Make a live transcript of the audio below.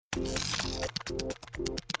Hello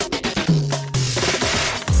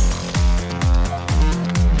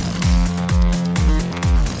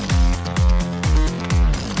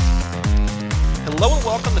and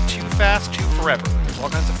welcome to Too Fast, Too Forever. There's all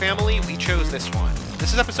kinds of family, we chose this one.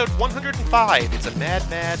 This is episode 105. It's a mad,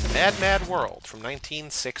 mad, mad, mad world from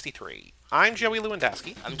 1963. I'm Joey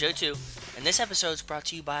Lewandowski. I'm Joe too, and this episode is brought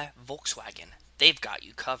to you by Volkswagen. They've got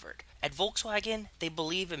you covered. At Volkswagen, they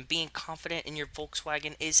believe in being confident in your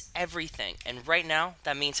Volkswagen is everything, and right now,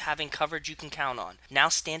 that means having coverage you can count on. Now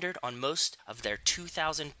standard on most of their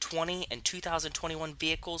 2020 and 2021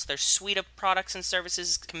 vehicles, their suite of products and services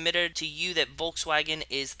is committed to you that Volkswagen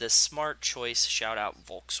is the smart choice. Shout out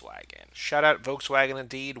Volkswagen. Shout out Volkswagen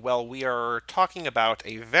indeed. Well, we are talking about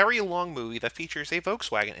a very long movie that features a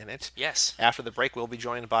Volkswagen in it. Yes. After the break, we'll be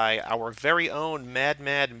joined by our very own Mad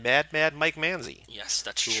Mad Mike Manzi. Yes,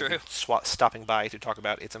 that's true. Stopping by to talk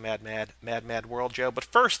about It's a Mad Mad World, Joe. But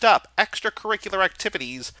first up, extracurricular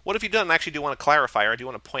activities. What have you done? I actually do want to clarify, or I do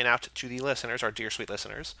want to point out to the listeners, our dear sweet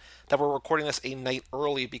listeners, that we're recording this a night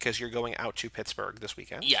early because you're going out to Pittsburgh this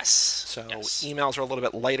weekend. Yes. So yes. Emails are a little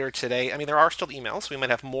bit lighter today. I mean, there are still emails. We might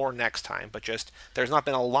have more next time, but just there's not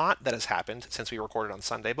been a lot that has happened since we recorded on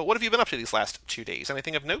Sunday. But what have you been up to these last 2 days?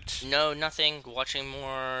 Anything of note? No, nothing. Watching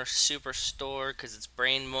more Superstore because it's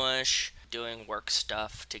brain mush. Doing work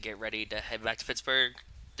stuff to get ready to head back to Pittsburgh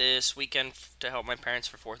this weekend to help my parents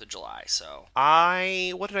for 4th of July, so...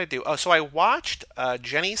 What did I do? Oh, so I watched,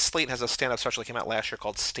 Jenny Slate has a stand-up special that came out last year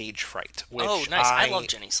called Stage Fright, which oh, nice. I love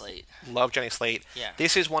Jenny Slate. Love Jenny Slate. Yeah.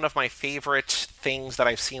 This is one of my favorite things that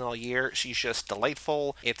I've seen all year. She's just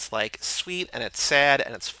delightful. It's, like, sweet, and it's sad,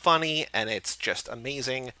 and it's funny, and it's just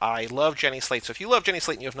amazing. I love Jenny Slate. So if you love Jenny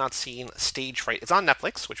Slate and you have not seen Stage Fright, it's on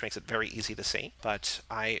Netflix, which makes it very easy to see, but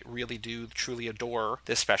I really do truly adore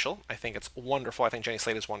this special. I think it's wonderful. I think Jenny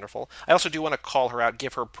Slate is wonderful. I also do want to call her out,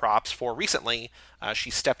 give her props for recently, she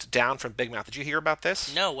stepped down from Big Mouth. Did you hear about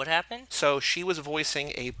this? No, what happened? So she was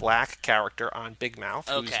voicing a black character on Big Mouth,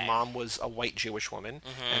 whose Okay. mom was a white Jewish woman,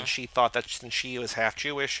 Mm-hmm. and she thought that since she was half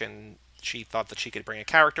Jewish and she thought that she could bring a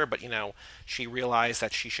character, but, she realized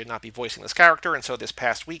that she should not be voicing this character, and so this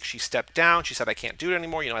past week she stepped down. She said, I can't do it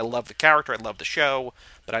anymore. I love the character, I love the show,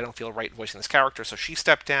 but I don't feel right voicing this character, so she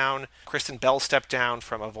stepped down. Kristen Bell stepped down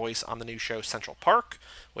from a voice on the new show Central Park,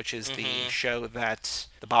 which is the show that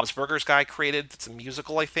the Bob's Burgers guy created. It's a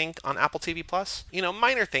musical, I think, on Apple TV+.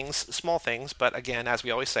 Minor things, small things, but again, as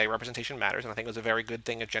we always say, representation matters, and I think it was a very good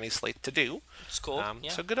thing of Jenny Slate to do. It's cool,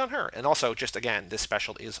 yeah. So good on her. And also, just again, this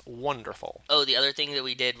special is wonderful. Oh, the other thing that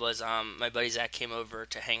we did was my buddy Zach came over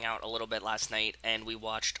to hang out a little bit last night, and we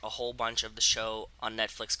watched a whole bunch of the show on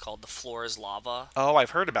Netflix called The Floor is Lava. Oh,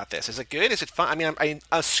 I've heard about this. Is it good? Is it fun? I mean, I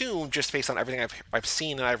assume, just based on everything I've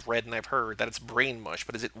seen and I've read and I've heard, that it's brain mush,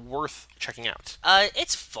 but is it worth checking out?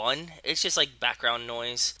 It's fun. It's just like background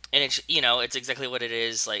noise, and it's exactly what it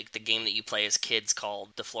is. Like the game that you play as kids called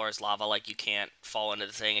The Floor is Lava. Like you can't fall into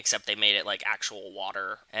the thing, except they made it like actual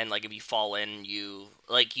water, and like if you fall in, you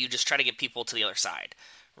just try to get people to the other side.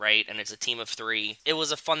 Right, and it's a team of 3. It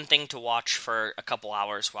was a fun thing to watch for a couple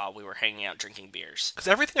hours while we were hanging out drinking beers. Because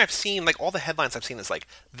everything I've seen, like all the headlines I've seen is like,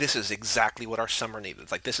 this is exactly what our summer needed.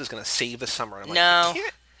 It's like, this is going to save the summer. And I'm No.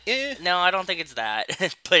 like, No, I don't think it's that.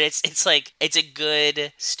 But it's a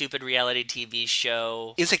good, stupid reality TV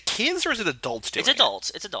show. Is it kids or is it adults doing It's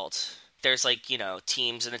adults. It's adults. There's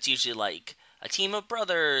teams, and it's usually like a team of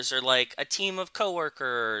brothers or like a team of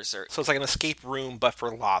coworkers or... So it's like an escape room, but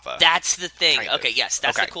for lava. That's the thing. Kind of. Okay, yes,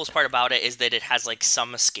 that's Okay. the coolest part about it is that it has like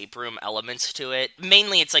some escape room elements to it.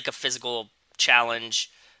 Mainly it's like a physical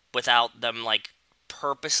challenge without them like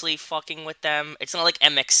purposely fucking with them. It's not like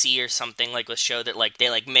MXC or something, like a show that like they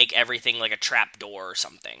like make everything like a trap door or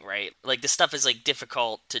something, right? Like this stuff is like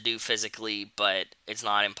difficult to do physically, but it's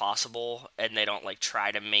not impossible, and they don't like try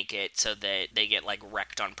to make it so that they get like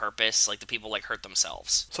wrecked on purpose. Like the people like hurt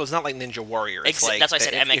themselves. So it's not like Ninja Warrior. It's like That's why I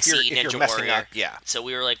said MXC, if you're Ninja messing Warrior. up, yeah. So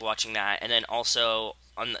we were like watching that, and then also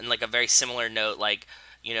on like a very similar note, like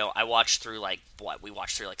I watched through we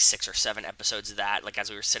watched through 6 or 7 episodes of that, like as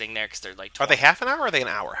we were sitting there, because they're like 20. Are they half an hour or are they an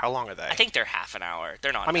hour? How long are they? I think they're half an hour.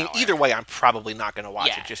 They're not. I mean, an hour. either way, I'm probably not going to watch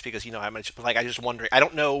Yeah. it just because how much. Like, I just wondering. I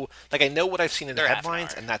don't know. Like, I know what I've seen in the They're half an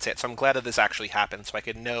headlines, hour. and that's it. So I'm glad that this actually happened, so I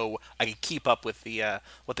could keep up with the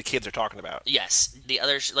what the kids are talking about. Yes, the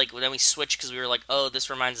other then we switched because we were like, oh, this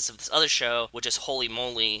reminds us of this other show, which is Holy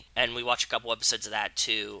Moly, and we watched a couple episodes of that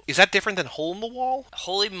too. Is that different than Hole in the Wall?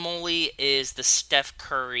 Holy Moly is the Steph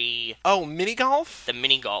Curry. Oh, mini golf. golf? The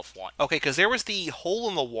mini golf one. Okay, because there was the hole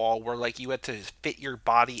in the wall where like you had to fit your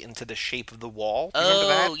body into the shape of the wall. Do you remember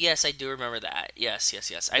that? Oh, yes, I do remember that. Yes. I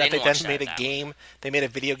That didn't they watch then that. made a that game. one. They made a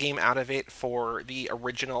video game out of it for the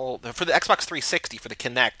Xbox 360 for the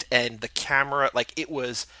Kinect, and the camera, like, it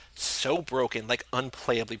was so broken, like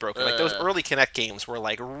unplayably broken. Like those early Kinect games were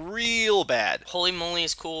like real bad. Holy Moly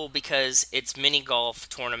is cool because it's mini golf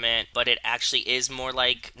tournament, but it actually is more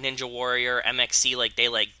like Ninja Warrior, MXC. Like they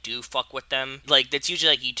like do fuck with them. Like it's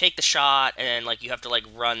usually like you take the shot and then like you have to like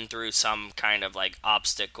run through some kind of like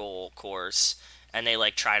obstacle course, and they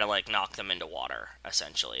like try to like knock them into water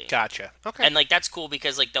essentially. Gotcha. Okay. And like that's cool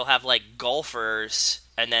because like they'll have like golfers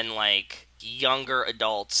and then like younger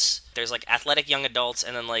adults. There's like athletic young adults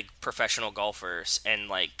and then like professional golfers, and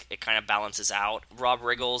like it kind of balances out. Rob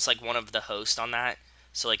Riggle's like one of the hosts on that,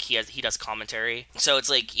 so like he does commentary. So it's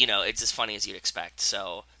like, you know, it's as funny as you'd expect.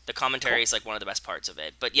 So the commentary is like one of the best parts of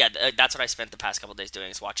it. But yeah, that's what I spent the past couple days doing,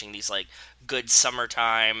 is watching these like good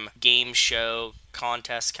summertime game show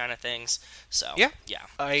contest kind of things. So yeah.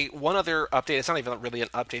 yeah. One other update. It's not even really an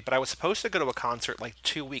update, but I was supposed to go to a concert like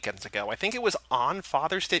 2 weekends ago. I think it was on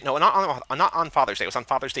Father's Day. No, not on Father's Day. It was on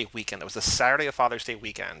Father's Day weekend. It was the Saturday of Father's Day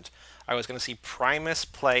weekend. I was going to see Primus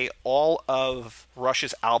play all of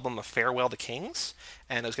Rush's album of Farewell to Kings,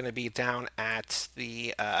 and it was going to be down at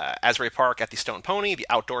the Asbury Park at the Stone Pony, the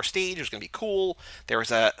outdoor stage. It was going to be cool. There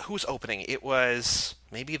was who's opening? It was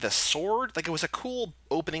maybe The Sword. Like, it was a cool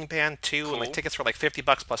opening band too, Cool. and like tickets were like $50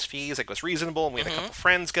 plus fees. Like, it was reasonable, and we had a couple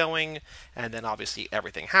friends going, and then obviously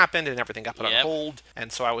everything happened and everything got put on Yep. hold,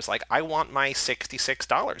 and so I was like, I want my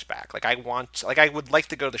 $66 back. Like, I would like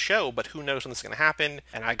to go to the show, but who knows when this is going to happen.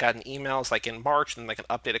 And I got an emails like in March and like an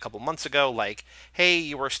update a couple months ago, like, hey,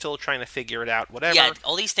 you were still trying to figure it out, whatever. Yeah,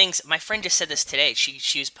 all these things. My friend just said this today.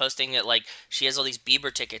 She was posting that like she has all these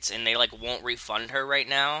Bieber tickets and they like won't refund her right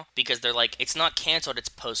now because they're like, it's not canceled, it's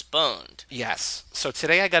postponed. Yes. So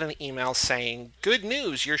today I got an email saying, good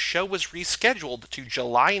news, your show was rescheduled to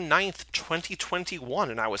July 9th, 2021.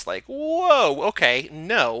 And I was like, whoa, okay,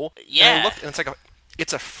 no. Yeah. And I looked, and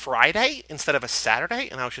it's a Friday instead of a Saturday,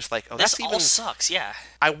 and I was just like, oh, This that's all even... sucks. Yeah.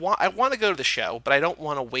 I want to go to the show, but I don't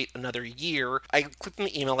want to wait another year. I clicked in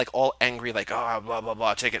the email like all angry, like, oh, blah, blah,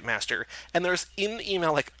 blah, Ticketmaster. And there's in the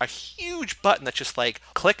email like a huge button that's just like,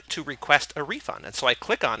 click to request a refund. And so I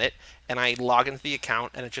click on it, and I log into the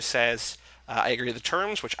account, and it just says... I agree to the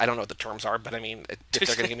terms, which I don't know what the terms are, but I mean, if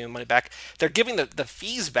they're going to give me the money back. They're giving the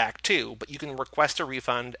fees back, too, but you can request a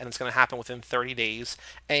refund, and it's going to happen within 30 days.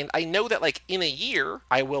 And I know that, like, in a year,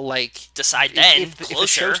 I will, like... Decide then, if the show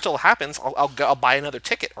closer. still happens, I'll buy another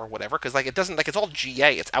ticket or whatever, because, like, it doesn't... Like, it's all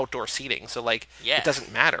GA. It's outdoor seating, so, like, Yeah. it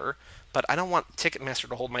doesn't matter. But I don't want Ticketmaster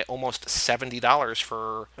to hold my almost $70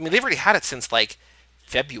 for... I mean, they've already had it since, like...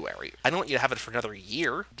 February. I don't want you to have it for another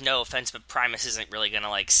year. No offense, but Primus isn't really gonna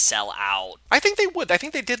like sell out. I think they would. I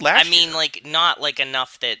think they did last I mean, year. like not like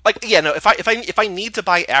enough that. Like, yeah, no. If I need to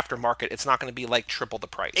buy aftermarket, it's not going to be like triple the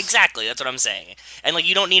price. Exactly, that's what I'm saying. And like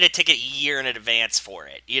you don't need a ticket a year in advance for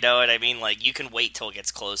it. You know what I mean? Like you can wait till it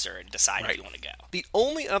gets closer and decide if you want to go. The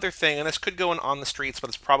only other thing, and this could go on the streets, but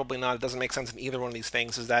it's probably not. It doesn't make sense in either one of these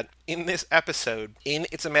things. Is that in this episode, in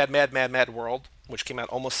It's a Mad, Mad, Mad, Mad World, which came out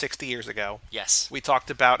almost 60 years ago. Yes. We talked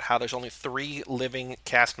about how there's only 3 living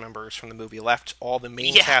cast members from the movie left. All the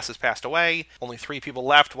main cast has passed away. Only 3 people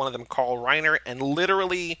left. One of them, Carl Reiner, and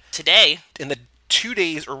literally today, in the 2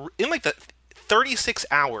 days, or in like the 36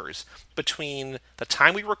 hours between the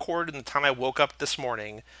time we recorded and the time I woke up this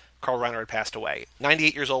morning, Carl Reiner had passed away.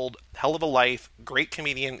 98 years old, hell of a life, great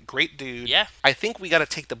comedian, great dude. Yeah. I think we got to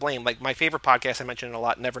take the blame. Like, my favorite podcast, I mentioned it a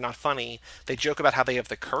lot, Never Not Funny, they joke about how they have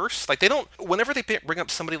the curse. Like, they don't, whenever they bring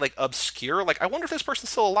up somebody, like, obscure, like, I wonder if this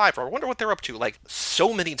person's still alive, or I wonder what they're up to. Like,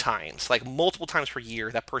 so many times, like, multiple times per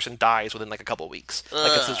year, that person dies within, like, a couple of weeks.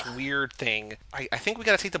 Like, it's this weird thing. I think we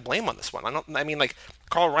got to take the blame on this one. I mean, like,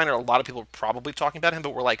 Carl Reiner, a lot of people are probably talking about him,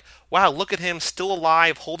 but we're like, wow, look at him, still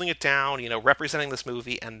alive, holding it down, you know, representing this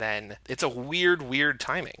movie, and then it's a weird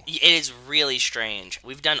timing. it is really strange.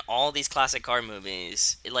 We've done all these classic car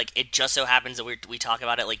movies. It just so happens that we talk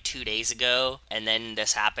about it like 2 days ago, and then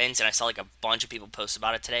this happens, and I saw like a bunch of people post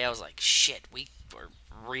about it today. I was like, shit, we were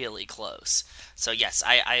really close. So yes,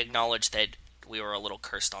 I acknowledge that we were a little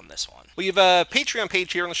cursed on this one. We have a Patreon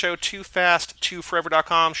page here on the show,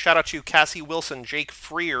 TooFast2Forever.com. Shout out to Cassie Wilson, Jake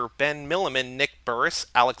Freer, Ben Milliman, Nick Burris,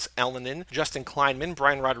 Alex Ellenin, Justin Kleinman,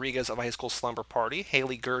 Brian Rodriguez of High School Slumber Party,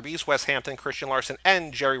 Haley Gerbys, Wes Hampton, Christian Larson,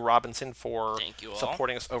 and Jerry Robinson for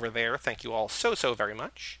supporting us over there. Thank you all so very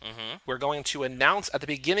much. We're going to announce at the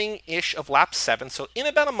beginning-ish of Lap 7, so in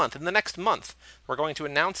about a month, in the next month, we're going to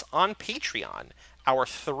announce on Patreon our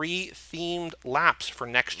 3 themed laps for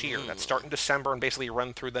next year that start in December and basically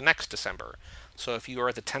run through the next December. So if you are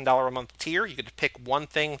at the $10 a month tier, you get to pick one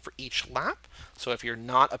thing for each lap. So if you're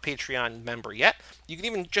not a Patreon member yet, you can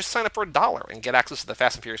even just sign up for $1 and get access to the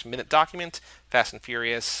Fast and Furious Minute document, Fast and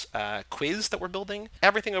Furious quiz that we're building,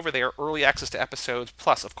 everything over there, early access to episodes,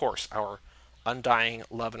 plus, of course, our undying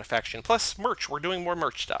love and affection, plus merch. We're doing more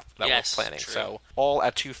merch stuff that we're planning. True. So all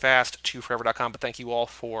at toofast2forever.com. But thank you all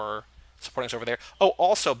for supporting us over there. Oh,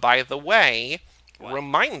 also, by the way,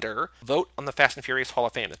 reminder, vote on the Fast and Furious Hall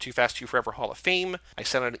of Fame, the Too Fast, Too Forever Hall of Fame. I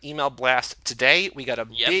sent out an email blast today. We got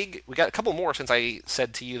we got a couple more since I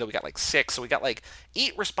said to you that we got like 6. So we got like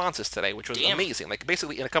 8 responses today, which was amazing. Like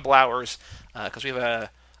basically in a couple hours, because we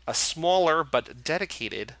have a smaller but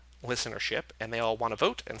dedicated listenership, and they all want to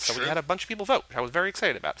vote, and so we had a bunch of people vote. I was very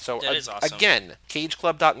excited about it. So that is awesome. Again,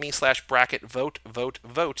 cageclub.me/bracket vote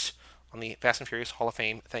on the Fast and Furious Hall of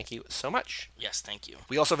Fame. Thank you so much. Yes, thank you.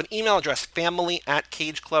 We also have an email address,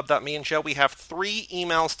 family@cageclub.me. And Joe, we have 3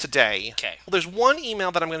 emails today. Okay. Well, there's one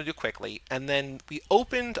email that I'm going to do quickly, and then we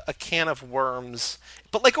opened a can of worms,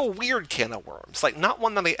 but like a weird can of worms. Like not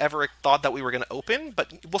one that I ever thought that we were going to open,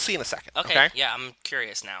 but we'll see in a second. Okay? Yeah, I'm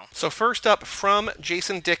curious now. So first up, from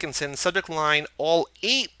Jason Dickinson, subject line, all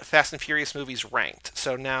 8 Fast and Furious movies ranked.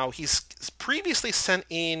 So now he's previously sent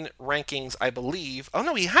in rankings, I believe. Oh,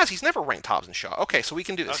 no, he has. He's never ranked Hobbs and Shaw. Okay, so we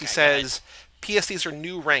can do this. Okay, he says, P.S. These are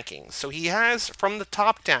new rankings. So he has, from the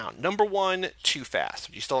top down, number 1, Too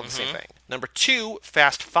Fast. You still have the same thing. Number 2,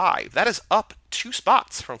 Fast 5. That is up 2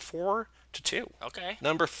 spots from 4 to 2. Okay.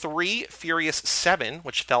 Number 3, Furious 7,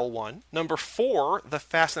 which fell 1. Number 4, The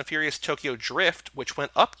Fast and Furious Tokyo Drift, which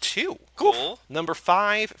went up 2. Cool. Number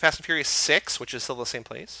 5, Fast and Furious 6, which is still the same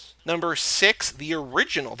place. Number 6, the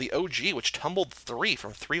original, the OG, which tumbled 3,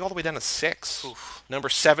 from 3 all the way down to 6. Oof. Number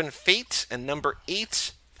 7, Fate, and number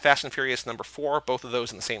 8, Fast and Furious number 4, both of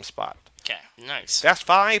those in the same spot. Okay, nice. Fast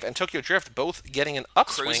 5 and Tokyo Drift both getting an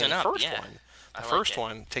upswing in the first one. The first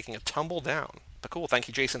one taking a tumble down. But cool, thank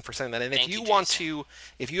you, Jason, for sending that in. If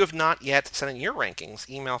you have not yet sent in your rankings,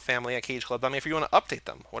 email family@cageclub. If you want to update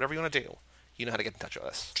them, whatever you want to do, you know how to get in touch with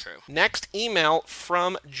us. True. Next email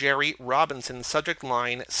from Jerry Robinson, subject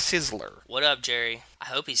line, Sizzler. What up, Jerry? I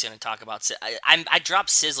hope he's going to talk about... I dropped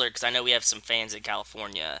Sizzler because I know we have some fans in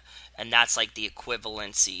California, and that's like the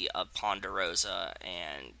equivalency of Ponderosa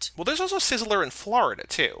and... Well, there's also Sizzler in Florida,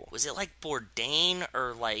 too. Was it like Bourdain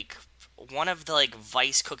or like... one of the like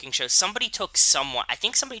Vice cooking shows? I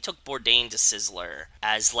think somebody took Bourdain to Sizzler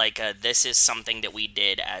as like this is something that we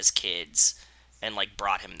did as kids and like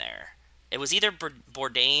brought him there. It was either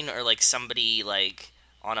Bourdain or like somebody like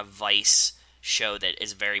on a Vice show that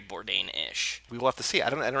is very Bourdain-ish. We will have to see.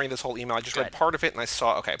 I didn't read this whole email. I just read part of it and I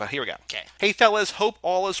saw... Okay, but here we go. Okay. Hey, fellas. Hope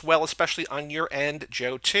all is well, especially on your end,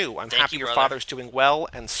 Joe, too. I'm happy your father's doing well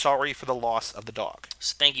and sorry for the loss of the dog.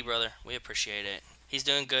 So thank you, brother. We appreciate it. He's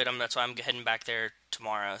doing good. That's why I'm heading back there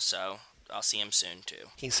tomorrow, so I'll see him soon, too.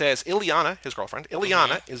 He says, Ileana, his girlfriend,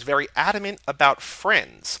 is very adamant about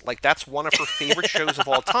Friends. Like, that's one of her favorite shows of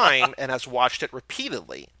all time and has watched it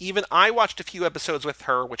repeatedly. Even I watched a few episodes with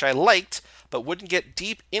her, which I liked, but wouldn't get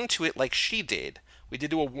deep into it like she did. We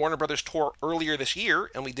did do a Warner Brothers tour earlier this year,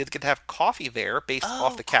 and we did get to have coffee there based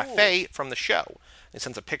off the cafe from the show. It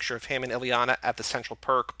sends a picture of him and Ileana at the Central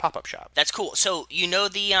Perk pop-up shop. That's cool. So, you know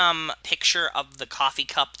the picture of the coffee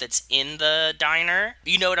cup that's in the diner?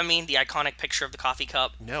 You know what I mean? The iconic picture of the coffee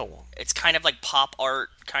cup? No. It's kind of like pop art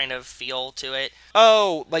kind of feel to it.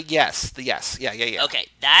 Oh, like yes. Yeah. Okay,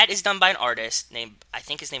 that is done by an artist named, I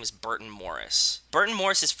think his name is Burton Morris. Burton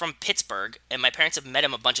Morris is from Pittsburgh, and my parents have met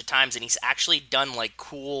him a bunch of times, and he's actually done like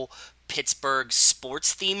cool Pittsburgh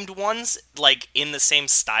sports themed ones, like in the same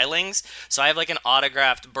stylings. So I have like an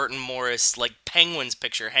autographed Burton Morris like Penguins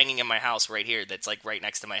picture hanging in my house right here that's like right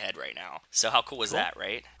next to my head right now. So how cool was that,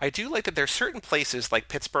 right? I do like that there's certain places, like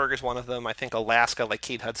Pittsburgh is one of them, I think Alaska, like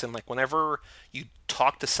Kate Hudson, like whenever you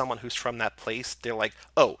talk to someone who's from that place, they're like,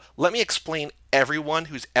 oh, let me explain everyone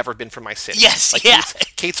who's ever been from my city. Yes, like, yeah.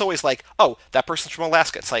 Kate's always like, oh, that person's from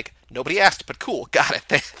Alaska. It's like, nobody asked, but cool, got it.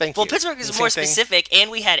 Thank you. Well, Pittsburgh is more specific, and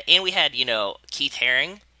we had, you know, Keith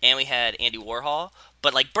Haring, and we had Andy Warhol.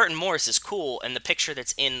 But, like, Burton Morris is cool, and the picture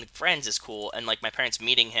that's in Friends is cool, and, like, my parents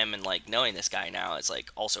meeting him and, like, knowing this guy now is, like,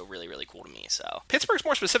 also really, really cool to me, so. Pittsburgh's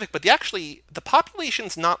more specific, but the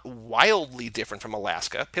population's not wildly different from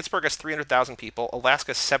Alaska. Pittsburgh has 300,000 people,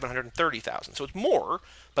 Alaska's 730,000, so it's more,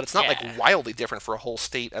 but it's not, like, wildly different for a whole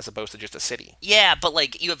state as opposed to just a city. Yeah, but,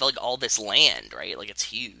 like, you have, like, all this land, right? Like, it's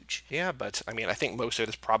huge. Yeah, but, I mean, I think most of it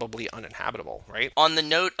is probably uninhabitable, right? On the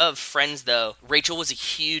note of Friends, though, Rachel was a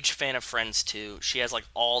huge fan of Friends, too. She has like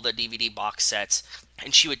all the DVD box sets,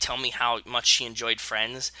 and she would tell me how much she enjoyed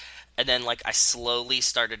Friends, and then like I slowly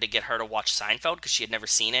started to get her to watch Seinfeld because she had never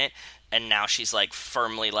seen it, and now she's like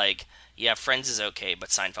firmly like, yeah, Friends is okay, but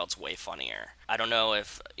Seinfeld's way funnier. I don't know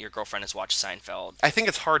if your girlfriend has watched Seinfeld. I think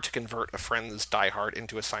it's hard to convert a Friends Die Hard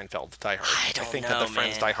into a Seinfeld Die Hard. I don't think know, that the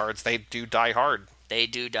Friends man. Die Hards, they do die hard. They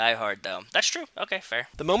do Die Hard though. That's true. Okay, fair.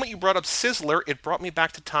 The moment you brought up Sizzler, it brought me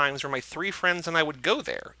back to times where my 3 friends and I would go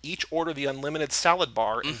there, each order the unlimited salad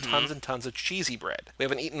bar and tons of cheesy bread. We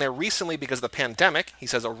haven't eaten there recently because of the pandemic. He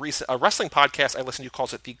says a wrestling podcast I listen to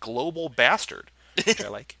calls it the Global Bastard, which I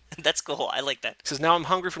like. That's cool. I like that. He says, now I'm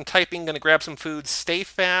hungry from typing, gonna grab some food. Stay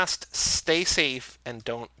fast, stay safe, and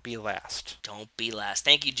don't be last. Don't be last.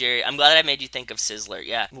 Thank you, Jerry. I'm glad I made you think of Sizzler.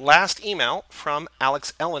 Yeah. Last email from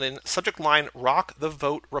Alex Ellenin, subject line, rock the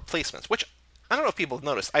vote replacements, which I don't know if people have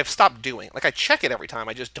noticed. I've stopped doing. Like, I check it every time,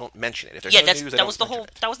 I just don't mention it. If there's Yeah, no news, I that don't was the mention whole.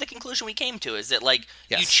 it. That was the conclusion we came to. Is that like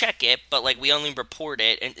you Yes. check it, but like we only report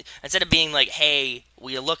it, and instead of being like, "Hey,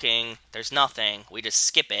 we're looking," there's nothing. We just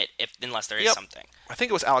skip it unless there is Yep. something. I think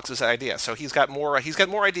it was Alex's idea, so he's got more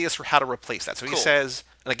ideas for how to replace that. So he Cool. says,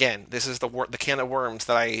 and again, this is the can of worms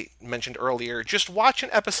that I mentioned earlier. Just watch an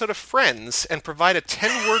episode of Friends and provide a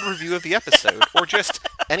 10-word review of the episode, or just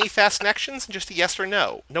any fast connections and just a yes or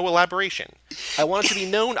no, no elaboration. I want it to be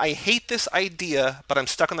known I hate this idea, but I'm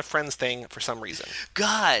stuck on the Friends thing for some reason.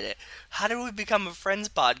 God, how did we become a Friends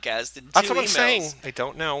podcast in 2 That's what I'm emails? saying. I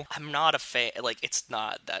don't know. I'm not a fan. Like, it's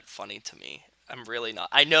not that funny to me. I'm really not.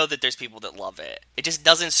 I know that there's people that love it. It just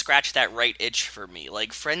doesn't scratch that right itch for me.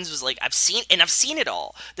 Like, Friends was like, I've seen it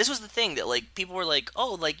all. This was the thing that, like, people were like,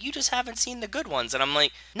 oh, like, you just haven't seen the good ones. And I'm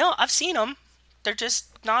like, no, I've seen them. They're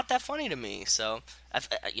just not that funny to me. So,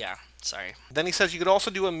 yeah, sorry. Then he says you could also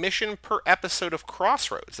do a mission per episode of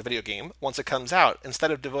Crossroads, the video game, once it comes out,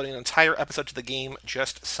 instead of devoting an entire episode to the game,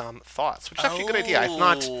 just some thoughts, which is actually a good idea. I've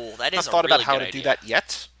not that is thought a about really how good to do idea. that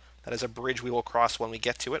yet. That is a bridge we will cross when we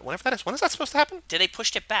get to it. Whenever that is. When is that supposed to happen? They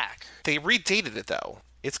pushed it back. They redated it, though.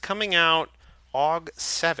 It's coming out Aug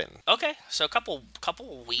 7. Okay, so a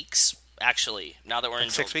couple weeks, actually, now that we're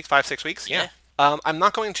in 6 weeks? 5-6 weeks? Yeah. I'm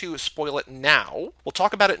not going to spoil it now. We'll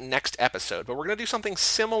talk about it next episode, but we're going to do something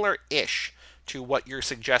similar-ish to what you're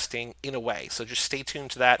suggesting in a way. So just stay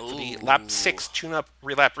tuned to that for the Lap 6 Tune-Up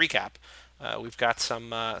Relap Recap. We've got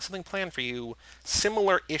something planned for you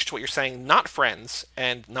similar-ish to what you're saying, not Friends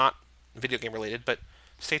and not video game related, but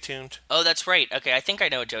stay tuned. Oh, that's right. Okay, I think I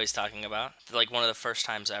know what Joey's talking about. Like one of the first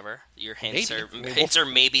times ever. Your hints Maybe. are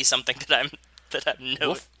maybe something that I'm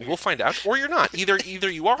no. We'll find out. Or you're not. Either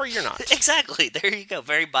you are or you're not. Exactly. There you go.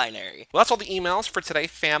 Very binary. Well, that's all the emails for today.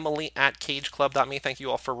 Family@cageclub.me. Thank you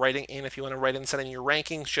all for writing in. If you want to write in, send in your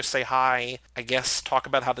rankings. Just say hi. I guess talk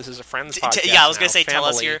about how this is a Friends podcast. Yeah, I was now. gonna say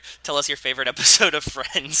Family. tell us your favorite episode of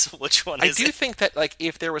Friends. Which one I is do it? think that like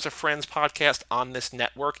if there was a Friends podcast on this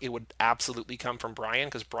network, it would absolutely come from Brian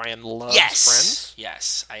because Brian loves Friends.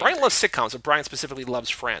 Yes. Brian agree. loves sitcoms, but Brian specifically loves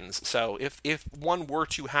Friends. So if one were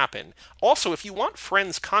to happen, also if you want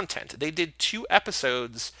Friends content, they did 2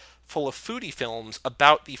 episodes full of foodie films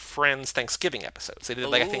about the Friends Thanksgiving episodes. They did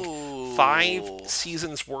like I think 5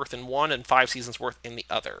 seasons worth in one and 5 seasons worth in the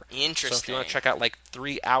other. Interesting. So if you want to check out like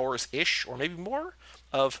 3 hours ish or maybe more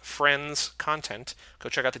of Friends content, go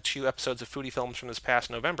check out the 2 episodes of foodie films from this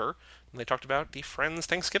past November. And they talked about the Friends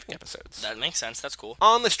Thanksgiving episodes. That makes sense. That's cool.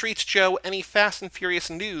 On the streets, Joe, any Fast and Furious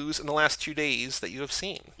news in the last 2 days that you have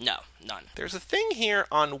seen? No, none. There's a thing here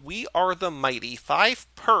on We Are the Mighty, 5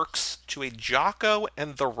 perks to a Jocko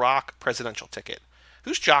and The Rock presidential ticket.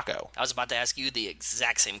 Who's Jocko? I was about to ask you the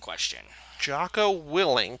exact same question. Jocko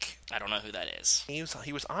Willink. I don't know who that is. He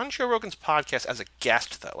was on Joe Rogan's podcast as a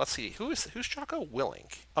guest, though. Let's see. Who's Jocko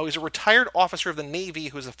Willink? Oh, he's a retired officer of the Navy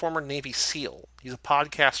who is a former Navy SEAL. He's a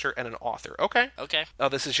podcaster and an author. Okay. Okay. Oh,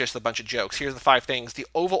 this is just a bunch of jokes. Here's the 5 things. The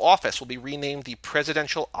Oval Office will be renamed the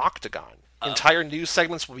Presidential Octagon. Entire news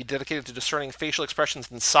segments will be dedicated to discerning facial expressions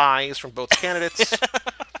and sighs from both candidates.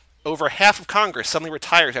 Over half of Congress suddenly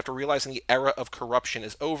retires after realizing the era of corruption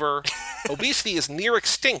is over. Obesity is near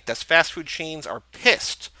extinct as fast food chains are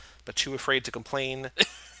pissed, but too afraid to complain.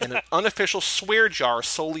 And an unofficial swear jar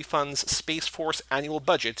solely funds Space Force annual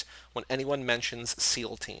budget when anyone mentions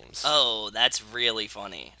SEAL teams. Oh, that's really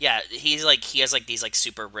funny. Yeah, he has like these like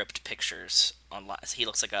super ripped pictures online. He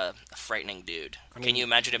looks like a frightening dude. Can you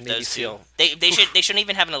imagine if Navy those SEAL. two? They shouldn't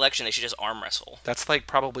even have an election. They should just arm wrestle. That's like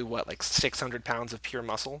probably what, like 600 pounds of pure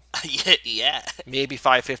muscle? Yeah. Maybe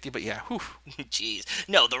 550, but yeah, whew. Jeez.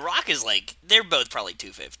 No, The Rock is like they're both probably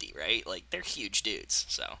 250, right? Like they're huge dudes.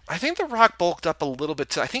 So. I think The Rock bulked up a little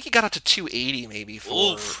bit. I think he got up to 280 maybe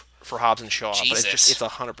for Oof. for Hobbs and Shaw, Jesus. but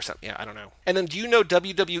it's 100%. Yeah, I don't know. And then, do you know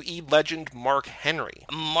WWE legend Mark Henry?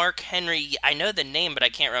 Mark Henry, I know the name, but I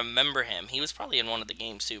can't remember him. He was probably in one of the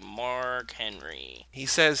games too. Mark Henry. He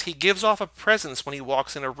says he gives off a presence when he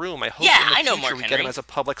walks in a room. I hope Yeah, in the I know future Mark we get Henry. him as a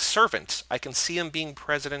public servant. I can see him being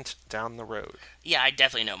president down the road. Yeah, I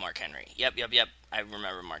definitely know Mark Henry. Yep. I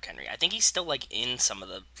remember Mark Henry. I think he's still like in some of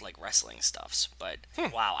the like wrestling stuffs, but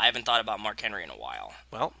wow, I haven't thought about Mark Henry in a while.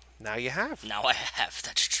 Well, now you have. Now I have.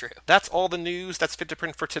 That's true. That's all the news that's fit to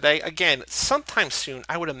print for today. Again, sometime soon,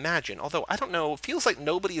 I would imagine, although I don't know, it feels like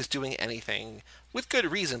nobody is doing anything with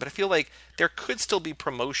good reason, but I feel like there could still be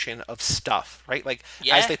promotion of stuff, right? Like,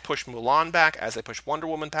 Yeah. as they push Mulan back, as they push Wonder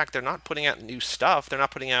Woman back, they're not putting out new stuff. They're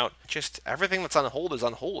not putting out just everything that's on hold is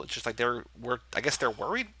on hold. It's just like I guess they're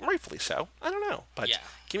worried, rightfully so. I don't know. But Yeah.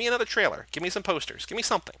 give me another trailer. Give me some posters. Give me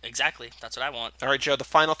something. Exactly. That's what I want. All right, Joe, the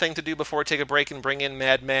final thing to do before we take a break and bring in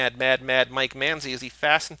Mad Mike Manzi is the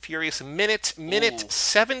Fast and Furious minute Ooh.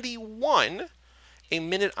 71, a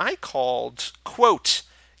minute I called, quote,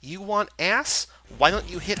 "You want ass? Why don't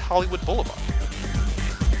you hit Hollywood Boulevard?"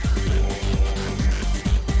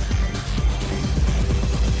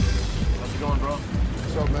 How's it going, bro?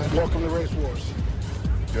 What's up, man? Welcome to Race Wars.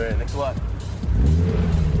 Great, thanks a lot.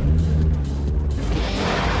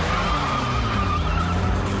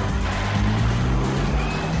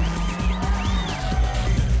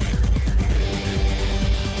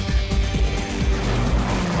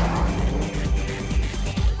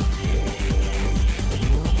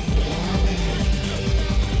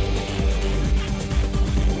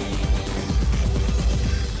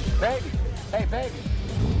 Baby! Hey, baby!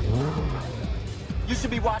 You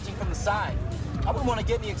should be watching from the side. I wouldn't want to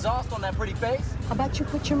get any exhaust on that pretty face. How about you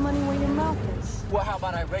put your money where your mouth is? Well, how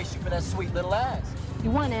about I race you for that sweet little ass?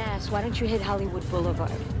 You want ass, why don't you hit Hollywood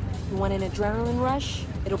Boulevard? You want an adrenaline rush?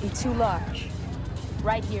 It'll be too large.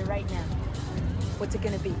 Right here, right now. What's it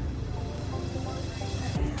gonna be?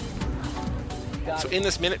 So in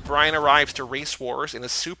this minute, Brian arrives to Race Wars in a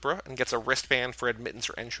Supra and gets a wristband for admittance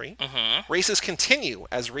or entry. Races continue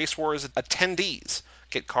as Race Wars attendees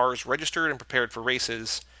get cars registered and prepared for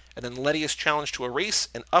races, and then Letty is challenged to a race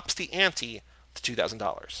and ups the ante to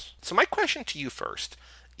 $2,000. So my question to you first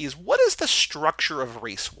is, what is the structure of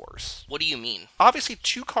Race Wars? What do you mean? Obviously,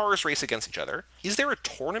 two cars race against each other. Is there a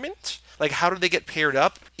tournament? Like, how do they get paired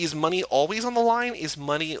up? Is money always on the line? Is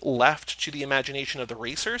money left to the imagination of the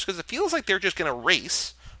racers? Because it feels like they're just going to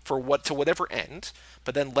race to whatever end,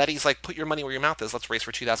 but then Letty's like, put your money where your mouth is, let's race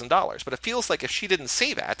for $2,000. But it feels like if she didn't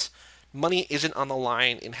say that, money isn't on the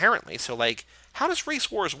line inherently. So, like, how does Race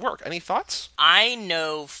Wars work? Any thoughts? I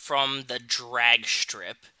know from the drag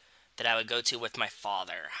strip that I would go to with my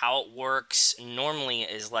father. How it works normally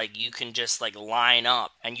is like you can just like line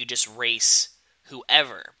up and you just race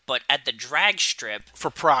whoever. But at the drag strip For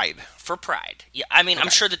pride. for pride, yeah, I mean I'm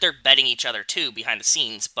sure that they're betting each other too behind the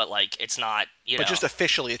scenes, but like it's not But just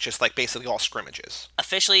officially, it's just like basically all scrimmages.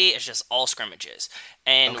 officially it's just all scrimmages.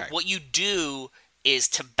 And Okay. what you do is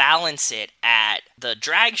to balance it at the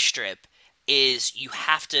drag strip is you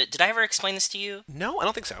have to. Did I ever explain this to you? No, I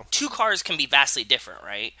don't think so. Two cars can be vastly different,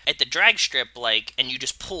 right? At the drag strip, like, and you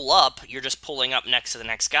just pull up, you're just pulling up next to the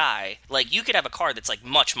next guy. Like, you could have a car that's, like,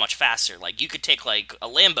 much, much faster. Like, you could take, like, a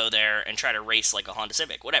Lambo there and try to race, like, a Honda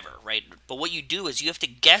Civic, whatever, right? But what you do is you have to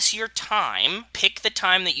guess your time, pick the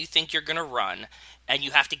time that you think you're gonna run, and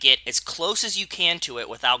you have to get as close as you can to it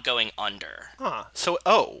without going under. Huh. So,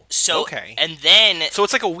 okay. And then So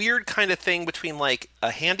it's like a weird kind of thing between like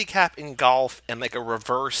a handicap in golf and like a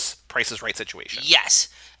reverse Price is Right situation. yes,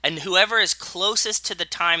 and whoever is closest to the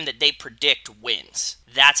time that they predict wins.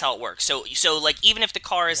 That's how it works. So like even if the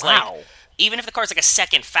car is Wow. like even if the car is like a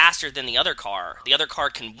second faster than the other car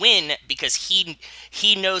can win because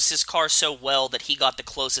he knows his car so well that he got the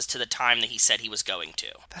closest to the time that he said he was going to.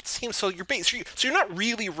 That seems so. You're not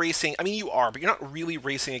really racing. I mean, you are, but you're not really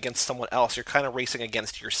racing against someone else. You're kind of racing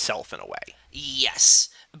against yourself in a way. Yes.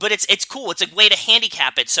 But it's cool. It's a way to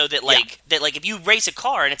handicap it so that like if you race a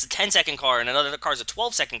car and it's a 10-second car and another car's a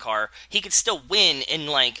 12-second car, he could still win, and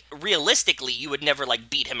like realistically you would never like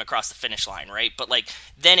beat him across the finish line, right? But like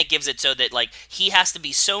then it gives it so that like he has to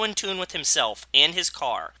be so in tune with himself and his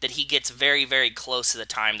car that he gets very, very close to the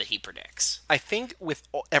time that he predicts. I think with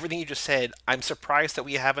everything you just said, I'm surprised that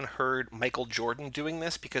we haven't heard Michael Jordan doing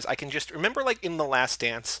this, because I can just remember like in The Last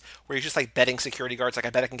Dance where he's just like betting security guards, like I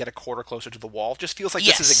bet I can get a quarter closer to the wall. Just feels like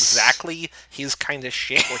this is exactly his kind of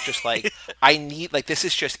shit, where it's just like I need, like, this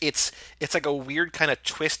is just it's like a weird kind of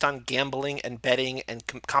twist on gambling and betting and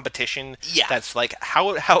competition. Yeah. That's like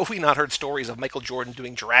how have we not heard stories of Michael Jordan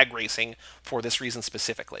doing drag racing for this reason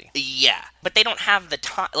specifically. Yeah, but they don't have the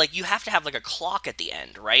time. Like, you have to have like a clock at the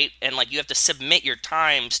end, right? And like you have to submit your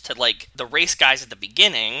times to like the race guys at the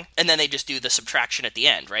beginning, and then they just do the subtraction at the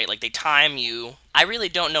end, right? Like they time you. I really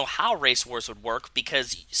don't know how Race Wars would work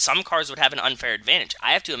because some cars would have an unfair advantage.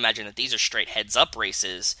 I have to imagine that these are straight heads-up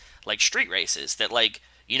races, like street races, that like,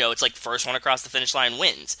 you know, it's like first one across the finish line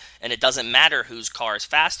wins, and it doesn't matter whose car is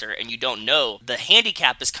faster, and you don't know. The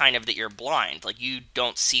handicap is kind of that you're blind. Like, you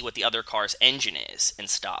don't see what the other car's engine is and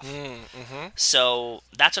stuff. So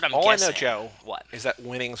that's what I'm guessing. All I know, Joe, What? is that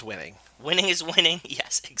winning's winning. Winning is winning.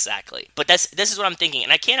 Yes, exactly. But this is what I'm thinking,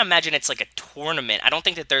 and I can't imagine it's like a tournament. I don't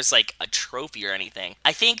think that there's like a trophy or anything.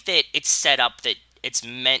 I think that it's set up that it's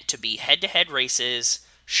meant to be head-to-head races,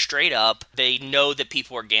 straight up. They know that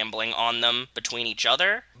people are gambling on them between each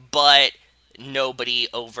other, but nobody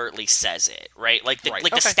overtly says it, right? Like the,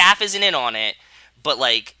 the staff isn't in on it, but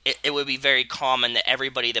like it would be very common that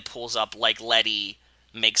everybody that pulls up like Letty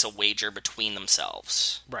makes a wager between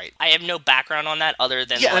themselves. Right. I have no background on that other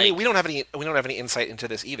than I mean, we don't have any insight into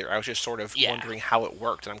this either. I was just sort of Yeah. wondering how it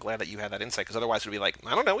worked, and I'm glad that you had that insight, because otherwise it would be like,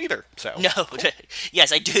 I don't know either. So No,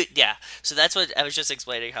 yes, I do. Yeah, so that's what I was just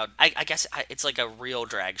explaining. How I guess it's like a real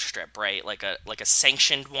drag strip, right? Like a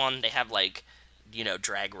sanctioned one. They have like, you know,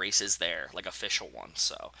 drag races there, like official ones.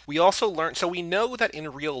 So we also learned. So we know that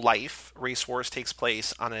in real life, Race Wars takes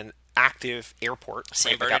place on an active airport,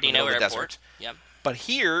 San right, like out in the Bernardino middle of the Airport. desert. Yep. But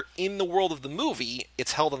here, in the world of the movie,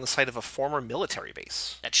 it's held on the site of a former military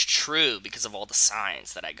base. That's true because of all the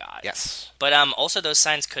signs that I got. Yes. But also those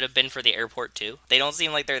signs could have been for the airport too. They don't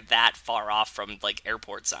seem like they're that far off from like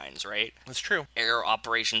airport signs, right? That's true. Air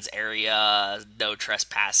operations area, no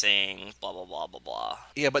trespassing, blah blah blah blah blah.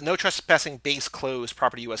 Yeah, but no trespassing, base closed,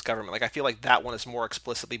 property U.S. government. Like, I feel like that one is more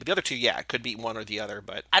explicitly, but the other two, yeah, it could be one or the other,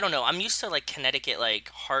 but I don't know. I'm used to like Connecticut, like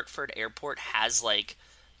Hartford Airport has like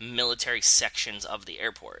military sections of the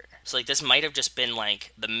airport. So like this might have just been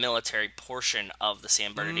like the military portion of the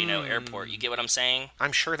San Bernardino Airport. You get what I'm saying?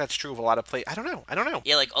 I'm sure that's true of a lot of places. I don't know.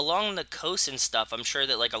 Yeah, like along the coast and stuff, I'm sure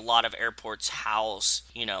that like a lot of airports house,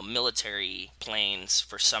 you know, military planes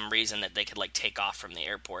for some reason that they could like take off from the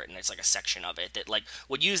airport, and there's like a section of it that like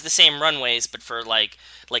would use the same runways, but for like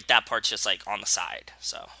that part's just like on the side.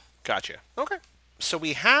 So Gotcha. Okay. So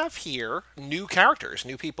we have here new characters,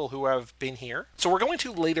 new people who have been here. So we're going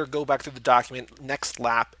to later go back through the document next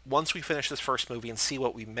lap, once we finish this first movie and see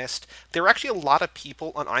what we missed. There are actually a lot of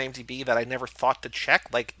people on IMDb that I never thought to check,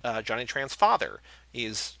 like Johnny Tran's father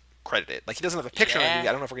is credited. Like, he doesn't have a picture on the movie.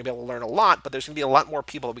 I don't know if we're going to be able to learn a lot, but there's going to be a lot more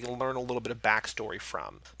people that we can learn a little bit of backstory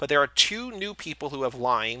from. But there are two new people who have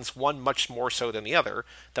lines, one much more so than the other,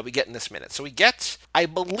 that we get in this minute. So we get, I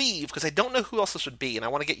believe, because I don't know who else this would be, and I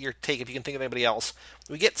want to get your take if you can think of anybody else,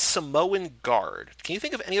 we get Samoan guard. Can you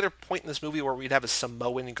think of any other point in this movie where we'd have a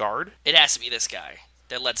Samoan guard? it has to be this guy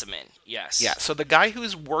that lets him in. Yes. Yeah, so the guy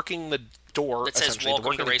who's working the door, That says essentially, "Welcome to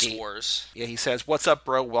working the Race gate. Wars." Yeah, he says, "What's up,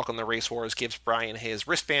 bro? Welcome to Race Wars." Gives Brian his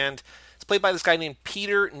wristband. It's played by this guy named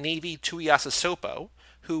Peter Navy Tuiasosopo,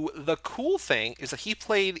 who, the cool thing is that he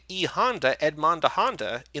played E. Honda, Edmonda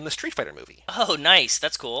Honda, in the Street Fighter movie. Oh, nice.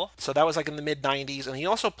 That's cool. So that was like in the mid-90s, and he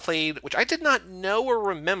also played, which I did not know or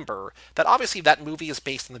remember, that obviously that movie is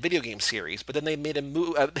based on the video game series, but then they made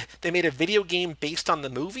a video game based on the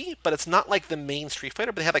movie, but it's not like the main Street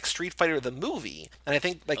Fighter, but they had like Street Fighter the movie, and I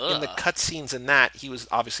think like in the cutscenes in that, he was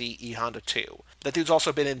obviously E. Honda too. That dude's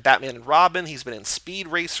also been in Batman and Robin, he's been in Speed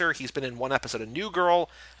Racer, he's been in one episode of New Girl,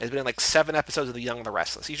 and he's been in like 7 episodes of The Young and the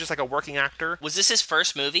Restless. He's just like a working actor. Was this his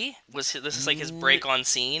first movie? Was this like his break on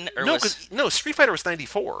scene? Or No, Street Fighter was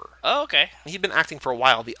 94. Oh, okay. He'd been acting for a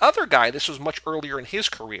while. The other guy, this was much earlier in his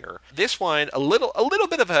career. This one, a little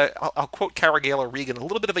bit of a, I'll quote Cara Gale or Regan, a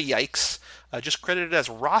little bit of a yikes, just credited as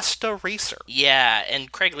Rasta Racer. Yeah,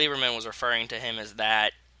 and Craig Lieberman was referring to him as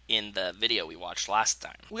that in the video we watched last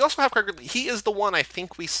time. We also have Craig. He is the one I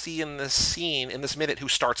think we see in this scene, in this minute, who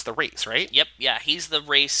starts the race, right? Yep, yeah, he's the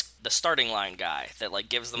starting line guy that like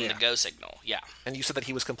gives them the go signal. Yeah. And you said that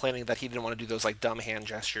he was complaining that he didn't want to do those like dumb hand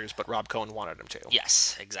gestures, but Rob Cohen wanted him to.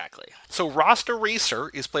 Yes, exactly. So Rasta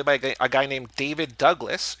Racer is played by a guy named David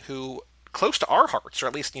Douglas, who, close to our hearts, or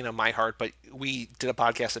at least, my heart, but we did a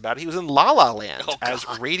podcast about it. He was in La La Land as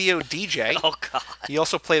radio DJ. Oh, God. He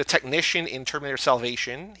also played a technician in Terminator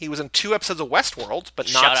Salvation. He was in 2 episodes of Westworld, but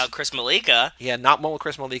not... Shout out Chris Malika. Yeah, not one with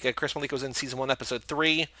Chris Malika. Chris Malika was in Season 1, Episode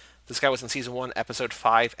 3. This guy was in Season 1, Episode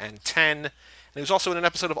 5 and 10. And he was also in an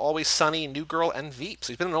episode of Always Sunny, New Girl, and Veep.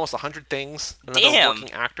 So he's been in almost 100 things. Another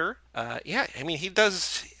working actor. Yeah, I mean, he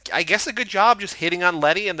does... I guess a good job just hitting on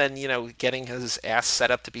Letty and then, getting his ass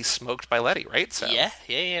set up to be smoked by Letty, right? So Yeah.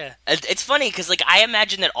 It's funny because, like, I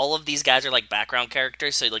imagine that all of these guys are, like, background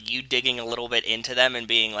characters, so, like, you digging a little bit into them and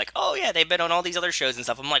being like, oh, yeah, they've been on all these other shows and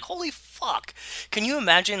stuff. I'm like, holy fuck. Can you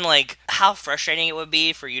imagine, like, how frustrating it would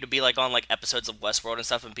be for you to be, like, on, like, episodes of Westworld and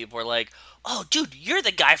stuff, and people are like, oh, dude, you're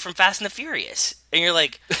the guy from Fast and the Furious. And you're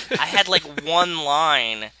like, I had, like, one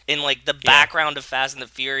line in, like, the background of Fast and the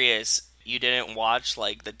Furious. You didn't watch,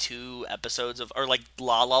 like, the 2 episodes of, or, like,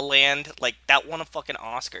 La La Land? Like, that won a fucking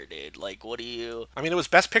Oscar, dude. Like, what do you... I mean, it was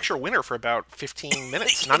Best Picture winner for about 15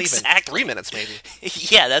 minutes. Not even 3 minutes, maybe.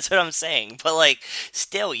 Yeah, that's what I'm saying. But, like,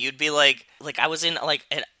 still, you'd be like, I was in, like,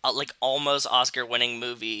 an almost Oscar-winning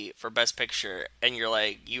movie for Best Picture, and you're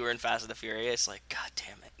like, you were in Fast and the Furious? Like, god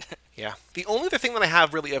damn it. Yeah. The only other thing that I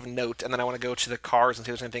have really of note, and then I want to go to the cars and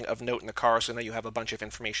see if there's anything of note in the cars, so I know you have a bunch of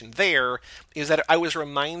information there, is that I was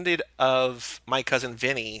reminded of My Cousin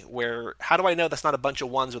Vinny, where, how do I know that's not a bunch of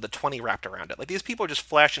ones with a 20 wrapped around it? Like, these people are just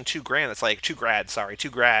flashing $2,000. It's like, two grad.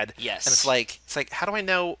 Yes. And it's like, how do I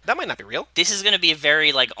know? That might not be real. This is going to be a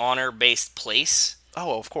very, like, honor-based place.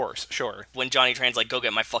 Oh, of course, sure. When Johnny Tran's like, go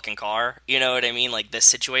get my fucking car. You know what I mean? Like, this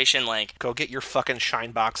situation, like... Go get your fucking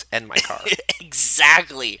shine box and my car.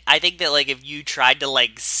 Exactly. I think that, like, if you tried to,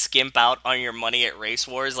 like, skimp out on your money at Race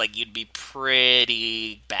Wars, like, you'd be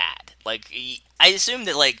pretty bad. Like, I assume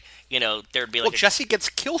that, like, there'd be, like... Well, Jesse gets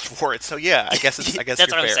killed for it, so yeah, I guess that's you're what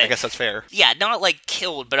fair. I'm saying. I guess that's fair. Yeah, not, like,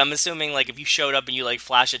 killed, but I'm assuming, like, if you showed up and you, like,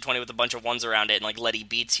 flash a 20 with a bunch of ones around it and, like, Letty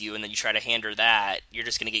beats you and then you try to hand her that, you're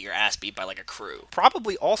just gonna get your ass beat by, like, a crew.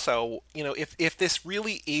 Probably also, if this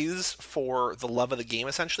really is for the love of the game,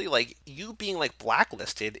 essentially, like, you being, like,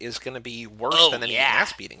 blacklisted is gonna be worse than any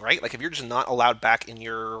ass beating, right? Like, if you're just not allowed back in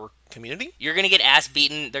your community? You're gonna get ass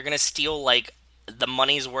beaten, they're gonna steal, like, the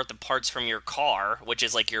money's worth of parts from your car, which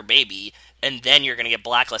is, like, your baby, and then you're gonna get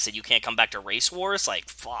blacklisted. You can't come back to Race Wars? Like,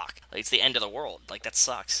 fuck. Like, it's the end of the world. Like, that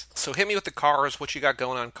sucks. So hit me with the cars. What you got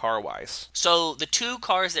going on car-wise? So, the 2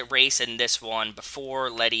 cars that race in this one before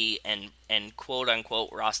Letty and quote-unquote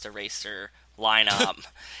Rasta Racer lineup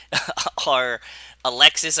are a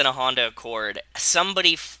Lexus and a Honda Accord.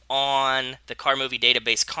 Somebody on the Car Movie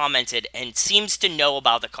Database commented and seems to know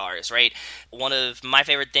about the cars, right? One of my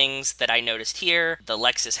favorite things that I noticed here, the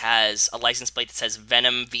Lexus has a license plate that says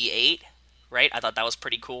Venom V8, right? I thought that was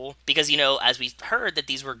pretty cool. Because, as we heard that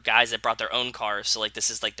these were guys that brought their own cars, so, like,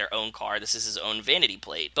 this is, like, their own car. This is his own vanity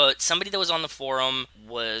plate. But somebody that was on the forum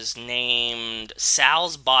was named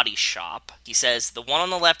Sal's Body Shop. He says, the one on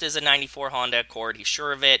the left is a 94 Honda Accord. He's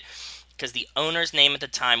sure of it, because the owner's name at the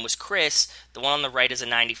time was Chris. The one on the right is a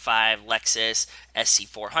 95 Lexus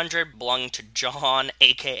SC400 belonging to John,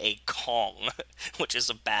 a.k.a. Kong, which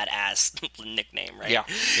is a badass nickname, right?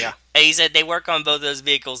 Yeah. And he said they work on both those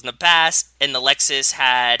vehicles in the past, and the Lexus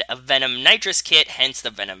had a Venom nitrous kit, hence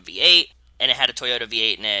the Venom V8, and it had a Toyota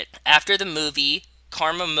V8 in it. After the movie,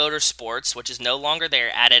 Karma Motorsports, which is no longer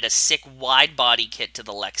there, added a sick wide body kit to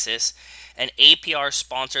the Lexus, and APR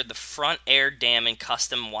sponsored the front air dam and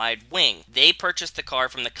custom wide wing. They purchased the car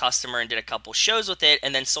from the customer and did a couple shows with it,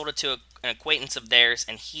 and then sold it to an acquaintance of theirs,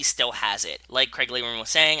 and he still has it. Like Craig Lieberman was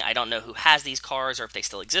saying, I don't know who has these cars or if they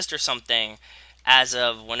still exist or something. As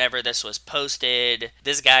of whenever this was posted,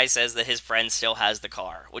 this guy says that his friend still has the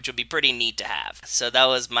car, which would be pretty neat to have. So that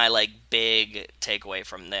was my, like, big takeaway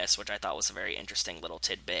from this, which I thought was a very interesting little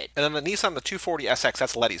tidbit. And then the Nissan, the 240 SX,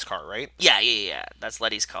 that's Letty's car, right? Yeah. That's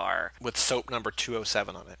Letty's car. With soap number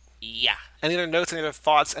 207 on it. Yeah. Any other notes, any other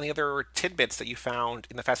thoughts, any other tidbits that you found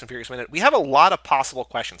in the Fast and Furious Minute? We have a lot of possible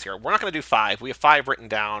questions here. We're not going to do 5. We have 5 written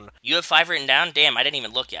down. You have 5 written down? Damn, I didn't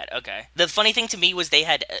even look yet. Okay. The funny thing to me was they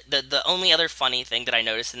had... The only other funny thing that I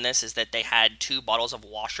noticed in this is that they had 2 bottles of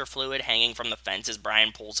washer fluid hanging from the fence as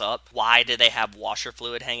Brian pulls up. Why did they have washer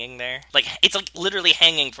fluid hanging there? Like, it's like literally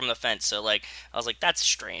hanging from the fence, so, like, I was like, that's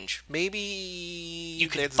strange. Maybe you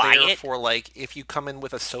could it's buy there it for, like, if you come in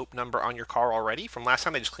with a soap number on your car already from last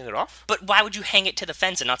time, they just cleaned it off? But why would you hang it to the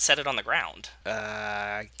fence and not set it on the ground?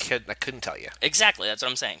 I couldn't tell you. Exactly, that's what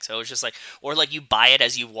I'm saying. So it was just like, or like you buy it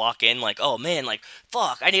as you walk in, like, oh man, like,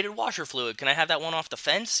 fuck, I needed washer fluid. Can I have that one off the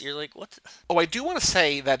fence? You're like, what? Oh, I do want to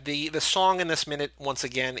say that the song in this minute, once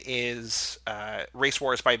again, is Race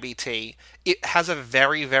Wars by BT. It has a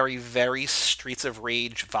very, very, very Streets of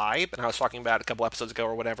Rage vibe, and I was talking about a couple episodes ago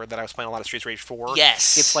or whatever that I was playing a lot of Streets of Rage 4.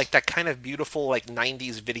 Yes. It's like that kind of beautiful, like,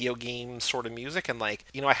 90s video game sort of music, and, like,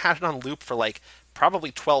 I had it on loop for like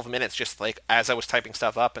probably 12 minutes, just like as I was typing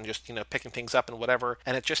stuff up and just, picking things up and whatever.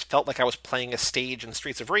 And it just felt like I was playing a stage in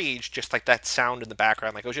Streets of Rage, just like that sound in the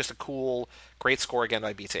background. Like, it was just a cool, great score again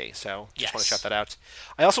by BT. So just want to shout that out.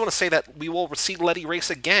 I also want to say that we will see Letty race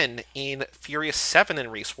again in Furious 7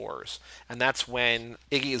 in Race Wars. And that's when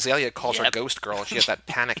Iggy Azalea calls her Ghost Girl and she has that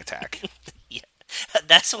panic attack.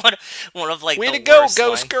 That's one of like way the to go, worst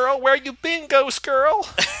Ghost lines. Girl! Where you been, Ghost Girl?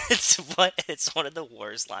 It's one of the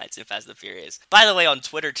worst lines in Fast and the Furious. By the way, on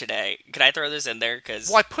Twitter today, can I throw this in there?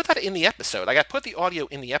 Well, I put that in the episode. I put the audio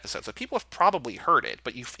in the episode, so people have probably heard it.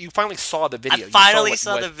 But you finally saw the video. I finally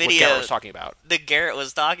saw the what video. Garrett was talking about. That Garrett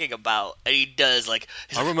was talking about, and he does like.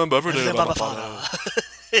 I remember everything about the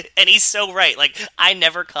And he's so right. Like, I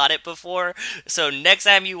never caught it before. So next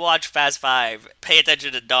time you watch Fast 5, pay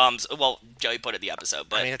attention to Dom's. Well, Joey put it in the episode,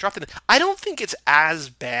 but I mean, I dropped it. I don't think it's as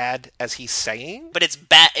bad as he's saying. But it's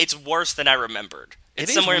bad. It's worse than I remembered.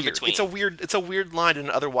 It's somewhere in between. It's a weird line in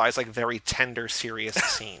an otherwise like very tender, serious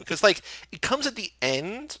scene. Because like it comes at the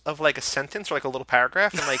end of like a sentence or like a little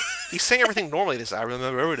paragraph, and like he's saying everything normally. This I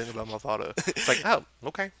remember everything about my father. It's like, oh,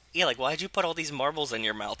 okay. Yeah, like, why'd you put all these marbles in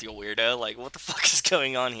your mouth, you weirdo? Like, what the fuck is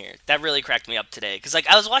going on here? That really cracked me up today. Because, like,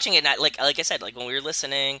 I was watching it, and like I said, like, when we were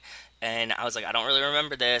listening, and I was like, I don't really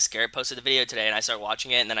remember this. Garrett posted the video today, and I started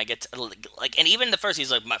watching it, and then I get to, like, and even the first,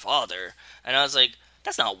 he's like, my father. And I was like,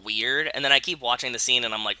 that's not weird. And then I keep watching the scene,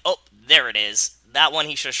 and I'm like, oh, there it is. That one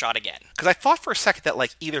he should have shot again. Because I thought for a second that,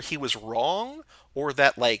 like, either he was wrong, or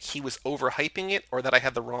that, like, he was overhyping it, or that I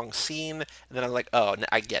had the wrong scene, and then I'm like, oh,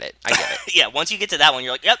 I get it. Yeah, once you get to that one,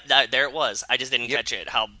 you're like, yep, there it was. I just didn't catch it,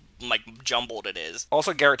 how, like, jumbled it is.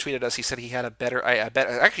 Also, Garrett tweeted us, he said he had a better,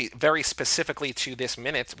 actually, very specifically to this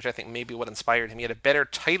minute, which I think may be what inspired him, he had a better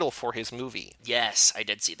title for his movie. Yes, I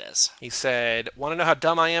did see this. He said, want to know how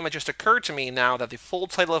dumb I am? It just occurred to me now that the full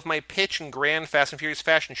title of my pitch in grand Fast and Furious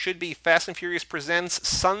fashion should be Fast and Furious Presents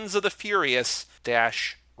Sons of the Furious -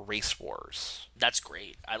 Race Wars. That's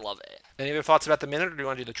great. I love it. Any other thoughts about the minute, or do you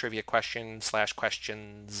want to do the trivia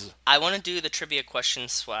question/questions? I want to do the trivia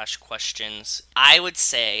questions/questions. I would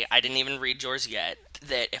say, I didn't even read yours yet,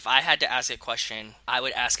 that if I had to ask a question, I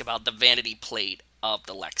would ask about the vanity plate of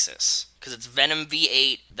the Lexus. Because it's Venom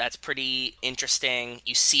V8, that's pretty interesting.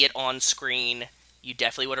 You see it on screen. You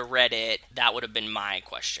definitely would have read it. That would have been my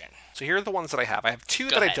question. So here are the ones that I have. I have two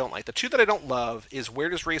Go that ahead. I don't like. The two that I don't love is where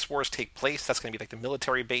does Race Wars take place? That's going to be like the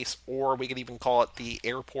military base, or we could even call it the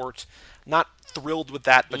airport. Not thrilled with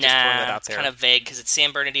that, but just throwing that out there. It's kind of vague because it's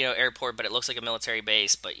San Bernardino Airport, but it looks like a military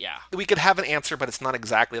base, but yeah. We could have an answer, but it's not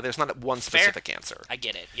exactly. There's not one specific answer. I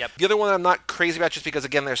get it, yep. The other one I'm not crazy about, just because,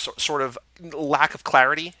 again, there's sort of lack of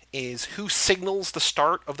clarity, is who signals the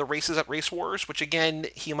start of the races at Race Wars, which, again,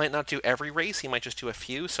 he might not do every race. He might just do a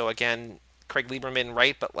few. So, again, Craig Lieberman,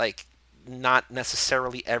 right, but, like, not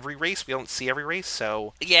necessarily every race. We don't see every race,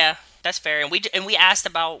 so... Yeah, that's fair. And we asked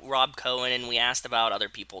about Rob Cohen, and we asked about other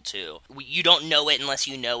people, too. You don't know it unless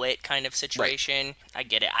you know it kind of situation. Right. I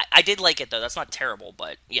get it. I did like it, though. That's not terrible,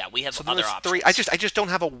 but, yeah, we have other options. I just don't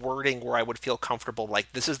have a wording where I would feel comfortable,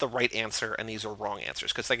 like, this is the right answer, and these are wrong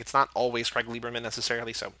answers. Because, like, it's not always Craig Lieberman,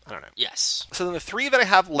 necessarily, so I don't know. Yes. So then the three that I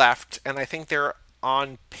have left, and I think they're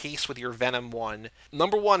on pace with your Venom one.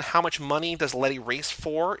 Number one, how much money does Letty race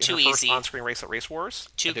for in her first on-screen race at Race Wars?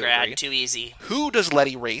 $2,000, too easy. Who does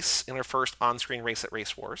Letty race in her first on-screen race at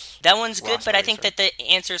Race Wars? That one's good, but I think that the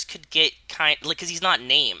answers could get like, because he's not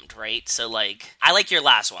named, right? So, like, I like your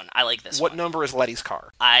last one. I like this one. What number is Letty's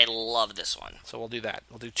car? I love this one. So we'll do that.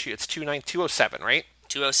 We'll do it's 207, right?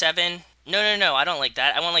 207? No, I don't like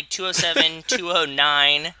that. I want like 207,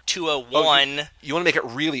 209, 201. You want to make it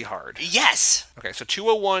really hard. Yes! Okay, so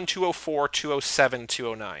 201, 204, 207,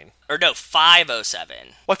 209. Or no, 507.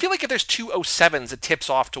 Well, I feel like if there's 207s, it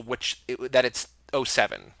tips off to that it's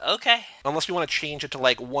 07. Okay. Unless we want to change it to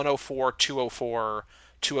like 104, 204,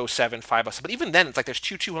 207, 507. But even then, it's like there's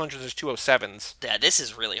two 200s, there's 207s. Yeah, this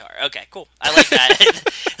is really hard. Okay, cool. I like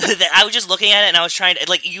that. I was just looking at it, and I was trying to,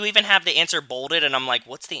 like, you even have the answer bolded, and I'm like,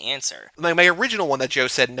 what's the answer? My original one that Joe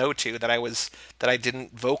said no to, that I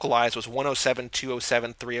didn't vocalize, was 107,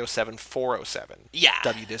 207, 307, 407. Yeah.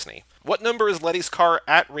 W Disney. What number is Letty's car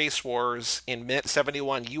at Race Wars in minute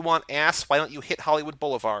 71? You want ass? Why don't you hit Hollywood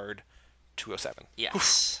Boulevard? 207.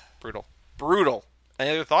 Yes. Oof. Brutal. Any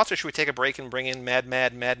other thoughts, or should we take a break and bring in Mad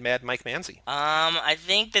Mike Manzi? I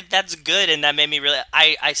think that's good, and that made me really...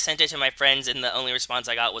 I sent it to my friends, and the only response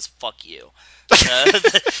I got was, fuck you.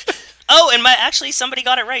 Oh, and actually, somebody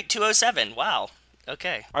got it right, 207. Wow.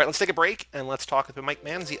 Okay. All right, let's take a break, and let's talk with Mike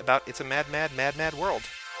Manzi about It's a Mad World.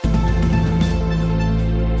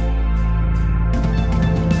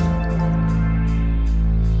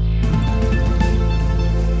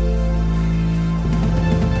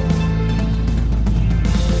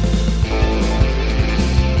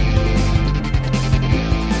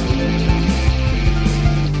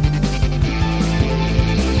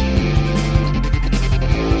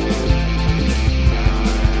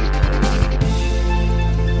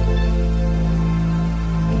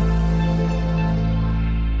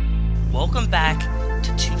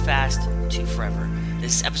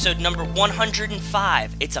 This is episode number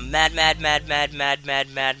 105. It's a mad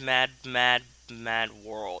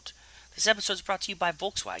world. This episode is brought to you by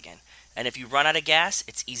Volkswagen. And if you run out of gas,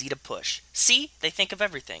 it's easy to push. See? They think of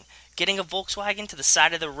everything. Getting a Volkswagen to the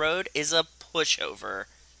side of the road is a pushover.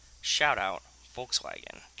 Shout out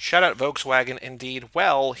Volkswagen. Shout out Volkswagen, indeed.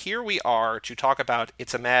 Well, here we are to talk about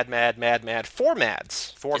It's a Mad, four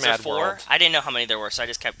mads. Four Is Mad there 4? World. I didn't know how many there were, so I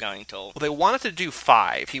just kept going till... Well, they wanted to do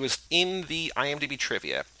 5. He was in the IMDb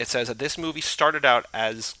trivia. It says that this movie started out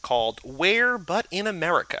as called Where But in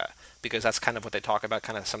America, because that's kind of what they talk about,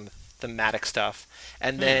 kind of some thematic stuff.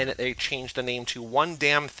 And then they changed the name to One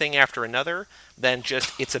Damn Thing After Another, then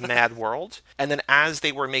just It's a Mad World. And then as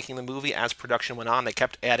they were making the movie, as production went on, they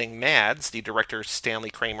kept adding mads. The director, Stanley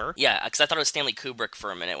Kramer. Yeah, because I thought it was Stanley Kubrick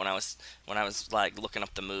for a minute when I was like looking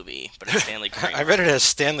up the movie, but it's Stanley Kramer. I read it as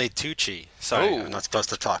Stanley Tucci. Sorry, Oh. I'm not supposed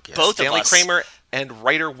to talk yet. Both Stanley of us. Kramer and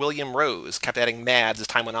writer William Rose kept adding mads as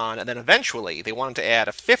time went on, and then eventually they wanted to add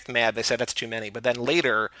a 5th mad. They said that's too many, but then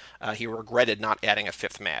later he regretted not adding a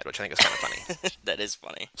 5th mad, which I think is kind of funny. That is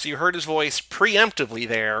funny. So you heard his voice preemptively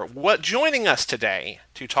there. Joining us today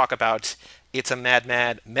to talk about It's a Mad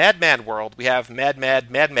World, we have Mad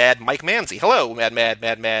Mike Manzi. Hello, Mad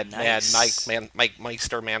Nice. Mike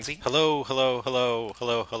Meister Manzi. Hello,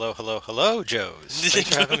 Joes. Thanks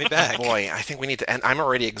for having me back. Boy, I think we need to end. I'm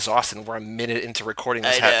already exhausted, and we're a minute into recording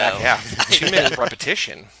this I back know. half. 2 minutes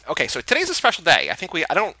repetition. Okay, so today's a special day. I think we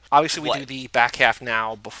What? do the back half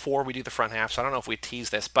now before we do the front half, so I don't know if we tease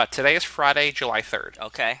this, but today is Friday, July 3rd.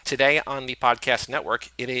 Okay. Today on the podcast network,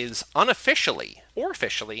 it is unofficially or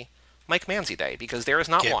officially Mike Manzi Day, because there is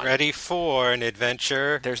not Get one. ready for an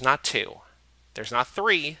adventure. There's not 2. There's not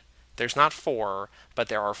 3. There's not 4. But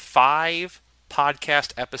there are 5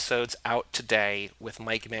 podcast episodes out today with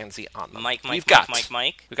Mike Manzi on them. Mike. We've got Mike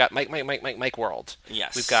World.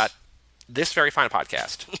 Yes. We've got this very fine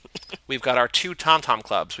podcast. We've got our 2 TomTom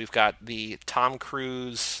clubs. We've got the Tom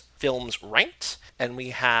Cruise films ranked. And we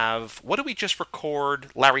have, what did we just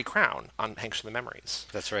record? Larry Crown on Hanks for the Memories.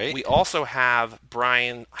 That's right. We also have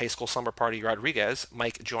Brian High School Slumber Party Rodriguez.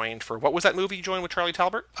 Mike joined for, what was that movie you joined with Charlie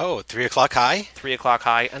Talbert? Oh, 3 o'clock high? 3 O'Clock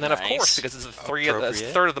High. And then, of Nice. course, because it's the Appropriate.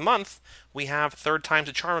 third of the month, we have Third Time's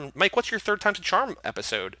a Charm. Mike, what's your Third Time's a Charm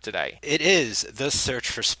episode today? It is The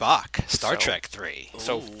Search for Spock, Star Trek 3.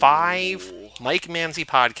 So 5 Mike Manzi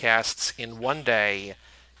podcasts in one day.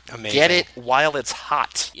 Amazing. Get it while it's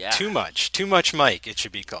hot. Yeah. Too much Mike, it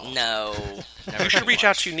should be called. No. You should reach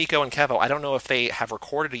out to Nico and Kevo. I don't know if they have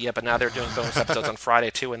recorded it yet, but now they're doing bonus episodes on Friday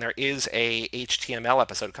too, and there is a HTML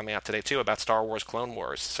episode coming out today too about Star Wars Clone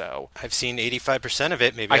Wars. So I've seen 85% of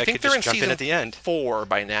it. Maybe I think could they're in just jump season in at the end. 4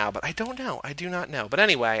 by now, but I don't know. I do not know. But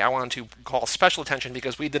anyway, I wanted to call special attention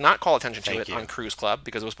because we did not call attention to Thank it you. on Cruise Club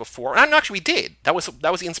because it was before. And actually, we did. That was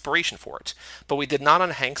the inspiration for it. But we did not on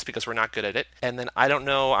Hanks because we're not good at it. And then I don't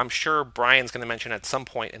know. I'm sure Brian's going to mention at some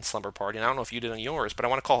point in Slumber Party, and I don't know if you did on yours, but I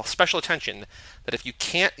want to call special attention that if you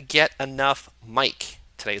can't get enough Mike,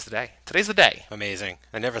 today's the day. Today's the day. Amazing.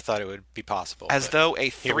 I never thought it would be possible. As but though a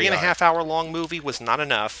here we 3.5 hour long movie was not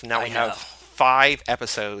enough, now I we know. have 5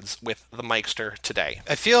 episodes with the Mikester today.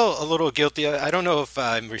 I feel a little guilty. I don't know if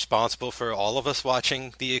I'm responsible for all of us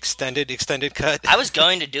watching the extended cut. I was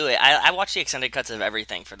going to do it. I watched the extended cuts of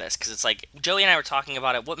everything for this because it's like Joey and I were talking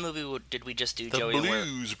about it. What movie did we just do, The Joey? And we're-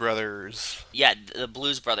 Blues Brothers. Yeah, the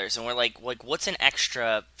Blues Brothers, and we're like, what's an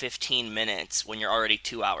extra 15 minutes when you're already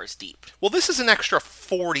 2 hours deep? Well, this is an extra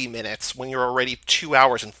 40 minutes when you're already 2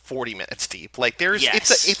 hours and 40 minutes deep. Like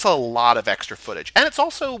Yes. it's a lot of extra footage, and it's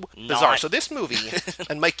also bizarre. Not- So this movie,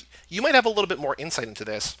 and Mike, you might have a little bit more insight into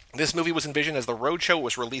this. This movie was envisioned as the Roadshow. It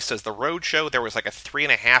was released as the Roadshow. There was like a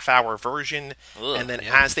 3.5 hour version, Ugh, and then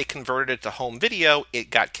as they converted it to home video, it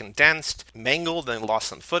got condensed, mangled, and lost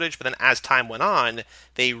some footage. But then as time went on,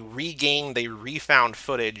 they refound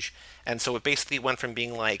footage. And so it basically went from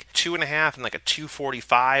being like 2.5 and like a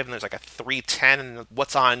 245, and there's like a 310. And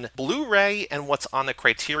what's on Blu-ray and what's on the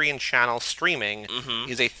Criterion Channel streaming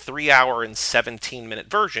is a 3 hour and 17-minute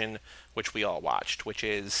version, which we all watched, which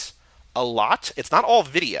is a lot. It's not all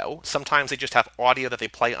video. Sometimes they just have audio that they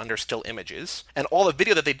play under still images. And all the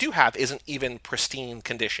video that they do have isn't even pristine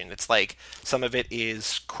condition. It's like some of it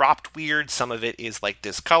is cropped weird, some of it is like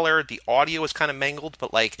discolored. The audio is kind of mangled,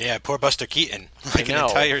 but like Yeah, poor Buster Keaton. Like I an know.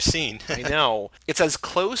 entire scene. I know.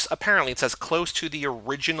 Apparently it's as close to the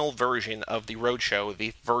original version of the Roadshow,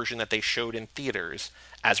 the version that they showed in theaters,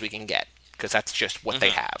 as we can get. because that's just what they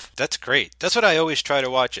have. That's great. That's what I always try to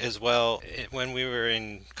watch as well. When we were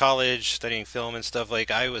in college studying film and stuff, like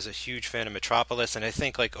I was a huge fan of Metropolis, and I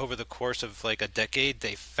think like over the course of like a decade,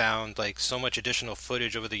 they found like so much additional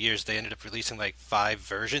footage over the years. They ended up releasing like 5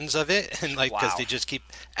 versions of it, and like because they just keep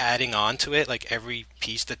adding on to it, like every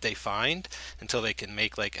piece that they find until they can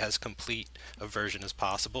make like as complete a version as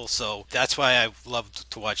possible. So that's why I loved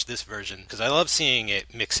to watch this version, because I love seeing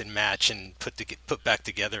it mix and match and put back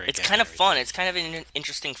together again. It's kind of fun. It's kind of an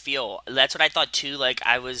interesting feel. That's what I thought too. Like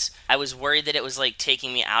I was worried that it was like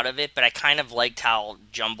taking me out of it, but I kind of liked how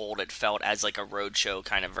jumbled it felt as like a roadshow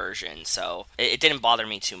kind of version. So it didn't bother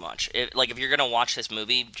me too much. If you're gonna watch this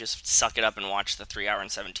movie, just suck it up and watch the 3 hour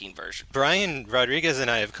and 17 version. Brian Rodriguez and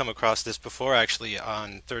I have come across this before, actually,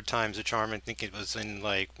 on Third Time's a Charm. I think it was in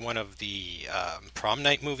like one of the Prom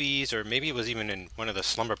Night movies, or maybe it was even in one of the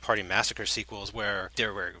Slumber Party Massacre sequels, where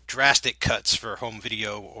there were drastic cuts for home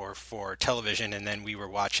video or for television, and then we were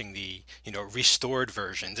watching the restored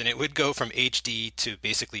versions, and it would go from HD to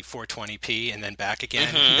basically 420p and then back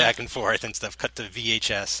again, back and forth and stuff, cut to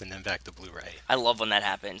VHS and then back to Blu-ray. I love when that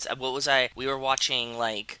happens. We were watching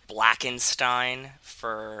like Blackenstein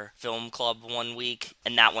for Film Club one week,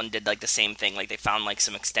 and that one did like the same thing. Like they found like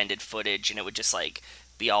some extended footage, and it would just like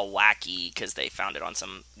be all wacky because they found it on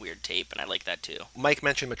some weird tape, and I like that too. Mike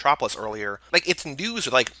mentioned Metropolis earlier. Like, it's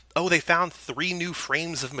news, like, oh, they found 3 new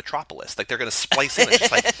frames of Metropolis. Like, they're going to splice in. It's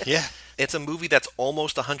just like, yeah. It's a movie that's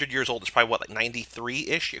almost 100 years old. It's probably, like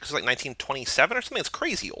 93-ish? Because it's like 1927 or something. It's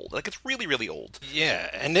crazy old. Like, it's really, really old. Yeah,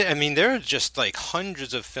 and I mean, there are just, like,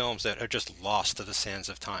 hundreds of films that are just lost to the sands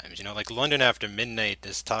of time. Like London After Midnight,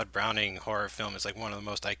 this Todd Browning horror film, is, like, one of the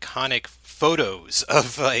most iconic photos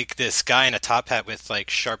of, like, this guy in a top hat with, like,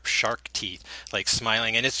 sharp shark teeth, like,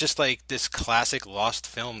 smiling. And it's just, like, this classic lost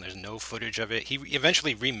film. There's no footage of it. He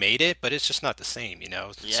eventually remade it, but it's just not the same,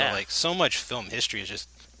 Yeah. So, like, so much film history is just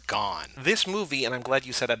gone. This movie, and I'm glad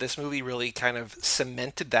you said that, this movie really kind of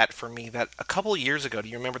cemented that for me, that a couple of years ago, do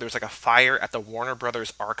you remember there was like a fire at the Warner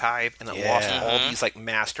Brothers archive, and it lost all these like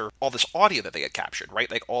all this audio that they had captured,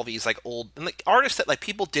 right? Like all these like old, and like artists that like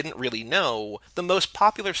people didn't really know. The most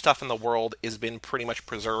popular stuff in the world has been pretty much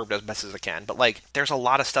preserved as best as it can, but like there's a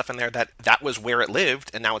lot of stuff in there that was where it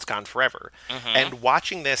lived, and now it's gone forever. And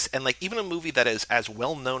watching this, and like even a movie that is as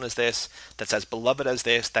well known as this, that's as beloved as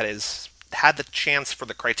this, that is had the chance for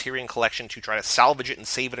the Criterion Collection to try to salvage it and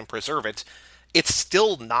save it and preserve it, it's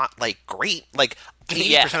still not like great. Like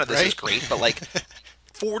 80% of this is great, but like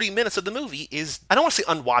 40 minutes of the movie is, I don't want to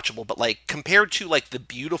say unwatchable, but like compared to like the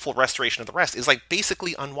beautiful restoration of the rest, is like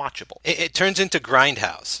basically unwatchable. It turns into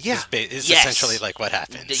Grindhouse. Yeah. Is essentially like what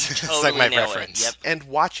happens. You totally it's like my nail reference. It. Yep. And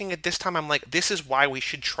watching it this time, I'm like, this is why we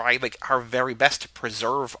should try like our very best to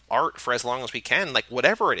preserve art for as long as we can, like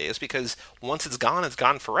whatever it is, because once it's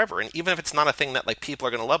gone forever. And even if it's not a thing that like people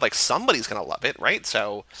are going to love, like somebody's going to love it, right?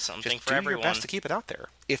 So something just for do everyone. your best to keep it out there.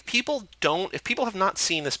 If people have not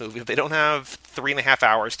seen this movie, if they don't have 3.5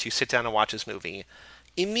 hours to sit down and watch this movie,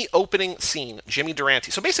 in the opening scene, Jimmy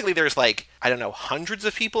Durante. So basically, there's like, I don't know, hundreds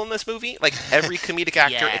of people in this movie, like every comedic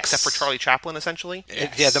actor except for Charlie Chaplin, essentially.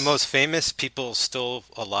 Yeah, the most famous people still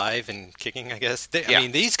alive and kicking, I guess. I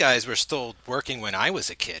mean, these guys were still working when I was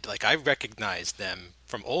a kid. Like, I recognized them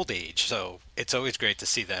from old age, so it's always great to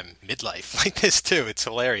see them midlife like this too. It's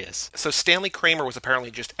hilarious. So Stanley Kramer was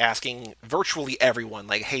apparently just asking virtually everyone,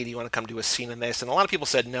 like, hey, do you want to come do a scene in this? And a lot of people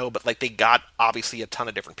said no, but like they got obviously a ton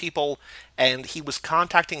of different people, and he was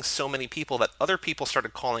contacting so many people that other people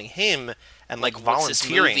started calling him and like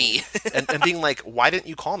volunteering and being like, why didn't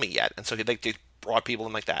you call me yet? And so he like brought people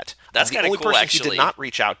in like that. That's kind of cool, The only person actually. he did not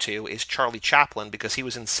reach out to is Charlie Chaplin, because he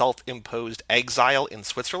was in self-imposed exile in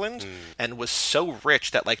Switzerland and was so rich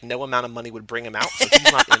that like no amount of money would bring him out, so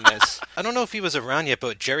he's not in this. I don't know if he was around yet,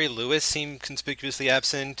 but Jerry Lewis seemed conspicuously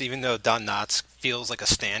absent, even though Don Knotts feels like a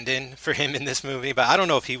stand-in for him in this movie. But I don't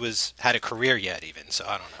know if he had a career yet even, so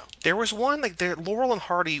I don't know. There was one, like, Laurel and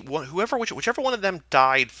Hardy, whichever one of them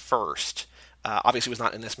died first, obviously was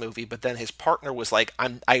not in this movie, but then his partner was like,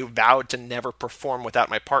 I vowed to never perform without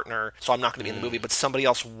my partner, so I'm not going to be in the movie, but somebody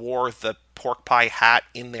else wore the pork pie hat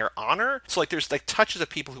in their honor. So, like, there's, like, touches of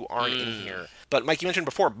people who aren't in here. But, Mike, you mentioned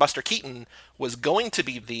before, Buster Keaton was going to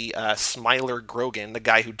be the Smiler Grogan, the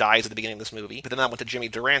guy who dies at the beginning of this movie. But then that went to Jimmy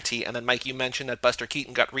Durante, and then, Mike, you mentioned that Buster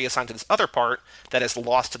Keaton got reassigned to this other part that is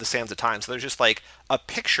lost to the sands of time. So there's just, like, a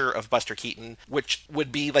picture of Buster Keaton, which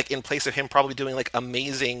would be, like, in place of him probably doing, like,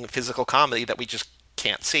 amazing physical comedy that we just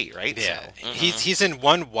can't see, right? Yeah, so. He's in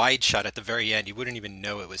one wide shot at the very end. You wouldn't even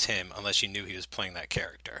know it was him unless you knew he was playing that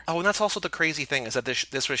character. Oh, and that's also the crazy thing, is that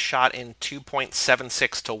this was shot in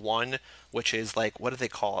 2.76 to 1, which is like, what do they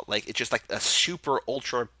call it? Like, it's just like a super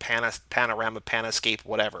ultra panorama, panoscape,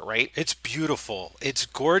 whatever, right? It's beautiful. It's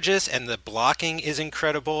gorgeous, and the blocking is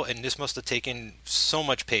incredible, and this must have taken so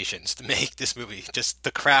much patience to make this movie. Just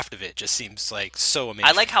the craft of it just seems like so amazing.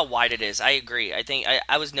 I like how wide it is. I agree. I think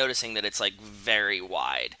I was noticing that it's like very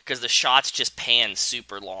wide because the shots just pan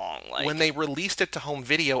super long. Like when they released it to home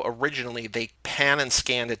video originally, they pan and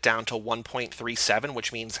scanned it down to 1.37,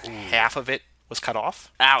 which means half of it was cut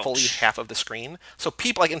off. Ouch. Fully half of the screen. So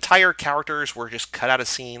people, like, entire characters were just cut out of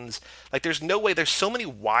scenes. Like, there's no way, there's so many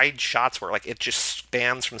wide shots where, like, it just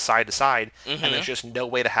spans from side to side, and there's just no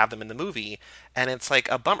way to have them in the movie. And it's like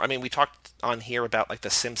a bummer. I mean, we talked on here about, like, The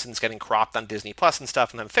Simpsons getting cropped on Disney Plus and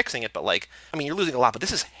stuff and then fixing it, but, like, I mean, you're losing a lot, but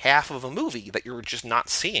this is half of a movie that you're just not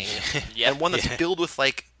seeing. And one that's filled with,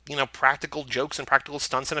 like, you know, practical jokes and practical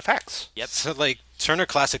stunts and effects. Yep. So, like, Turner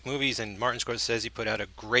Classic Movies and Martin Scorsese put out a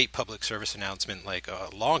great public service announcement, like, a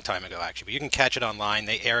long time ago, actually. But you can catch it online.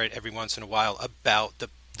 They air it every once in a while about the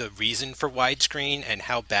reason for widescreen and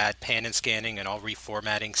how bad pan and scanning and all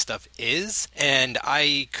reformatting stuff is. And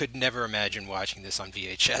I could never imagine watching this on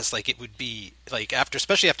VHS. Like, it would be, like,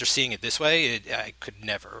 especially after seeing it this way, I could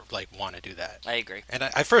never, like, want to do that. I agree. And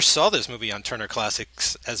I first saw this movie on Turner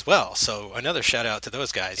Classics as well. So another shout out to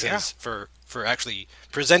those guys for actually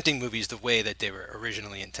presenting movies the way that they were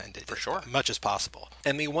originally intended. For sure. As much as possible.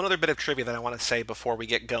 And the one other bit of trivia that I want to say before we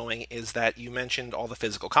get going is that you mentioned all the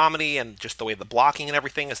physical comedy and just the way the blocking and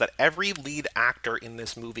everything, is that every lead actor in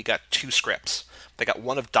this movie got 2 scripts. They got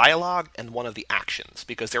one of dialogue and one of the actions,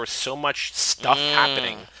 because there was so much stuff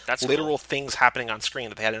happening, that's literal cool. things happening on screen,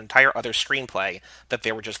 that they had an entire other screenplay that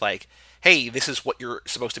they were just like, hey, this is what you're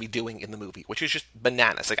supposed to be doing in the movie, which is just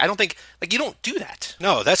bananas. Like, I don't think, like, you don't do that.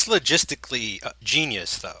 No, that's logistically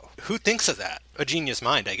genius, though. Who thinks of that? A genius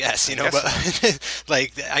mind, I guess, you know, but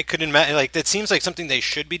like, I couldn't imagine, like, that seems like something they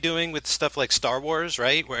should be doing with stuff like Star Wars,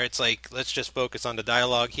 right? Where it's like, let's just focus on the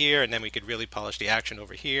dialogue here, and then we could really polish the action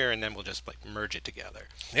over here, and then we'll just, like, merge it together.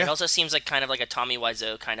 It also seems like kind of like a Tommy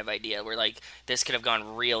Wiseau kind of idea, where, like, this could have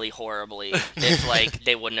gone really horribly if, like,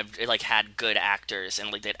 they wouldn't have, like, had good actors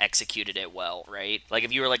and, like, they'd executed it well, right? Like,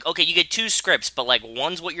 if you were like, okay, you get 2 scripts, but, like,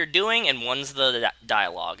 one's what you're doing and one's the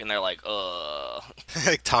dialogue, and they're like,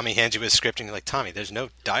 Like, Tommy hands you a script, and you're like, Tommy, there's no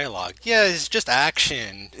dialogue. Yeah, it's just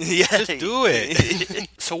action. Yeah. Just do it.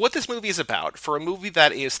 So what this movie is about, for a movie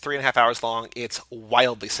that is 3.5 hours long, it's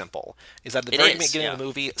wildly simple. Is that at the very beginning of the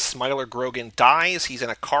movie, Smiler Grogan dies. He's in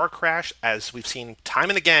a car crash, as we've seen time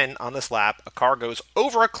and again on this lap. A car goes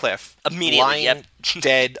over a cliff, Immediately, lying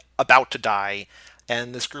dead, about to die.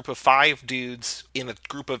 And this group of 5 dudes, in a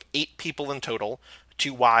group of 8 people in total,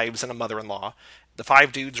 2 wives and a mother-in-law, the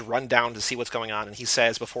 5 dudes run down to see what's going on, and he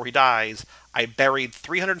says before he dies, I buried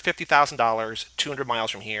 $350,000 200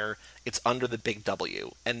 miles from here. It's under the Big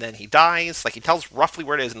W. And then he dies. Like, he tells roughly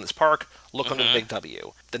where it is in this park. Look under the Big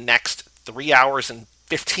W. The next 3 hours and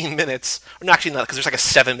 15 minutes, or no, actually not, because there's like a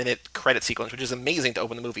 7-minute credit sequence, which is amazing to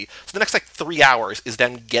open the movie. So the next, like, 3 hours is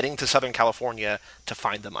them getting to Southern California to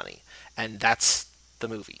find the money. And that's the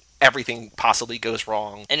movie. Everything possibly goes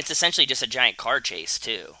wrong. and it's essentially just a giant car chase,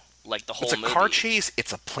 too. Like, the whole It's a movie. car chase,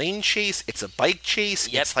 it's a plane chase, it's a bike chase.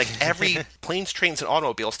 Yep. It's like every planes, trains, and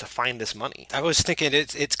automobiles to find this money. I was thinking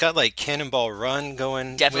it's got, like, Cannonball Run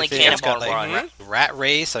going. Definitely with it. It's got, Cannonball like, Run. Rat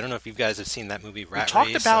Race. I don't know if you guys have seen that movie, Rat Race.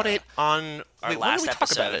 We talked about it on Our when last did we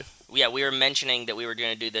episode. talk about it? Yeah, we were mentioning that we were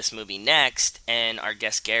going to do this movie next, and our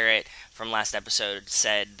guest Garrett from last episode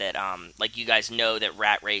said that, like, you guys know that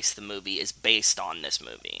Rat Race, the movie, is based on this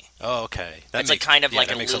movie. Oh, okay. It's like kind of like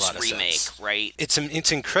a makes loose lot of remake, sense. right?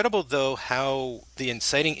 It's incredible, though, how the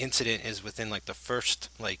inciting incident is within, like, the first,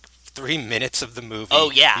 like, 3 minutes of the movie.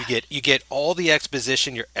 Oh, yeah. You get all the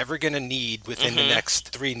exposition you're ever going to need within the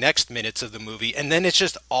next 3 minutes of the movie, and then it's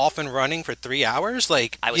just off and running for 3 hours.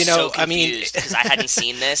 Like, I was you know, so confused because I hadn't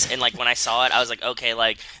seen this, and, like, when I saw it, I was like, okay,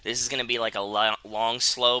 like, this is gonna be like a long,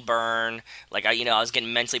 slow burn. Like, I was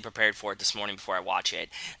getting mentally prepared for it this morning before I watch it,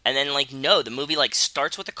 and then, like, no, the movie, like,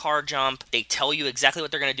 starts with a car jump. They tell you exactly what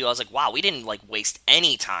they're gonna do. I was like, wow, we didn't, like, waste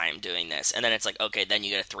any time doing this. And then it's like, okay, then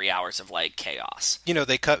you get 3 hours of, like, chaos. you know,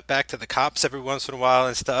 they cut back to the cops every once in a while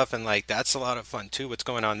and stuff, and, like, that's a lot of fun too, what's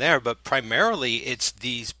going on there. But primarily it's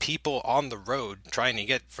these people on the road trying to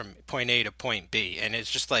get from point A to point B, and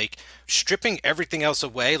it's just like stripping everything else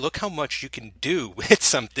away. Look how much you can do with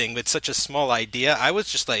something with such a small idea. I was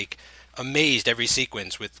just like amazed every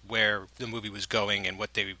sequence with where the movie was going and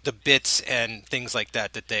what the bits and things like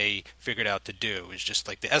that they figured out to do. Is just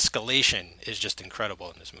like the escalation is just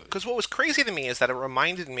incredible in this movie. Because what was crazy to me is that it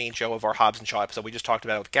reminded me, Joe, of our Hobbs and Shaw episode. We just talked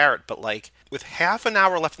about it with Garrett, but like with half an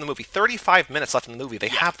hour left in the movie, 35 minutes left in the movie, they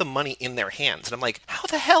have the money in their hands, and I'm like, how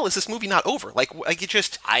the hell is this movie not over? Like you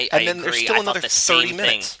just, I and then agree. there's still I another thought the 30 same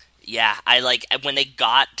minutes. thing. Yeah, I like when they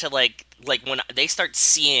got to like when they start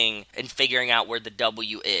seeing and figuring out where the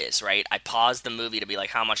W is, right? I paused the movie to be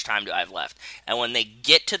like, how much time do I have left? And when they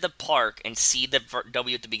get to the park and see the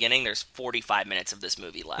W at the beginning, there's 45 minutes of this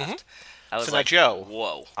movie left. I was So like, now, Joe,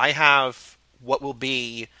 whoa. I have what will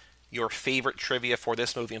be your favorite trivia for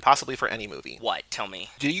this movie and possibly for any movie. What? Tell me.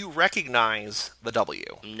 Do you recognize the W?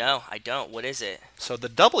 No, I don't. What is it? So the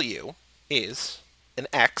W is an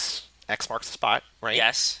X. X marks the spot, right?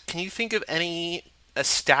 Yes. Can you think of any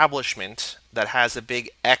establishment that has a big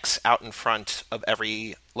X out in front of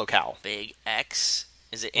every locale? Big X.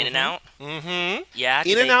 Is it In-N-Out? Mm-hmm. Yeah.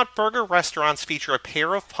 In-N-Out burger restaurants feature a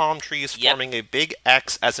pair of palm trees Yep. forming a big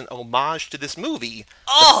X as an homage to this movie,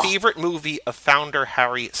 Oh! the favorite movie of founder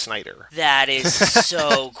Harry Snyder. That is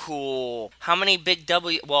so cool. How many big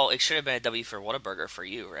W? Well, it should have been a W for Whataburger for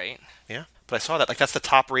you, right? Yeah, but I saw that. Like, that's the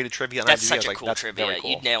top-rated trivia on That's IMDb. such I was a like, cool that's trivia. very cool.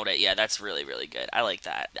 You nailed it. Yeah, that's really, really good. I like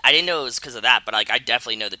that. I didn't know it was because of that, but like I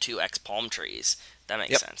definitely know the 2X palm trees. That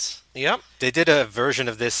makes Yep. sense. Yep. They did a version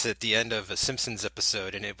of this at the end of a Simpsons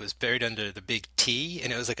episode, and it was buried under the big T,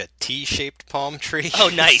 and it was like a T-shaped palm tree. Oh,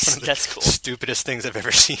 nice. One of the That's cool. Stupidest things I've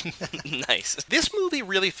ever seen. Nice. This movie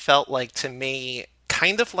really felt like, to me,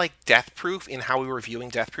 kind of like Death Proof in how we were viewing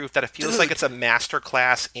Death Proof, that it feels like it's a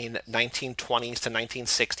masterclass in 1920s to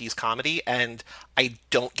 1960s comedy, and I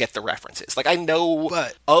don't get the references. Like, I know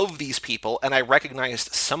of these people, and I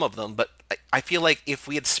recognized some of them, but I feel like if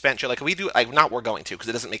we had spent, like, if we do, like, not we're going to, because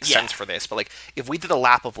it doesn't make sense for this, but, like, if we did a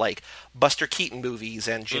lap of, like, Buster Keaton movies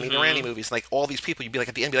and Jimmy Durante movies, like, all these people, you'd be like,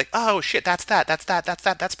 at the end, be like, oh, shit, that's Spencer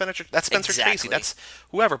Tracy, that's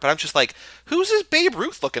whoever, but I'm just like, who's this Babe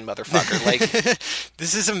Ruth-looking motherfucker? Like,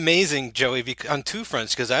 This is amazing, Joey, on two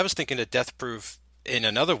fronts, because I was thinking of Death Proof in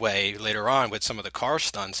another way later on with some of the car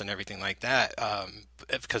stunts and everything like that,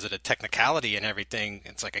 because of the technicality and everything.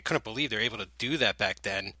 It's like I couldn't believe they were able to do that back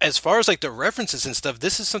then. As far as like the references and stuff,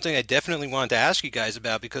 this is something I definitely wanted to ask you guys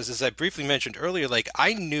about, because as I briefly mentioned earlier, like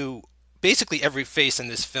I knew basically every face in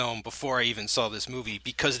this film before I even saw this movie,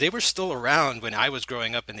 because they were still around when I was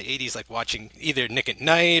growing up in the 80s, like watching either Nick at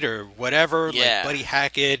Night or whatever, like Buddy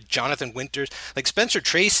Hackett, Jonathan Winters. Like Spencer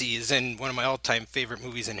Tracy is in one of my all-time favorite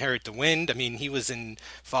movies, Inherit the Wind. I mean, he was in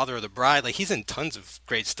Father of the Bride. Like, he's in tons of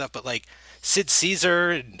great stuff, but like Sid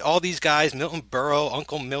Caesar and all these guys, Milton Berle,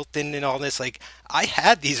 Uncle Milton and all this, like I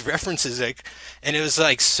had these references, like, and it was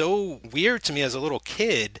like so weird to me as a little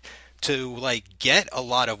kid to like get a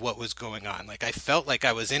lot of what was going on. Like I felt like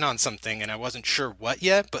I was in on something and I wasn't sure what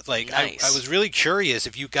yet, but like I was really curious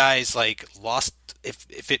if you guys like lost,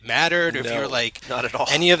 if it mattered, or if you're like not at all,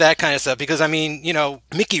 any of that kind of stuff, because I mean, you know,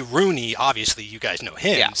 Mickey Rooney, obviously you guys know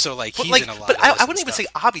him, so like but he's like, in a lot but of I wouldn't even say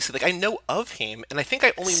obviously, like I know of him, and I think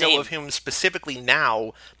I only know of him specifically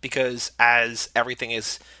now because as everything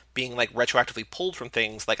is being like retroactively pulled from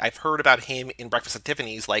things, like I've heard about him in Breakfast at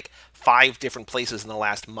Tiffany's like 5 different places in the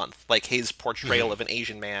last month. Like his portrayal of an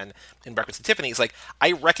Asian man in Breakfast at Tiffany's, like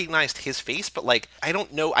I recognized his face, but like I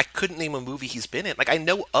don't know, I couldn't name a movie he's been in. Like I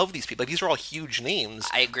know of these people, like these are all huge names.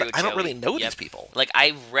 I agree with you. I don't really know these people. Like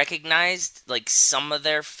I recognized like some of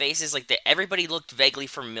their faces, like everybody looked vaguely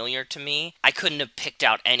familiar to me. I couldn't have picked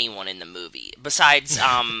out anyone in the movie besides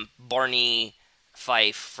Barney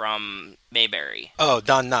Fife from Mayberry. Oh,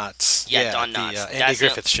 Don Knotts. Yeah, Don Knotts. The Andy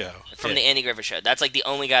Griffith Show. From the Andy Griffith Show. That's like the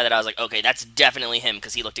only guy that I was like, okay, that's definitely him,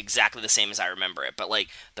 because he looked exactly the same as I remember it. But like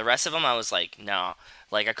the rest of them, I was like, no.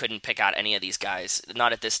 Like I couldn't pick out any of these guys,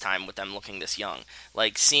 not at this time with them looking this young.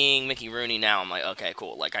 Like seeing Mickey Rooney now, I'm like, okay,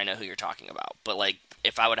 cool. Like I know who you're talking about. But like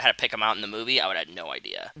if I would have had to pick them out in the movie, I would have had no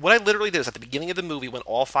idea. What I literally did is at the beginning of the movie, when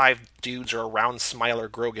all 5 dudes are around Smiler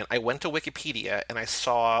Grogan, I went to Wikipedia and I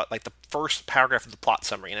saw like the first paragraph of the plot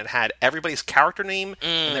summary, and it had everybody's character name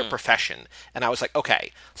and their profession. And I was like,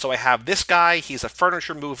 okay, so I have this guy, he's a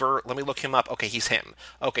furniture mover, let me look him up, okay, he's him.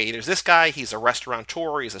 Okay, there's this guy, he's a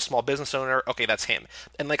restaurateur, he's a small business owner, okay, that's him.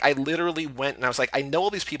 And like I literally went and I was like, I know all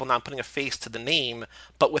these people now, I'm putting a face to the name,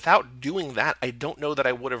 but without doing that, I don't know that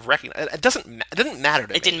I would have recognized. It didn't matter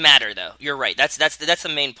to me. It didn't matter though. You're right. That's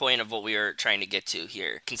the main point of what we were trying to get to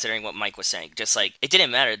here, considering what Mike was saying. Just like it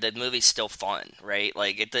didn't matter. The movie's still fun, right?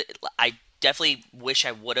 Like definitely wish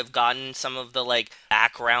I would have gotten some of the like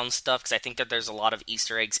background stuff because I think that there's a lot of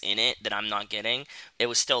Easter eggs in it that I'm not getting. It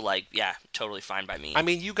was still like, yeah, totally fine by me. I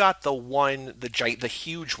mean, you got the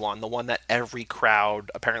huge one, the one that every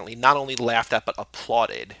crowd apparently not only laughed at but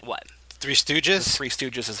applauded. What? Three Stooges? Three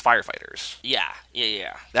Stooges as firefighters. Yeah.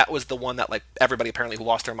 That was the one that like everybody apparently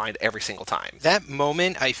lost their mind every single time. That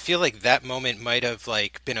moment, I feel like that moment might have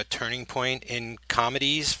like been a turning point in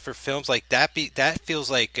comedies for films. Like that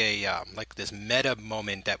feels like a like this meta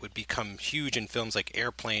moment that would become huge in films like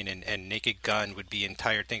Airplane and Naked Gun would be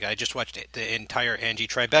entire thing. I just watched the entire Angie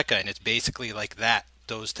Tribeca, and it's basically like that.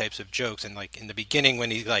 Those types of jokes, and like in the beginning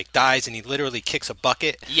when he like dies and he literally kicks a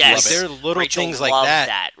bucket. Yes, like, there are little Rachel things like loved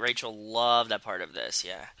that. Rachel loved that part of this.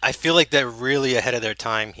 Yeah, I feel like they're really ahead of their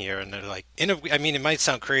time here, and they're like, I mean, it might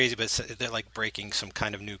sound crazy, but they're like breaking some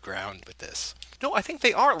kind of new ground with this. No, I think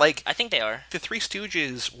they are. Like, I think they are. The Three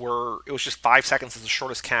Stooges it was just 5 seconds as the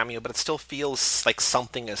shortest cameo, but it still feels like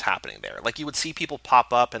something is happening there. Like, you would see people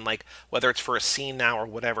pop up, and like, whether it's for a scene now or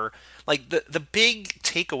whatever, like, the big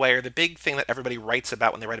takeaway or the big thing that everybody writes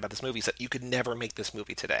about when they write about this movie is that you could never make this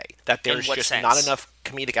movie today. That there's just sense? not enough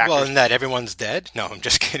comedic actors. Well, and that everyone's dead? No, I'm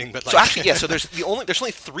just kidding. But like... So actually, yeah, so there's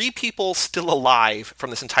only 3 people still alive from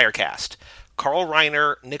this entire cast. Carl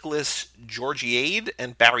Reiner, Nicholas Georgiade,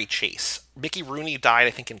 and Barry Chase. Mickey Rooney died,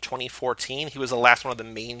 I think, in 2014. He was the last one of the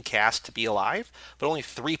main cast to be alive. But only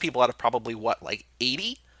 3 people out of probably,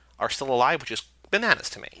 80 are still alive, which is bananas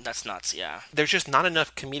to me. That's nuts, yeah. There's just not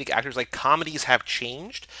enough comedic actors. Like, comedies have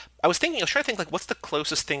changed. I was trying to think, like, what's the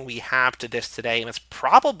closest thing we have to this today? And it's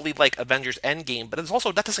probably, like, Avengers Endgame, but it's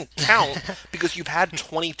also, that doesn't count because you've had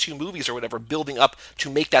 22 movies or whatever building up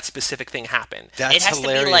to make that specific thing happen. That's it has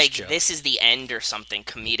hilarious, to be, like, Joe. this is the end or something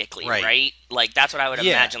comedically, Right. right? Like, that's what I would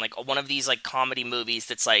imagine. Like, one of these, like, comedy movies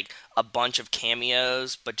that's, like, a bunch of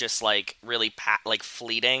cameos, but just, like, really,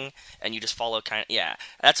 fleeting, and you just follow yeah.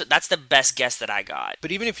 That's the best guess that I got.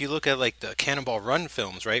 But even if you look at, like, the Cannonball Run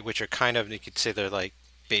films, right, which are kind of, you could say they're, like,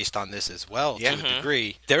 based on this as well to a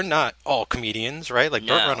degree. They're not all comedians, right? Like,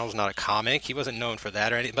 Burt Reynolds is not a comic. He wasn't known for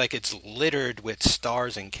that or anything. Like, it's littered with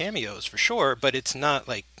stars and cameos for sure, but it's not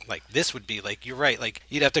like this would be. Like, you're right. Like,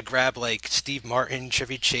 you'd have to grab, like, Steve Martin,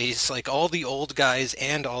 Chevy Chase, like, all the old guys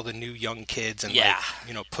and all the new young kids and, like,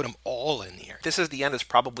 put them all in here. This is the end is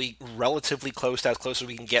probably relatively close to as close as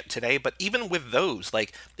we can get today, but even with those,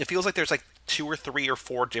 like, it feels like there's, like, 2 or 3 or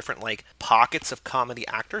 4 different, like, pockets of comedy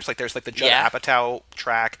actors. Like, there's, like, the Judd Apatow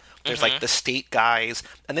track. There's, like, the state guys.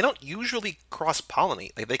 And they don't usually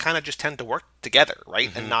cross-pollinate. They kind of just tend to work together,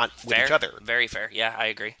 right? And not with each other. Very fair. Yeah, I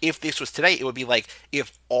agree. If this was today, it would be like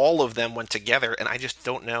if all of them went together, and I just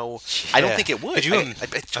don't know. Yeah. I don't think it would. Could you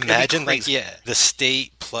imagine, like, the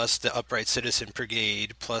state plus the Upright Citizen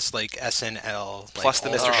Brigade plus, like, SNL. Plus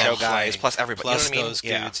like, the Mr. Show guys, plus everybody. Plus you know what those I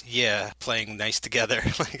mean? dudes. Yeah, playing nice together.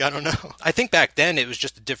 Like, I don't know. I think back then it was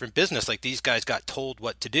just a different business. Like, these guys got told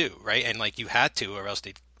what to do, right? And, like, you had to, or else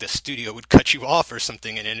the studio would cut you off or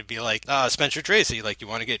something, and it'd be like, Spencer Tracy, like, you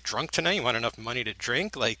want to get drunk tonight? You want enough money to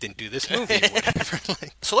drink? Like, then do this movie or whatever.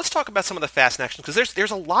 Like, so let's talk about some of the fast action, because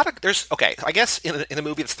there's a lot of okay. I guess in a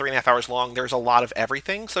movie that's 3.5 hours long, there's a lot of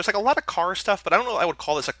everything. So there's like a lot of car stuff, but I don't know. I would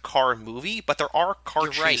call this a car movie, but there are car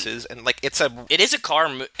chases, and like it is a car.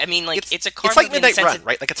 I mean, like it's a car. It's like Midnight Run,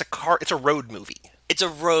 right? Like it's a road movie. It's a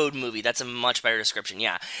road movie. That's a much better description.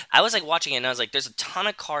 Yeah. I was like watching it and I was like, there's a ton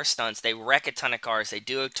of car stunts. They wreck a ton of cars. They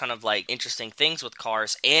do a ton of like interesting things with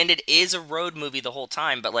cars. And it is a road movie the whole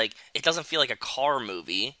time, but like it doesn't feel like a car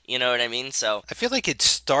movie. You know what I mean? So I feel like it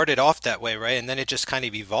started off that way, right? And then it just kind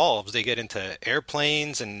of evolves. They get into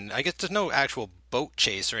airplanes, and I guess there's no actual boat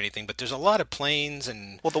chase or anything, but there's a lot of planes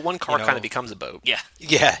and... Well, the one car kind of becomes a boat. Yeah.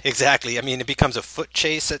 Yeah, exactly. I mean, it becomes a foot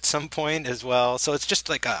chase at some point as well. So it's just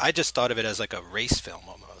like I just thought of it as like a race film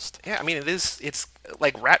almost. Yeah, I mean, it's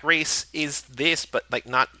like Rat Race is this, but like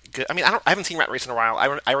not good. I mean, I haven't seen Rat Race in a while.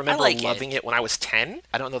 I remember loving it when I was 10.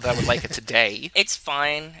 I don't know that I would like it today. It's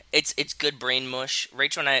fine. It's good brain mush.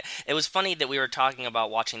 Rachel and I, it was funny that we were talking about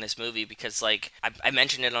watching this movie because like I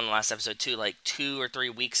mentioned it on the last episode too, like 2 or 3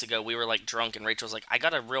 weeks ago we were like drunk and Rachel was like, I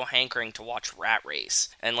got a real hankering to watch Rat Race.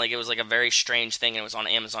 And like it was like a very strange thing, and it was on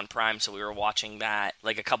Amazon Prime, so we were watching that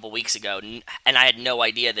like a couple weeks ago, and I had no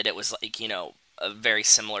idea that it was like, very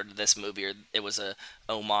similar to this movie, or it was a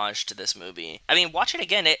homage to this movie. I mean, watch it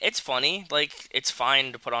again. It's funny. Like, it's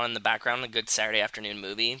fine to put on in the background. A good Saturday afternoon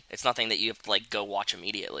movie. It's nothing that you have to like go watch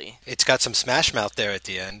immediately. It's got some Smash Mouth there at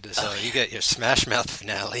the end, so you get your Smash Mouth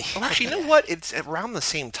finale. Well, actually, you know what? It's around the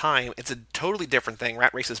same time. It's a totally different thing.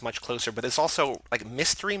 Rat Race is much closer, but it's also like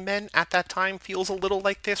Mystery Men at that time feels a little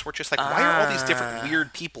like this. We're just like, why are all these different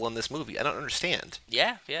weird people in this movie? I don't understand.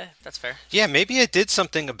 Yeah, that's fair. Yeah, maybe it did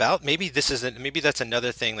something about. Maybe that's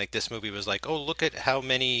another thing. Like this movie was like, oh, look at how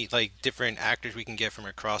many like different actors we can get from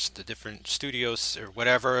across the different studios or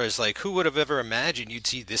whatever. Is like, who would have ever imagined you'd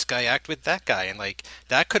see this guy act with that guy, and like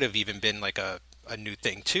that could have even been like a new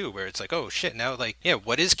thing too, where it's like, oh shit, now like, yeah,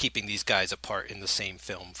 what is keeping these guys apart in the same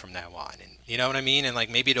film from now on? And you know what I mean? And like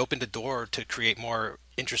maybe it opened a door to create more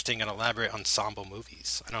interesting and elaborate ensemble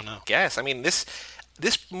movies. I don't know. Yes, I mean this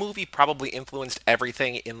movie probably influenced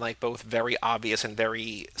everything in like both very obvious and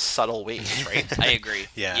very subtle ways, right? I agree.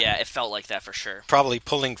 Yeah, it felt like that for sure. Probably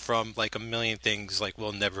pulling from like a million things like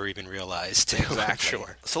we'll never even realize too. Exactly. I'm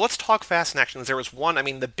sure. So let's talk Fast and Actions. There was one, I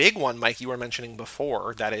mean, the big one, Mike, you were mentioning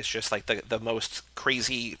before, that is just like the most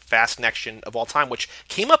crazy Fast and Action of all time, which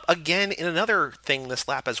came up again in another thing this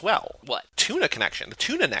lap as well. What? Tuna Connection. The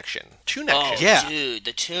Tuna Connection. Oh, yeah. Dude,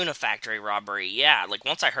 the tuna factory robbery. Yeah, like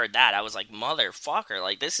once I heard that, I was like, motherfucker.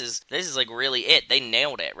 Like this is like really it. They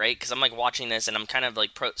nailed it, right? Because I'm like watching this and I'm kind of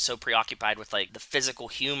like so preoccupied with like the physical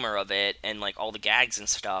humor of it and like all the gags and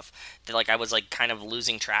stuff that like I was like kind of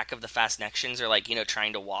losing track of the Fast Connections or like, you know,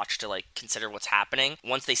 trying to watch to like consider what's happening.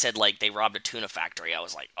 Once they said like they robbed a tuna factory, I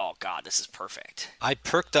was like, oh god, this is perfect. I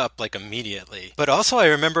perked up like immediately. But also I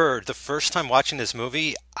remember the first time watching this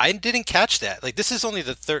movie, I didn't catch that. Like this is only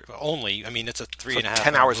the third, I mean it's a 3.5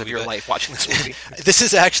 10 hours movie, of your life watching this movie. This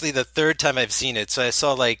is actually the third time I've seen it. So I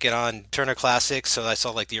saw like it on Turner Classics, so I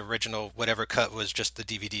saw like the original whatever cut was just the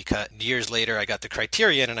DVD cut. Years later I got the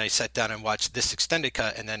Criterion and I sat down and watched this extended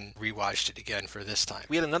cut and then rewatched it again for this time.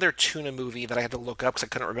 We had another tuna movie that I had to look up because I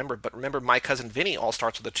couldn't remember, but remember My Cousin Vinny all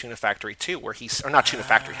starts with a tuna factory too, where or not tuna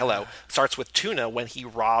factory, starts with tuna when he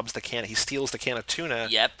robs the can, he steals the can of tuna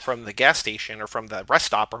from the gas station or from the rest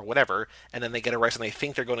stop or whatever, and then they get arrested and they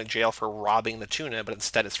think they're going to jail for robbing the tuna, but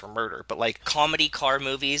instead it's for murder. But like comedy car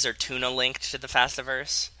movies are tuna linked to the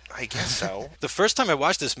Fastiverse? I guess so. The first time I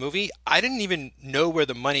watched this movie, I didn't even know where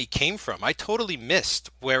the money came from. I totally missed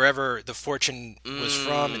wherever the fortune was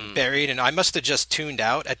from and buried, and I must have just tuned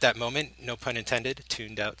out at that moment. No pun intended.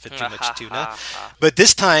 Tuned out for too much tuna. But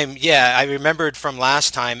this time, yeah, I remembered from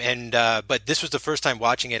last time, and but this was the first time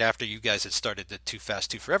watching it after you guys had started the Too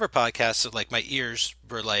Fast, Too Forever podcast, so like my ears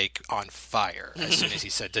were like on fire as soon as he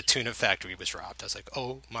said the tuna factory was robbed. I was like,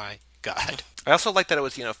 oh my God. I also like that it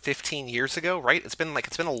was, 15 years ago, right? It's been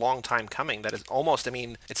a long time coming. That is almost,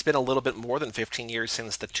 it's been a little bit more than 15 years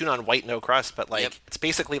since the tuna on white no crust, but It's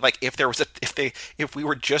basically like if we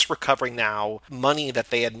were just recovering now money that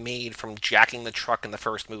they had made from jacking the truck in the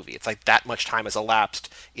first movie. It's like that much time has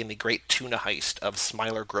elapsed in the great tuna heist of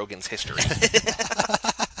Smiler Grogan's history.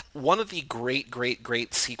 One of the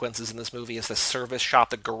great sequences in this movie is the service shop,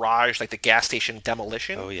 the garage, like the gas station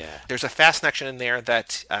demolition. Oh, yeah. There's a Fast action in there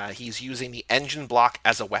that he's using the engine block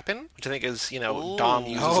as a weapon, which I think is, Dom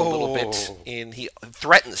uses a little bit he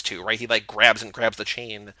threatens to, right? He like grabs the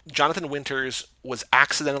chain. Jonathan Winters was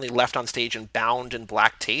accidentally left on stage and bound in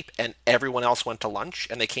black tape, and everyone else went to lunch,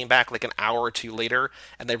 and they came back like an hour or two later,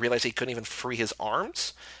 and they realized he couldn't even free his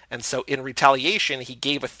arms. And so in retaliation, he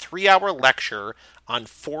gave a 3-hour lecture on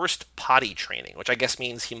forced potty training, which I guess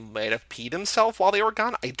means he might have peed himself while they were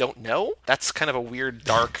gone. I don't know. That's kind of a weird,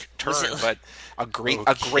 dark turn, but a great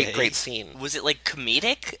scene. Was it like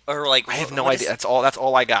comedic or like? I have no idea. That's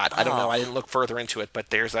all I got. I don't know. I didn't look further into it, but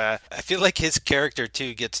there's a. I feel like his character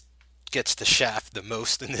too gets the shaft the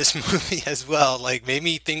most in this movie as well. Like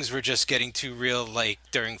maybe things were just getting too real like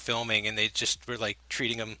during filming and they just were like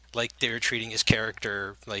treating him like they were treating his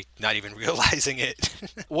character, like not even realizing it.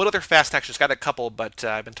 What other Fast Actions? Got a couple, but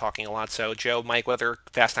I've been talking a lot. So Joe, Mike, what other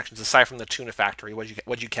Fast Actions aside from the tuna factory?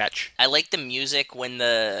 What'd you catch? I like the music when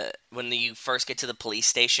you first get to the police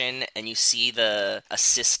station and you see the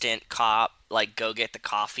assistant cop like go get the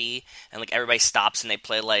coffee and like everybody stops and they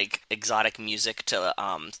play like exotic music to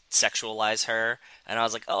sexualize her, and I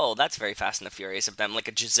was like, oh, that's very Fast and the Furious of them, like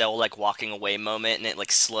a Giselle like walking away moment, and it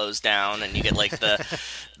like slows down and you get like the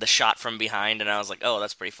shot from behind, and I was like, oh,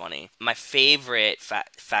 that's pretty funny. My favorite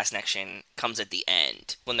Fast action comes at the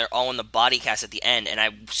end when they're all in the body cast at the end, and I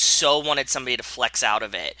so wanted somebody to flex out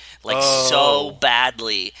of it like so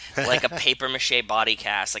badly, like a paper mache body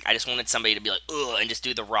cast. Like I just wanted somebody to be like ugh and just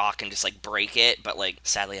do the Rock and just like break break it, but like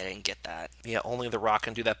sadly I didn't get that. Yeah, only The Rock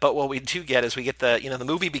can do that. But what we do get is we get the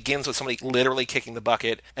movie begins with somebody literally kicking the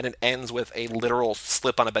bucket, and it ends with a literal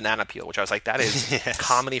slip on a banana peel, which I was like, that is Yes.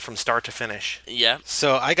 comedy from start to finish. Yeah.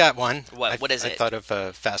 So I got one. What is I it? thought of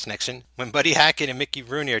Fast Nixon. When Buddy Hackett and Mickey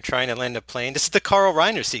Rooney are trying to land a plane. This is the Carl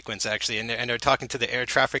Reiner sequence, actually, and they're talking to the air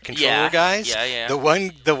traffic controller guys. Yeah. The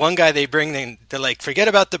one guy they bring in, they're like, forget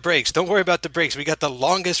about the brakes. Don't worry about the brakes. We got the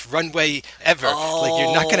longest runway ever. Like,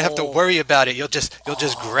 you're not going to have to worry about it. You'll just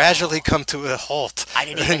gradually come to a halt. I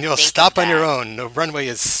didn't even and you'll think stop of on your that. own. The runway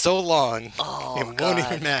is so long. It won't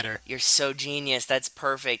even matter. You're so genius. That's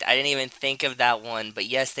perfect. I didn't even think of that one. But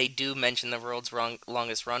yes, they do mention the world's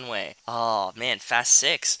longest runway. Oh, man. Fast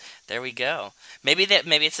 6. There we go. Maybe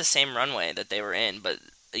it's the same runway that they were in, but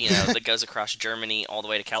that goes across Germany all the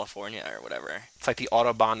way to California or whatever. It's like the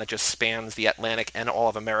Autobahn that just spans the Atlantic and all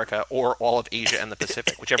of America, or all of Asia and the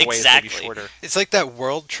Pacific, whichever way is maybe shorter. It's like that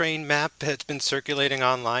World Train map that's been circulating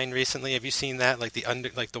online recently. Have you seen that? Like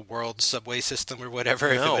the world subway system or whatever.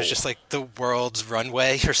 No. If it was just like the world's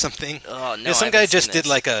runway or something. Oh no! Yeah, some I guy haven't just seen did this.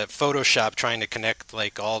 like a Photoshop trying to connect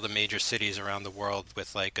like all the major cities around the world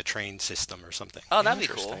with like a train system or something. Oh, that'd be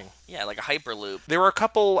cool. Interesting. Yeah, like a hyperloop. There were a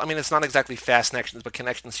couple, I mean, it's not exactly fast connections, but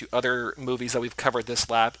connections to other movies that we've covered this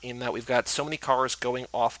lap, in that we've got so many cars going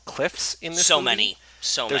off cliffs in this movie.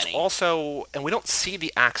 There's also, and we don't see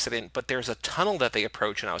the accident, but there's a tunnel that they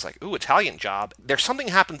approach, and I was like, ooh, Italian job. There's something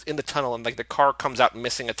happens in the tunnel, and like the car comes out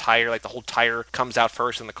missing a tire, like the whole tire comes out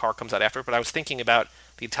first, and the car comes out after. But I was thinking about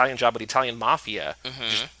the Italian job with the Italian mafia,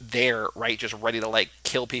 just there, right, just ready to like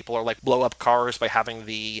kill people or like blow up cars by having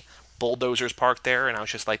the bulldozers parked there. And I was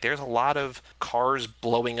just like, there's a lot of cars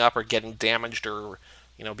blowing up or getting damaged or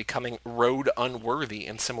becoming road unworthy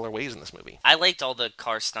in similar ways in this movie. I liked all the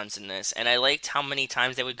car stunts in this, and I liked how many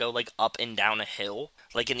times they would go like up and down a hill,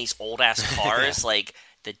 like in these old ass cars, like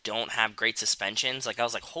that don't have great suspensions. Like I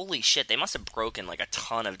was like, holy shit, they must have broken like a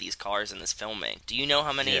ton of these cars in this filming. Do you know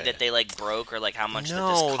how many that they like broke or like how much that this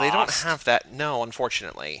cost? No, they don't have that. No,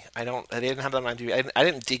 unfortunately, I didn't have that on my DVD. I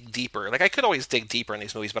didn't dig deeper. Like I could always dig deeper in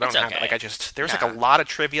these movies, but I don't have it. Like there's like a lot of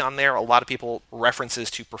trivia on there, a lot of people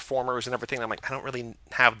references to performers and everything. I'm like, I don't really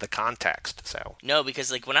have the context. So no,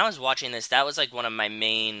 because like when I was watching this, that was like one of my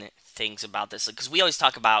main things about this, because we always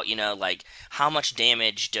talk about like how much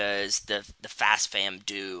damage does the Fast Fam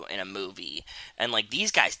do in a movie, and like these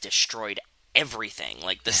guys destroyed everything.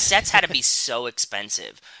 Like the sets had to be so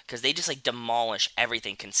expensive because they just like demolish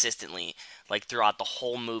everything consistently, like throughout the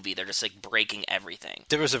whole movie. They're just like breaking everything.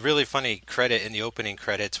 There was a really funny credit in the opening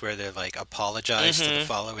credits where they're like apologize to the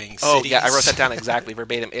following cities. Oh yeah, I wrote that down exactly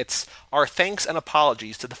verbatim. It's our thanks and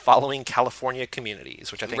apologies to the following California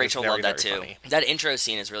communities, which I think Rachel is very, loved that very too. funny. That intro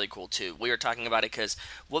scene is really cool too. We were talking about it because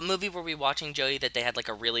what movie were we watching, Joey, that they had like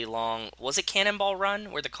a really long, was it Cannonball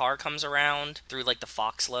Run, where the car comes around through like the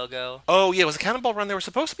Fox logo? Oh yeah, it was a Cannonball Run. There was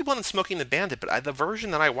supposed to be one in Smoking the Bandit, but the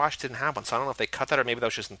version that I watched didn't have one, so I don't know if they cut that or maybe that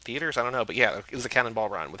was just in theaters. I don't know, but yeah, it was a Cannonball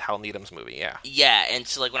Run with Hal Needham's movie. Yeah, and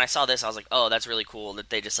so like when I saw this, I was like, oh, that's really cool that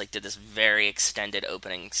they just like did this very extended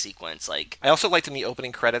opening sequence. Like I also liked in the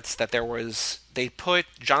opening credits that they put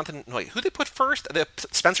who they put first?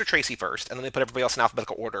 Spencer Tracy first, and then they put everybody else in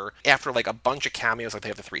alphabetical order after like a bunch of cameos, like they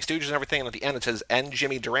have the Three Stooges and everything, and at the end it says, and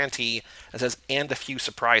Jimmy Durante, it says, and a few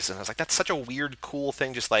surprises. And I was like, that's such a weird, cool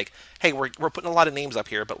thing, just like, hey, we're putting a lot of names up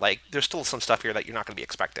here, but like, there's still some stuff here that you're not going to be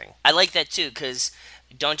expecting. I like that too, because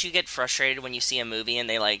don't you get frustrated when you see a movie and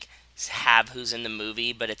they like have who's in the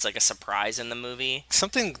movie, but it's like a surprise in the movie?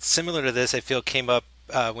 Something similar to this, I feel, came up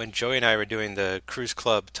when Joey and I were doing the Cruise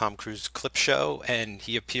Club Tom Cruise clip show, and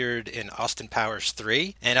he appeared in Austin Powers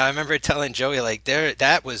 3. And I remember telling Joey, like,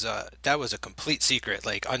 that was a complete secret,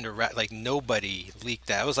 like like nobody leaked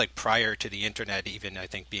that. It was like prior to the internet even, I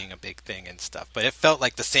think, being a big thing and stuff. But it felt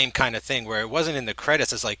like the same kind of thing where it wasn't in the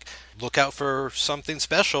credits. It's like, look out for something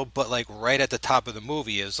special, but like right at the top of the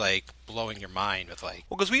movie is like blowing your mind with like...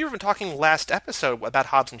 Well, because we were even talking last episode about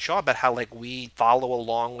Hobbs and Shaw, about how like we follow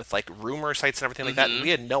along with like rumor sites and everything like that, and we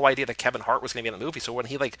had no idea that Kevin Hart was going to be in the movie. So when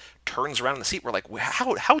he like turns around in the seat, we're like,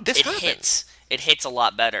 how did this happen? It hits a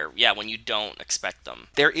lot better, yeah, when you don't expect them.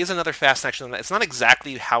 There is another fast action. It's not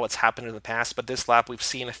exactly how it's happened in the past, but this lap we've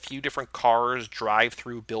seen a few different cars drive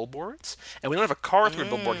through billboards. And we don't have a car through a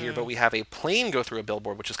billboard here, but we have a plane go through a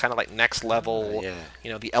billboard, which is kind of like next level,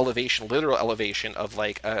 the elevation, literal elevation of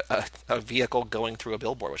like a vehicle going through a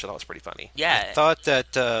billboard, which I thought was pretty funny. Yeah. I thought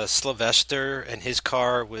that Sylvester and his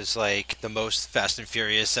car was like the most Fast and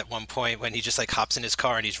Furious at one point when he just like hops in his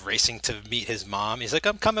car and he's racing to meet his mom. He's like,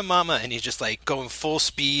 I'm coming, mama. And he's just like going full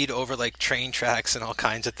speed over like train tracks and all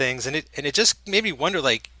kinds of things. And it just made me wonder,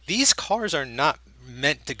 like, these cars are not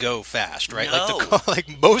meant to go fast, right? No.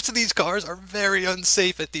 Like most of these cars are very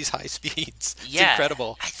unsafe at these high speeds. It's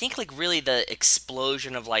incredible. I think like really the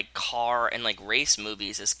explosion of like car and like race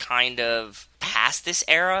movies is kind of past this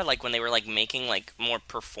era, like when they were like making like more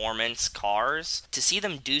performance cars. To see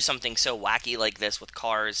them do something so wacky like this with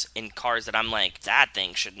cars that I'm like, that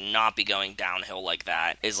thing should not be going downhill like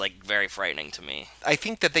that, is like very frightening to me. I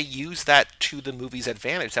think that they use that to the movie's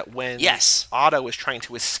advantage, that when Yes. Otto is trying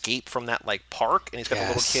to escape from that like park and he's got the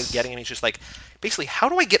little kid getting him, he's just like, basically, how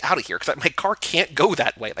do I get out of here? Because my car can't go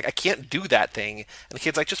that way. Like, I can't do that thing. And the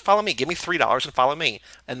kid's like, just follow me. Give me $3 and follow me.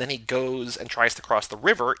 And then he goes and tries to cross the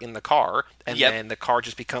river in the car. And then the car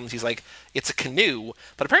just becomes, he's like, it's a canoe.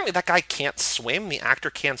 But apparently that guy can't swim. The actor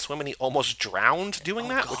can't swim, and he almost drowned doing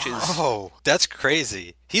that, which is... Oh, that's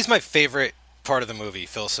crazy. He's my favorite part of the movie,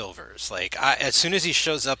 Phil Silvers. Like, as soon as he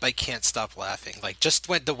shows up, I can't stop laughing. Like, just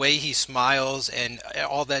the way he smiles and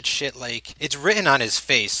all that shit, like, it's written on his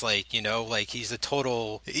face, like, you know, like he's a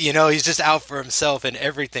total, you know, he's just out for himself and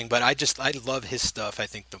everything. But I love his stuff, I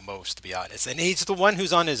think, the most, to be honest. And he's the one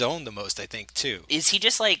who's on his own the most, I think, too. Is he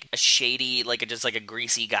just like a shady, like just like a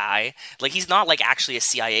greasy guy? Like, he's not like actually a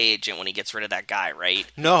CIA agent when he gets rid of that guy, right?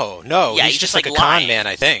 No. Yeah, he's just like a lying. con man,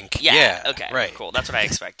 I think. Yeah. Okay. Right. Cool. That's what I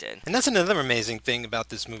expected. And that's another amazing thing about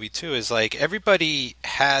this movie too, is like everybody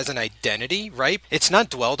has an identity, right? It's not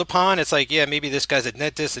dwelled upon. It's like, yeah, maybe this guy's a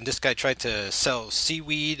dentist and this guy tried to sell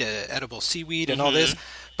seaweed, edible seaweed and all this,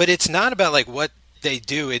 but it's not about like what they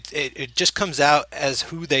do. It just comes out as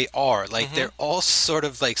who they are. Like they're all sort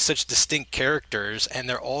of like such distinct characters, and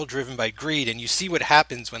they're all driven by greed. And you see what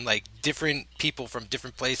happens when like different people from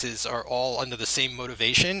different places are all under the same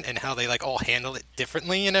motivation, and how they like all handle it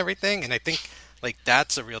differently and everything. And I think like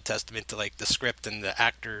that's a real testament to like the script and the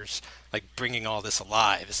actors like bringing all this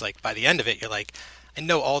alive. It's like by the end of it, you're like, I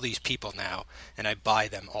know all these people now, and I buy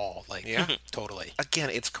them all. Like, totally. Again,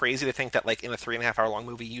 it's crazy to think that, like, in a 3.5-hour long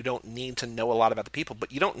movie, you don't need to know a lot about the people, but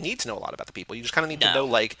you don't need to know a lot about the people. You just kind of need to know,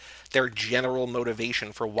 like, their general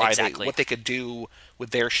motivation for why what they could do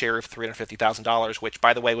with their share of $350,000, which,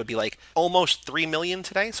 by the way, would be, like, almost $3 million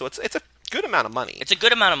today. So it's a good amount of money. It's a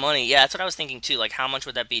good amount of money. Yeah, that's what I was thinking too. Like, how much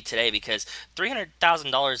would that be today? Because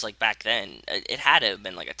 $300,000, like back then, it had to have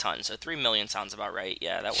been like a ton. So $3 million sounds about right.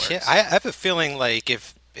 Yeah, that works. Yeah, I have a feeling like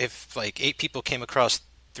if like 8 people came across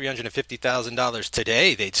 $350,000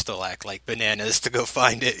 today, they'd still act like bananas to go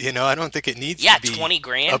find it. You know, I don't think it needs to be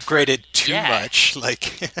 $20,000 upgraded too much.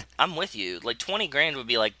 Like, I'm with you. Like $20,000 would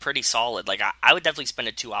be like pretty solid. Like I would definitely spend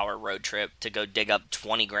a 2-hour road trip to go dig up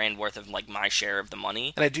 $20,000 worth of like my share of the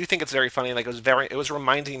money. And I do think it's very funny. Like it was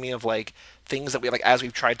reminding me of like things that we like as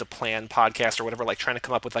we've tried to plan podcasts or whatever, like trying to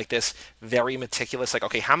come up with like this very meticulous, like,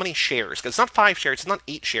 okay, how many shares? Because it's not 5 shares, it's not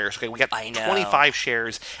 8 shares. Okay, we got 25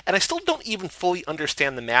 shares, and I still don't even fully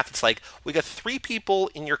understand the math. It's like we got 3 people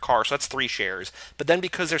in your car, so that's 3 shares. But then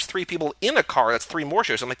because there's 3 people in a car, that's 3 more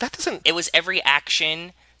shares. I'm like, that doesn't. It was every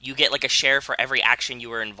action. You get like a share for every action you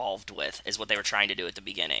were involved with, is what they were trying to do at the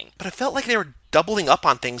beginning. But it felt like they were doubling up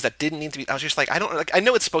on things that didn't need to be. I was just like, I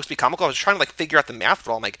know it's supposed to be comical. I was trying to like figure out the math for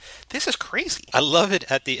it all. I'm like, this is crazy. I love it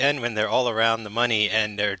at the end when they're all around the money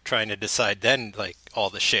and they're trying to decide then like all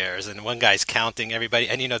the shares, and one guy's counting everybody,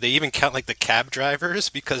 and you know they even count like the cab drivers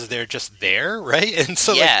because they're just there, right? And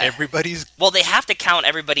so like everybody's they have to count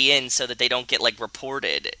everybody in so that they don't get like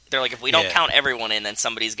reported. They're like, if we don't count everyone in, then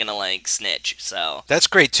somebody's gonna like snitch. So that's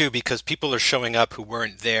great too, because people are showing up who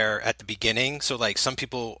weren't there at the beginning. So like some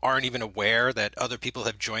people aren't even aware that other people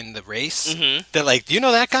have joined the race. They're like, do you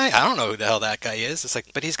know that guy? I don't know who the hell that guy is. It's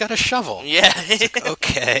like, but he's got a shovel. Yeah. Like,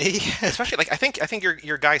 okay. Especially like I think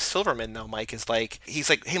your guy Silverman though, Mike, is like,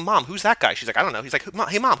 he's like, hey mom, who's that guy? She's like, I don't know. He's like,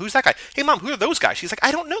 hey mom, who's that guy? Hey mom, who are those guys? She's like,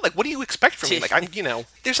 I don't know. Like, what do you expect from me? Like, I'm, you know,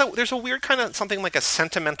 there's a weird kind of something like a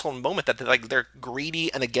sentimental moment that they're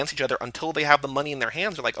greedy and against each other until they have the money in their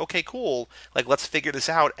hands. They're like, okay, cool. Like, let's figure this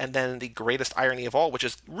out. And then the greatest irony of all, which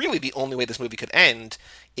is really the only way this movie could end,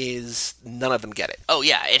 is none of them get it. Oh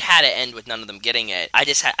yeah, it had to end with none of them getting it. I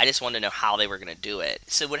just wanted to know how they were going to do it.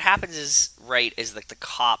 So what happens is like the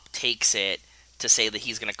cop takes it to say that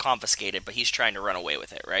he's going to confiscate it, but he's trying to run away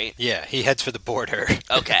with it, right? Yeah, he heads for the border.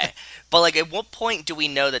 Okay. But like at what point do we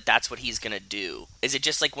know that that's what he's going to do? Is it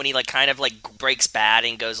just like when he like kind of like breaks bad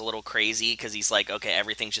and goes a little crazy because he's like, okay,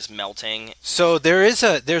 everything's just melting? So there's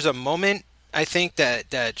a moment I think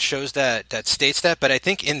that shows that states that, but I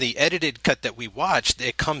think in the edited cut that we watched,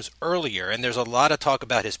 it comes earlier, and there's a lot of talk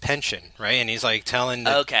about his pension, right? And he's like telling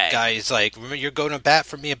the guy, he's like, remember, you're going to bat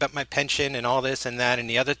for me about my pension and all this and that and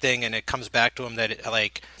the other thing, and it comes back to him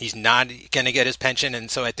that he's not going to get his pension,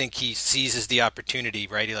 and so I think he seizes the opportunity,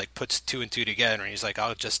 right? He like puts two and two together, and he's like,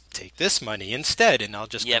 I'll just take this money instead, and I'll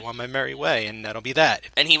just go on my merry way, and that'll be that.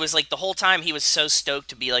 And he was like, the whole time he was so stoked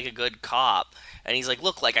to be like a good cop. And he's like,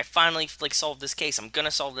 look, like, I finally, like, solved this case. I'm gonna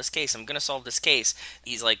solve this case. I'm gonna solve this case.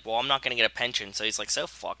 He's like, well, I'm not gonna get a pension. So he's like, so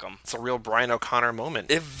fuck him. It's a real Brian O'Connor moment.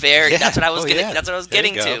 That's what I was that's what I was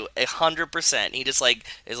getting to. 100%. He just, like,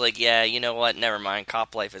 is like, yeah, you know what? Never mind.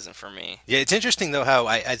 Cop life isn't for me. Yeah, it's interesting, though, how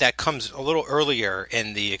that comes a little earlier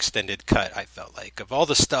in the extended cut, I felt like. Of all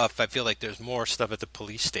the stuff, I feel like there's more stuff at the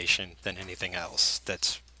police station than anything else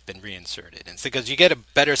that's been reinserted. And it's because you get a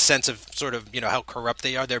better sense of sort of, how corrupt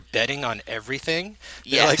they are. They're betting on everything.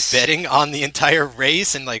 They're like betting on the entire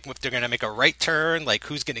race, and like if they're going to make a right turn, like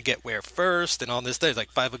who's going to get where first and all this. There's like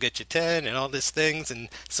 5 will get you 10 and all these things. And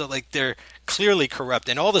so like they're clearly corrupt,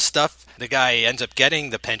 and all the stuff, the guy ends up getting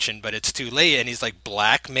the pension, but it's too late, and he's like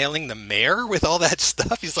blackmailing the mayor with all that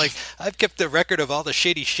stuff. He's like, I've kept the record of all the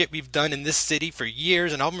shady shit we've done in this city for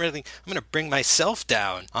years, and I'm going to bring myself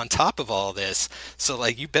down on top of all this. So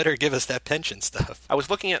like, you better give us that pension stuff. I was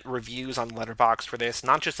looking at reviews on Letterboxd for this,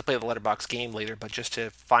 not just to play the Letterboxd game later, but just to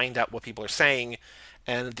find out what people are saying.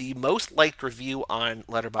 And the most liked review on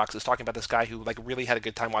Letterboxd is talking about this guy who like really had a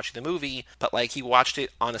good time watching the movie, but like he watched it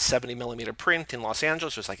on a 70mm print in Los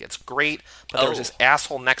Angeles. It was like, it's great, but there was this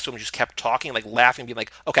asshole next to him who just kept talking, like laughing, being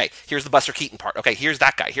like, okay, here's the Buster Keaton part. Okay, here's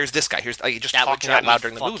that guy. Here's this guy. Here's like, just talking out loud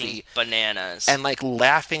during the movie. Bananas. And like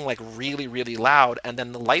laughing like really, really loud. And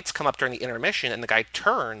then the lights come up during the intermission, and the guy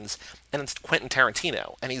turns, and it's Quentin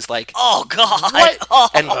Tarantino, and he's like, "Oh God!" What? Oh.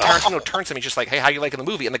 And Tarantino turns to him, he's just like, "Hey, how you liking the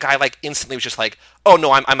movie?" And the guy like instantly was just like, "Oh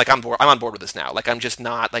no, I'm on board with this now. Like I'm just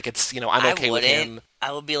not like it's I'm okay with him."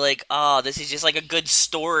 I would be like, oh, this is just like a good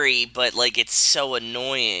story, but like it's so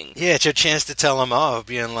annoying. Yeah, it's your chance to tell him off,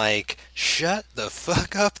 being like, shut the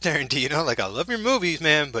fuck up, Tarantino. Like, I love your movies,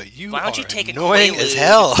 man, but why don't you take annoying as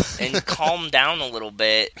hell and calm down a little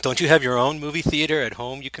bit? Don't you have your own movie theater at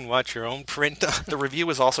home? You can watch your own print on. The review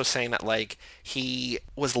was also saying that like he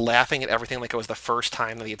was laughing at everything like it was the first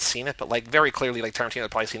time that he had seen it, but like very clearly like Tarantino had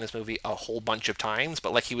probably seen this movie a whole bunch of times,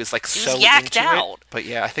 but like he was like so yacked into out. it. But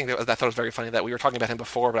yeah, I think I thought it was very funny that we were talking about him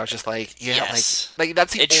before, but I was just like, yeah, yes. like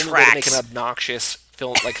that's the it only tracks. way to make an obnoxious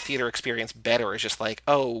film like theater experience better is just like,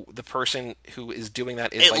 oh, the person who is doing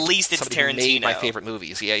that is at like least it's somebody Tarantino. who made my favorite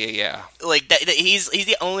movies. Yeah. Like he's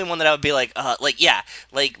the only one that I would be like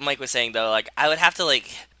like Mike was saying though, like I would have to like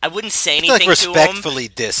I wouldn't say anything like to him. Respectfully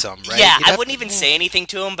diss him, right? Yeah, I wouldn't even say anything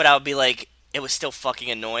to him, but I would be like, it was still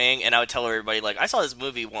fucking annoying, and I would tell everybody, like, I saw this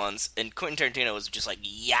movie once, and Quentin Tarantino was just, like,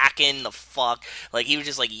 yakking the fuck. Like, he was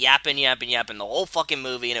just, like, yapping the whole fucking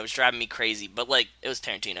movie, and it was driving me crazy. But, like, it was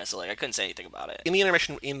Tarantino, so, like, I couldn't say anything about it. In the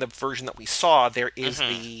intermission, in the version that we saw, there is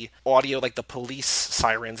the audio, like, the police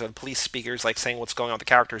sirens and police speakers, like, saying what's going on with the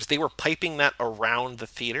characters. They were piping that around the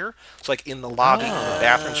theater. So, like, in the lobby, in the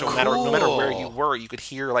bathroom, so no matter where you were, you could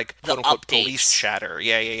hear, like, quote-unquote police chatter.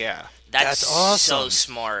 Yeah. That's awesome. So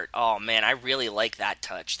smart. Oh, man, I really like that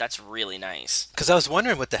touch. That's really nice. Because I was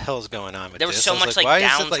wondering what the hell is going on with there this. Was so much, like,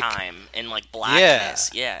 downtime and, like,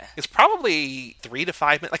 blackness. Yeah. It's probably 3 to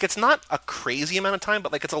 5 minutes. Like, it's not a crazy amount of time,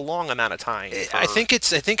 but, like, it's a long amount of time. I think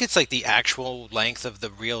it's, like, the actual length of the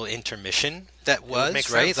real intermission that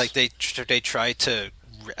was, right? Sense. Like, they tried to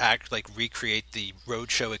recreate the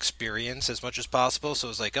roadshow experience as much as possible. So it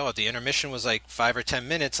was like, oh, the intermission was like 5 or 10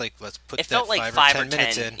 minutes. Like, let's put it that felt like 5 or 10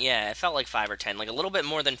 minutes in. Yeah, it felt like 5 or 10, like a little bit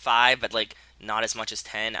more than 5, but like not as much as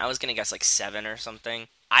 10. I was gonna guess like 7 or something.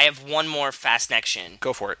 I have one more fast connection.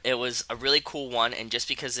 Go for it. It was a really cool one, and just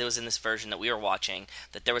because it was in this version that we were watching,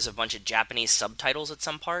 that there was a bunch of Japanese subtitles at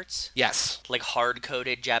some parts. Yes. Like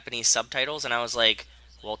hard-coded Japanese subtitles, and I was like,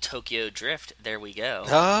 well, Tokyo Drift, there we go.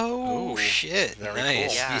 Oh, Ooh, shit. very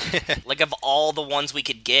Nice. cool. Yeah. Like, of all the ones we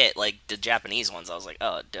could get, like, the Japanese ones, I was like,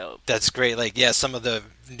 oh, dope. That's great. Like, yeah, some of the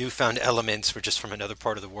newfound elements were just from another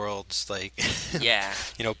part of the world. It's like, yeah.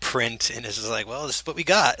 Print, and it's just like, well, this is what we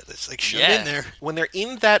got. It's like, shove it in there. When they're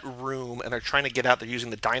in that room and they're trying to get out, they're using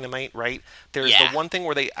the dynamite, right? There's the one thing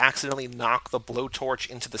where they accidentally knock the blowtorch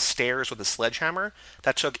into the stairs with a sledgehammer.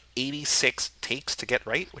 That took 86 takes to get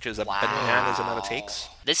right, which is a bananas amount of takes.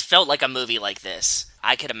 This felt like a movie like this.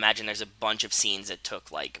 I could imagine there's a bunch of scenes that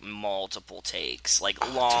took like multiple takes, like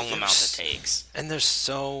long amounts of takes. And there's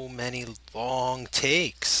so many long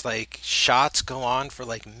takes. Like, shots go on for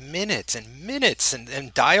like minutes and minutes,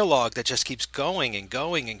 and dialogue that just keeps going and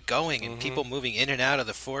going and going, and people moving in and out of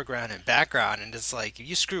the foreground and background. And it's like, if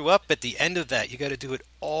you screw up at the end of that, you got to do it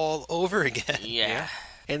all over again. Yeah.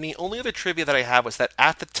 And the only other trivia that I have was that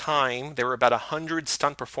at the time, there were about 100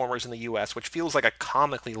 stunt performers in the U.S., which feels like a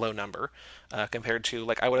comically low number compared to,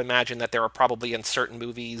 like, I would imagine that there are probably in certain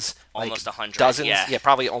movies, like, Almost 100, dozens, yeah.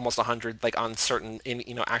 probably almost 100, like, on certain,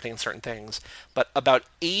 acting in certain things. But about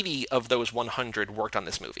 80 of those 100 worked on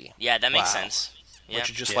this movie. Yeah, that makes Wow. sense. Yeah. Which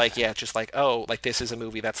is just like, oh, like, this is a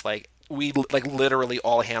movie that's like, we, like, literally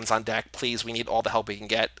all hands on deck. Please, we need all the help we can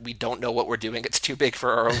get. We don't know what we're doing. It's too big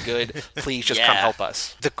for our own good. Please just come Yeah. help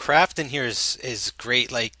us. The craft in here is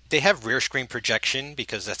great. Like, they have rear screen projection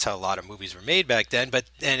because that's how a lot of movies were made back then.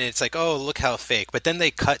 And it's like, oh, look how fake. But then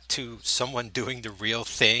they cut to someone doing the real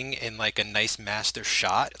thing in like a nice master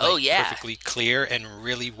shot. Like, Oh, yeah. perfectly clear and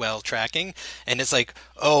really well tracking. And it's like,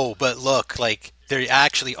 oh, but look, like, they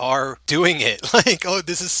actually are doing it. Like, oh,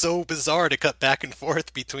 this is so bizarre to cut back and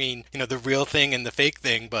forth between, the real thing and the fake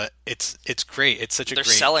thing, but it's great. It's such a They're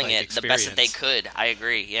great selling like, it the best that they experience. could. I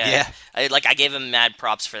agree. Yeah. Yeah. I gave them mad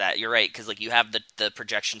props for that. You're right, because like you have the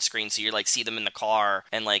projection screen, so you like see them in the car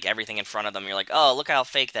and like everything in front of them. You're like, oh, look how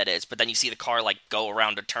fake that is. But then you see the car like go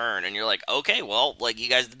around a turn, and you're like, okay, well, like you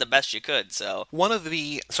guys did the best you could. So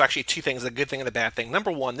So actually two things, the good thing and the bad thing.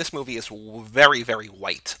 Number one, this movie is very, very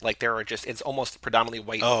white. Like it's almost predominantly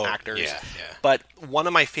white actors. yeah. But one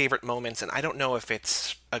of my favorite moments, and I don't know if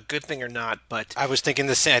it's a good thing or not, but I was thinking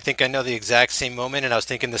the same. I think I know the exact same moment, and I was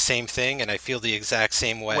thinking the same thing, and I feel the exact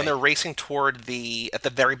same way. when they're racing toward at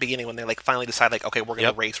the very beginning, when they like finally decide like, okay, we're going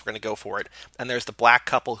to Yep. race, we're going to go for it, and there's the black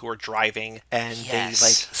couple who are driving, and Yes. they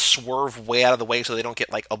like swerve way out of the way so they don't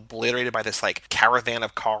get like obliterated by this like caravan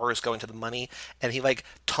of cars going to the money, and he like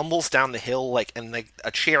tumbles down the hill like, and like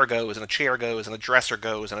a chair goes and a chair goes and a dresser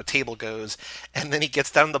goes and a table goes, and then he gets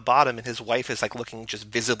down to the bottom and his wife is like looking just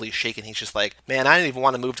visibly shaken. He's just like, man, I didn't even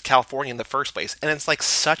want to move to California in the first place, and it's like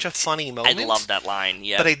such a funny moment. I love that line.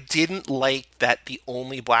 Yeah. But I didn't like that the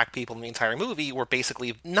only black people in the entire movie were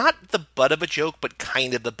basically not the butt of a joke, but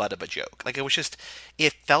kind of the butt of a joke. Like,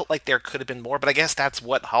 it felt like there could have been more, but I guess that's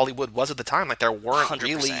what Hollywood was at the time. Like, there weren't 100%.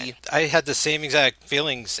 really... I had the same exact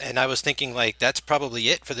feelings, and I was thinking, like, that's probably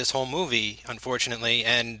it for this whole movie, unfortunately.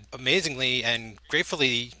 And amazingly and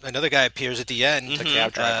gratefully, another guy appears at the end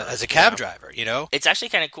cab driver. as a cab driver, It's actually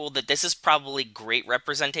kind of cool that this is probably great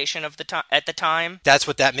representation of at the time. That's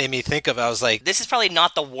what that made me think of. I was like, This is probably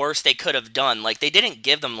not the worst they could have done. Like, they didn't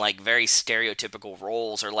give them, like, very stereotypical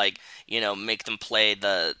roles or, like, make them play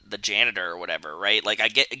the janitor or whatever, right? Like, I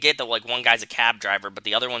get that, like, one guy's a cab driver, but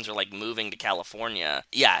the other ones are, like, moving to California.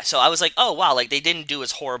 Yeah, so I was like, oh, wow, like, they didn't do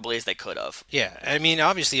as horribly as they could have. yeah, I mean,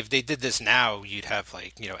 obviously, if they did this now, you'd have,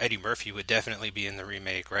 like, Eddie Murphy would definitely be in the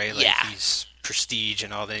remake, right? Like, Yeah. he's Prestige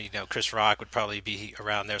and all that. Chris Rock would probably be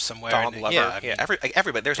around there somewhere. Don And, Glover. yeah, I mean,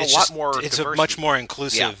 Everybody. There's a it's lot just- more It's diversity. a much more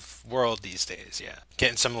inclusive world these days. Yeah,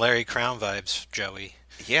 getting some Larry Crown vibes, Joey.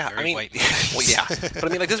 Yeah, Very I mean, white well, yeah, but I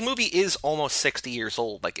mean, like, this movie is almost 60 years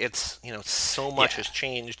old. Like, it's, so much Yeah. has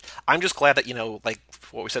changed. I'm just glad that, like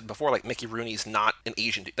what we said before, like, Mickey Rooney's not an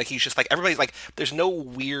Asian dude. Like, he's just like, everybody's like, there's no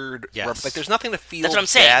weird, Yes. like, there's nothing to feel That's what I'm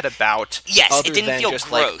saying. bad about. Yes, it other didn't than feel just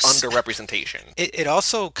gross. like underrepresentation. It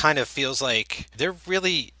also kind of feels like they're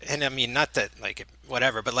really, and I mean, not that like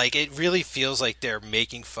whatever, but like it really feels like they're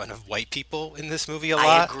making fun of white people in this movie a lot.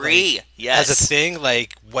 I agree. Like, Yes. As a thing,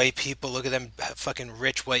 like white people, look at them, fucking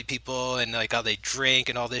rich white people, and like how they drink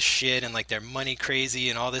and all this shit, and like they're money crazy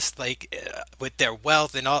and all this, like with their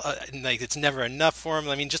wealth and all, and like it's never enough for them.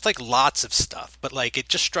 I mean, just like lots of stuff. But like it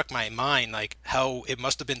just struck my mind, like how it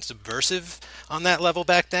must have been subversive on that level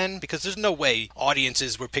back then, because there's no way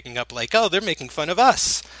audiences were picking up like, oh, they're making fun of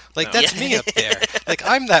us. Like that's me up there. Like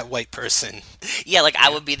I'm that white person. Yeah, like I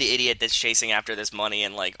would be the idiot that's chasing after this money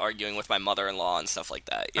and like arguing with my mother-in-law and stuff like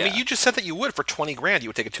that. Yeah. I mean, you just said that you would for $20,000. You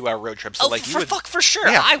would take a 2-hour road trip. So like, you would. for sure,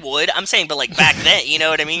 Yeah. I would. I'm saying, but like back then, you know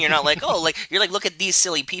what I mean? You're not like, oh, like you're like, look at these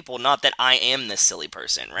silly people. Not that I am this silly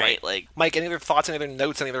person, right? Like, Mike, any other thoughts, any other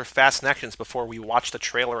notes, any other fast connections before we watch the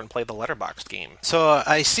trailer and play the Letterboxd game? So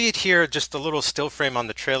I see it here, just a little still frame on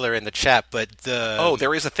the trailer in the chat, but the Oh,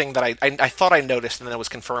 there is a thing that I thought I noticed and then it was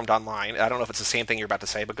confirmed online. I don't know if it's the same thing you're about to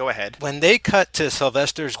say, but go ahead. when they cut to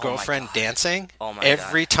Sylvester's my girlfriend God. dancing, Oh my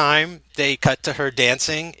every time they cut to her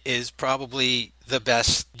dancing is probably the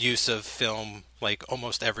best use of film like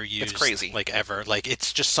almost ever used. It's crazy. Like ever. Like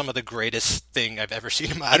it's just some of the greatest thing I've ever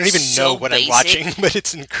seen. I don't It's even know so what basic. I'm watching, but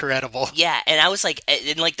it's incredible. Yeah, and I was like,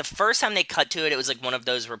 and like the first time they cut to it, it was like one of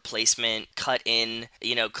those replacement cut in,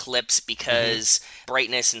 clips because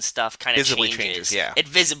brightness and stuff kind of Visibly changes. changes, yeah. It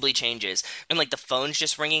visibly changes. And like the phone's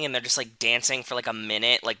just ringing and they're just like dancing for like a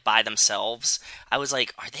minute, like by themselves. I was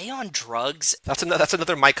like, are they on drugs? That's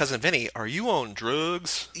another My Cousin Vinny. Are you on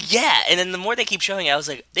drugs? Yeah, and then the more they keep showing it, I was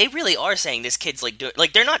like, they really are saying this kid's like doing,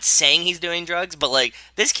 like they're not saying he's doing drugs, but like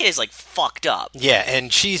this kid is like fucked up. Yeah,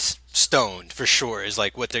 and she's stoned for sure is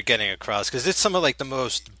like what they're getting across, because it's some of like the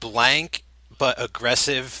most blank but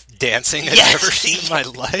aggressive dancing I've Yes. ever seen in my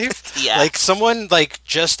life. Yeah. Like someone like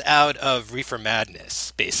just out of Reefer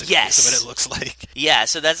Madness, basically. Yes. Is what it looks like. Yeah,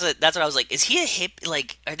 so that's what I was like. Is he a hip?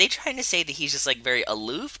 Like, are they trying to say that he's just like very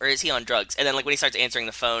aloof, or is he on drugs? And then like when he starts answering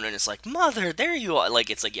the phone, and it's like, "Mother, there you are."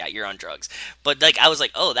 Like it's like, yeah, you're on drugs. But like I was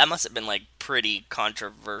like, oh, that must have been like pretty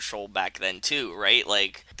controversial back then too, right?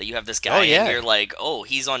 Like that you have this guy, Oh, yeah. and you're like, oh,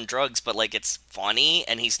 he's on drugs, but like it's funny,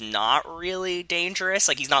 and he's not really dangerous.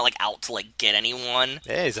 Like he's not like out to like get anyone.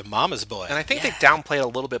 Yeah, he's a mama's boy. And I think they downplayed a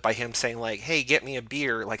little bit by him saying like, "Hey, get me a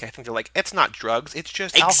beer." Like I think they're like, "It's not drugs, it's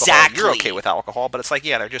just alcohol. Exactly. You're okay with alcohol." But it's like,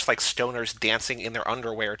 yeah, they're just like stoners dancing in their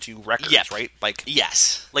underwear to records, Yep. right? Like,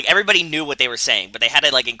 Yes. Like everybody knew what they were saying, but they had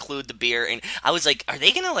to like include the beer, and I was like, are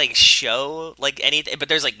they gonna like show like anything? But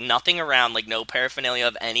there's like nothing around, like no paraphernalia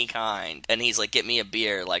of any kind. And he's like, get me a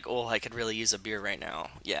beer. Like, oh, I could really use a beer right now.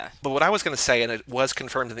 Yeah. but what I was going to say, and it was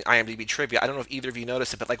confirmed in the IMDb trivia, I don't know if either of you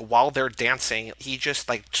noticed it, but like while they're dancing, he just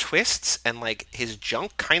like twists and like his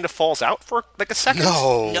junk kind of falls out for like a second.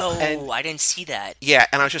 No, And- I didn't see that. Yeah,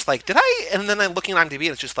 and I was just like, did I? And then I'm looking at IMDb,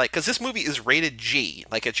 and it's just like, because this movie is rated G,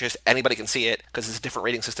 like it's just anybody can see it because it's a different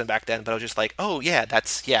rating system back then. But I was just like, oh yeah,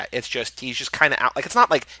 it's just he's just kind of out. Like it's not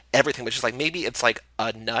like everything, but just like maybe it's like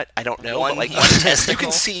a nut. I don't know, One- but like one you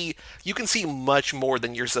testicle? can see much more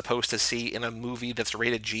than you're supposed to see in a movie that's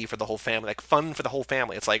rated G for the whole family, like fun for the whole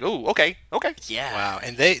family. It's like, oh, okay. Yeah. Wow,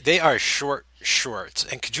 and they are shorts.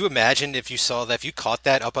 And could you imagine if you saw that, if you caught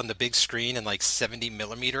that up on the big screen in like 70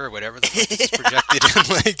 millimeter or whatever the fuck it's projected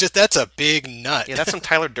in, like just that's a big nut. Yeah, that's some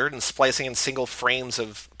Tyler Durden splicing in single frames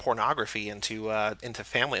of pornography into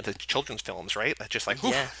children's films, right? That's just like,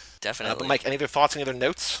 oof. Yeah, definitely. But Mike, any other thoughts, any other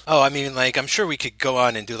notes? Oh, I mean, like, I'm sure we could go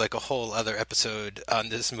on and do like a whole other episode on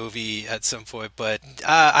this movie at some point, but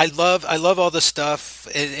I love all the stuff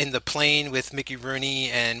in the plane with Mickey Rooney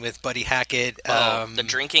and with Buddy Hackett. The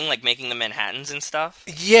drinking, like making the Manhattans and stuff.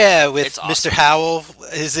 Yeah, with It's Mr. awesome. Howell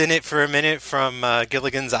is in it for a minute from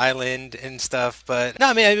Gilligan's Island and stuff. But no,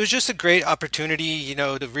 I mean, it was just a great opportunity,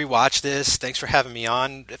 to rewatch this. Thanks for having me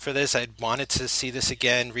on for this. I wanted to see this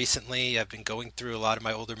again recently. I've been going through a lot of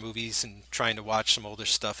my older movies and trying to watch some older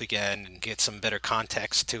stuff again and get some better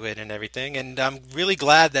context to it and everything. And I'm really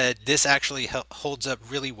glad that this actually holds up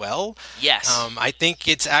really well. Yes. I think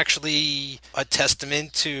it's actually a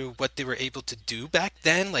testament to what they were able to do back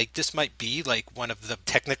then. Like, this might be like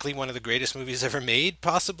technically one of the greatest movies ever made,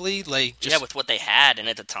 possibly. Like, just, Yeah, with what they had and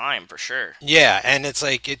at the time, for sure. yeah, and it's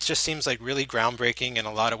like, it just seems like really groundbreaking in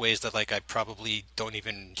a lot of ways that like I probably don't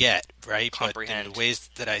even get, right? Comprehend. But in the ways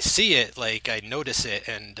that I see it, like I notice it,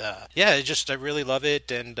 and I really love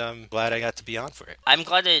it, and I'm glad I got to be on for it. I'm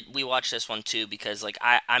glad that we watched this one too, because like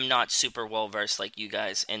I'm not super well versed like you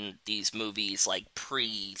guys in these movies like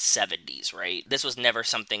pre-70s, right? This was never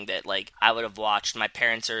something that like I would have watched. My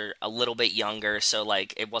parents are a little bit younger, so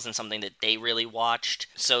like it wasn't something that they really watched.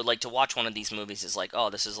 So like to watch one of these movies is like, oh,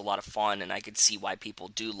 this is a lot of fun, and I could see why people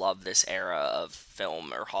do love this era of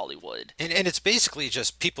film or Hollywood. And it's basically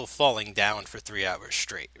just people falling down for 3 hours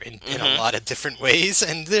straight in a lot of different ways,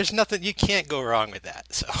 and there's nothing, you can't go wrong with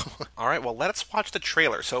that. So All right, well, let's watch the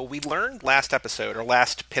trailer. So we learned last episode, or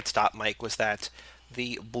last pit stop, Mike, was that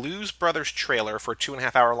the Blues Brothers trailer for a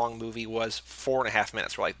 2.5 hour long movie was 4.5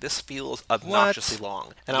 minutes. We're like, this feels obnoxiously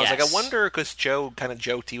long. And I was like, Yes. I wonder, because Joe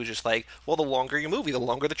T was just like, well, the longer your movie, the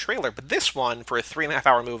longer the trailer. But this one, for a 3.5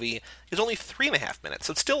 hour movie, is only 3.5 minutes.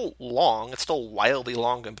 So it's still long. It's still wildly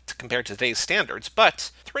long compared to today's standards.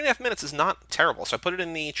 But 3.5 minutes is not terrible. So I put it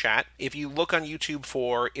in the chat. If you look on YouTube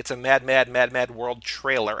for It's a Mad, Mad, Mad, Mad World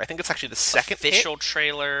trailer, I think it's actually the second Official hit.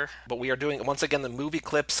 trailer. But we are doing, once again, the Movie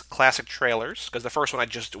Clips classic trailers, because the first one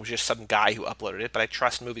was just some guy who uploaded it, but I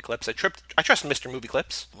trust Movie Clips. I trust Mr. Movie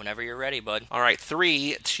Clips. Whenever you're ready, bud. All right,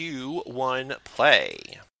 3, 2, 1, play.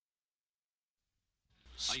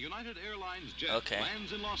 A United Airlines jet Okay.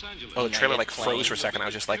 lands in Los Angeles. Oh, the trailer United froze for a second. I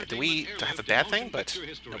was just like, do I have a bad thing? But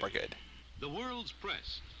no, we're good. The world's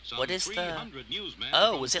press. What is the... 300 newsmen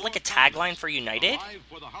Oh, from was it like a 4 tagline continents for United? arrive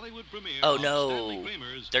for the Hollywood premiere Oh, of no. Stanley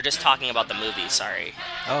Kramer's They're just talking about the movie, sorry.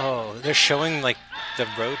 Oh, they're showing like the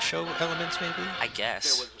roadshow elements, maybe. I There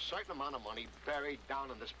guess. was a certain amount of money buried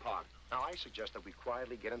down in this park. Now, I suggest that we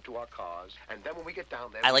quietly get into our cars, and then when we get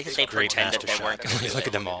down there... I like that they Great pretend that master they weren't shot. going to do Look it.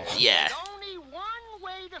 at them all. Yeah. Only one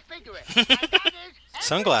way to figure it. And that is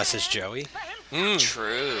Sunglasses, Joey.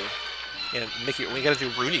 True. Yeah, Mickey, we got to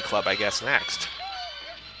do Rooney Club, I guess, next.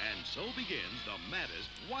 And so begins the maddest,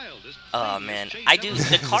 wildest... Oh, craziest man. chase I do...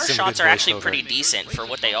 The car Some shots good are actually voiceover. pretty decent for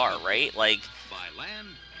what they are, right? Like, By land,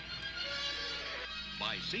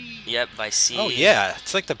 by sea, yep, by sea. Oh yeah,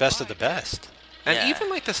 it's like the best of the best. And Yeah. even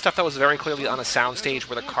like the stuff that was very clearly on a soundstage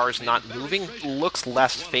where the car's not moving looks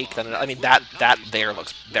less fake than I mean that there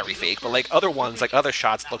looks very fake, but like other ones, like other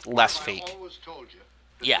shots look less fake. always told you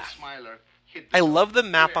that Yeah. Smiler hid I love the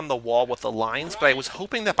map on the wall with the lines, but I was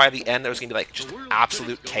hoping that by the end there was going to be like just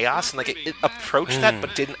absolute chaos, and like it approached that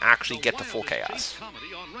but didn't actually get to full chaos. comedy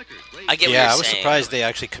on record. I get what Yeah, you're I was saying. surprised they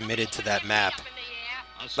actually committed to that map.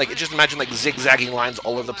 Like just imagine like zigzagging lines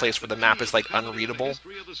all over the place where the map is like unreadable.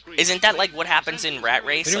 Isn't that like what happens in Rat We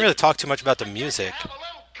Race? didn't Like, really talk too much about the music. have a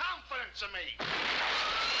little confidence in me.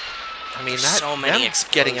 I mean that So many them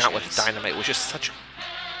getting out with explosions. dynamite was just such a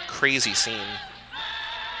crazy scene.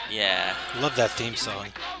 yeah. Love that theme song.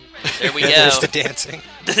 There we Yeah, go. there's the dancing.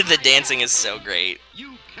 The dancing is so great.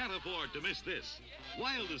 You can't afford to miss this.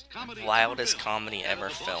 Wildest comedy ever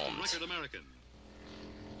filmed. Record American.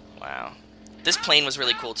 Wow. This plane was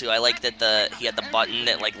really cool too. I like that he had the button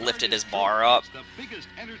that like lifted his bar up. It's the biggest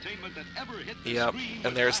entertainment that ever hit the Yep, screen.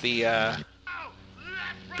 and there's the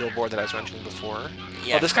billboard that I was mentioning before.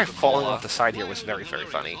 Yeah, Oh, this guy falling Coca-Cola. off the side here was very, very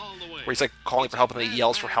funny. Where he's like calling for help and he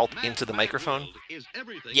yells for help into the microphone. Is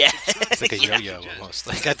everything Yeah. It's like a Yeah. yo-yo almost.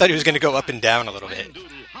 Like I thought he was going to go up and down a little bit. Doodle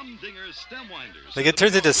humdingers, stem winders. Like it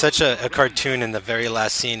turns into such a cartoon in the very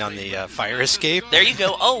last scene on the fire escape. There you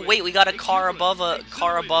go. Oh wait, we got a car above and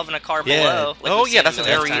a car Yeah. below. Like Oh we've yeah, seen that's a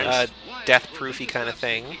million very times. death-proofy kind of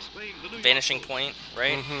thing. Vanishing Point,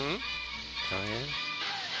 right? hmm Oh, yeah.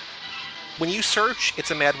 When you search "It's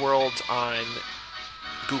a Mad World" on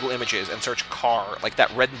Google Images and search car, like that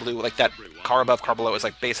red and blue, like that car above, car below is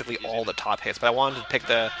like basically all the top hits. But I wanted to pick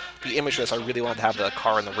the image of this. I really wanted to have the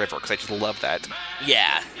car in the river because I just love that.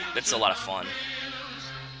 Yeah, that's a lot of fun.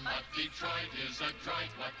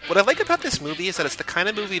 What I like about this movie is that it's the kind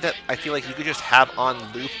of movie that I feel like you could just have on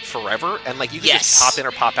loop forever, and like you could Yes. just pop in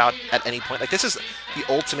or pop out at any point. Like this is the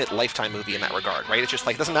ultimate Lifetime movie in that regard, right? It's just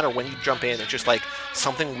like it doesn't matter when you jump in. It's just like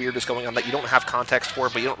something weird is going on that you don't have context for,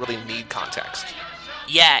 but you don't really need context.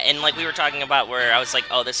 Yeah, and like we were talking about where I was like,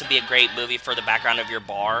 oh, this would be a great movie for the background of your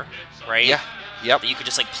bar, right? Yeah. Yep. That you could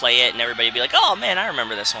just like play it and everybody would be like, oh man, I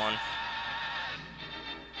remember this one.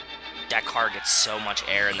 That car gets so much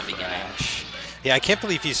air in the beginning. Yeah, I can't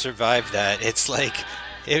believe he survived that. It's like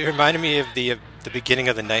it reminded me of the beginning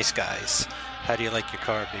of The Nice Guys. How do you like your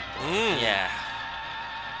car, big boy? Yeah.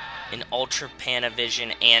 In Ultra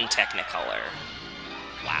Panavision and Technicolor.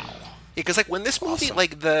 Wow. Because like when this movie, Awesome.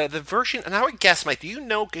 like the version, and I would guess, Mike, do you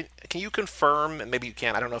know? Can you confirm? And maybe you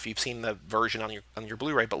can. I don't know if you've seen the version on your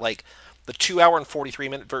Blu-ray, but like the 2-hour and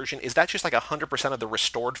 43-minute version, is that just like 100% of the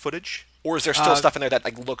restored footage, or is there still stuff in there that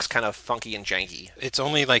like looks kind of funky and janky? It's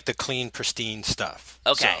only like the clean, pristine stuff.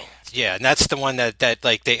 Okay. So, yeah, and that's the one that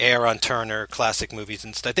like they air on Turner classic movies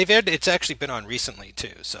and stuff. They've aired. It's actually been on recently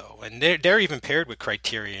too. So, and they're even paired with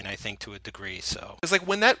Criterion, I think, to a degree. So, It's like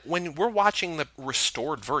when we're watching the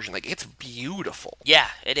restored version, like it's beautiful. Yeah,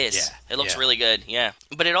 it is. Yeah, It looks yeah. really good, yeah.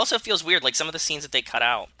 But it also feels weird, like some of the scenes that they cut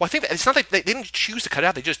out. Well, I think that it's not like they didn't choose to cut it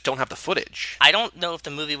out; they just don't have the footage. I don't know if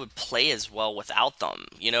the movie would play as well without them.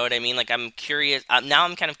 You know what I mean? Like I'm curious. Now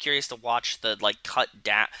I'm kind of curious to watch the like cut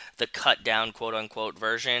down quote unquote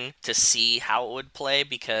version to see how it would play,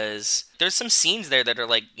 because there's some scenes there that are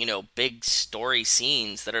like, you know, big story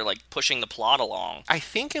scenes that are like pushing the plot along. I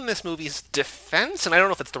think in this movie's defense, and I don't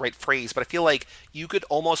know if it's the right phrase, but I feel like you could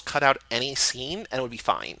almost cut out any scene and it would be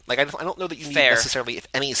fine. Like I don't know that you need Fair. necessarily if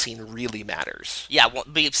any scene really matters. Yeah, well,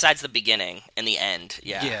 besides the beginning and the end.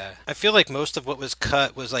 Yeah. I feel like most of what was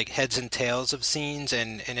cut was like heads and tails of scenes,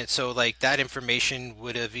 and it's so like that information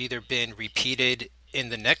would have either been repeated in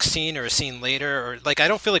the next scene or a scene later, or like I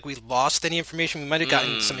don't feel like we lost any information. We might have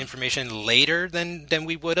gotten some information later than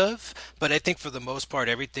we would have, but I think for the most part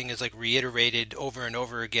everything is like reiterated over and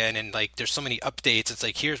over again, and like there's so many updates. It's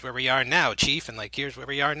like, here's where we are now, Chief, and like here's where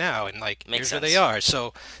we are now, and like Makes here's where they sense. are.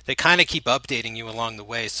 So they kind of keep updating you along the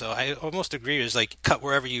way. So I almost agree, it's like cut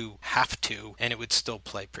wherever you have to and it would still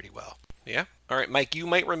play pretty well. Yeah. All right, Mike, you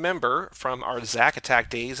might remember from our Zack Attack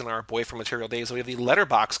days and our Boy from Material days, we have the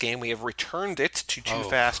Letterbox game. We have returned it to Too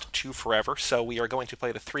Fast, Too Forever. So we are going to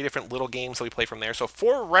play the 3 different little games that we play from there. So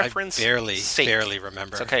for reference sake, barely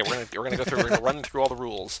remember. It's okay, we're gonna go through. We're gonna run through all the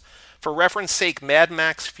rules. For reference sake, Mad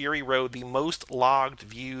Max Fury Road, the most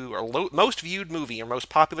most viewed movie or most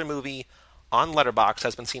popular movie on Letterboxd,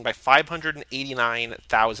 has been seen by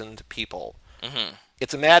 589,000 people. Mm-hmm.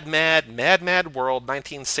 It's a Mad World,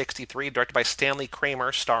 1963, directed by Stanley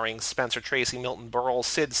Kramer, starring Spencer Tracy, Milton Berle,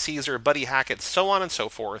 Sid Caesar, Buddy Hackett, so on and so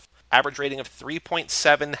forth. Average rating of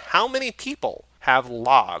 3.7. How many people have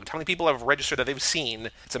logged? How many people have registered that they've seen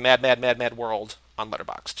It's a Mad World on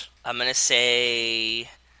Letterboxd? I'm going to say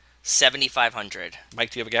 7,500.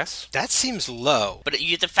 Mike, do you have a guess? That seems low. But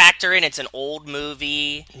you have to factor in it's an old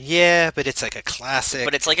movie. Yeah, but it's like a classic.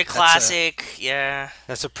 But it's like a classic, yeah.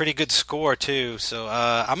 That's a pretty good score, too. So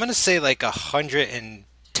I'm going to say like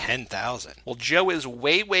 110,000. Well, Joe is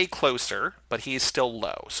way, way closer, but he is still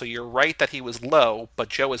low. So you're right that he was low, but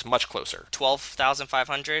Joe is much closer.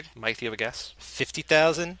 12,500. Mike, do you have a guess?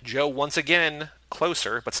 50,000. Joe, once again,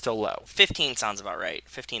 closer, but still low. 15 sounds about right.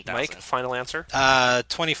 15,000. Mike, final answer?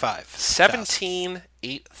 25.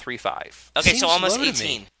 17,835. Okay, Seems so almost low to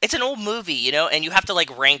 18. me. It's an old movie, you know, and you have to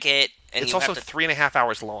like rank it. And It's you also have to... 3.5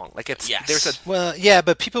 hours long. Like it's Yes. there's a Well, yeah,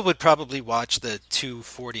 but people would probably watch the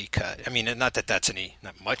 240 cut. I mean, not that that's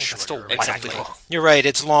not much It's shorter. still Exactly. wildly long. You're right.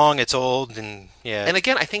 It's long. It's old, and yeah. And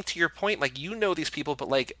again, I think to your point, like you know these people, but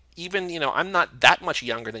like even I'm not that much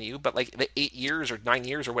younger than you, but like the 8 years or 9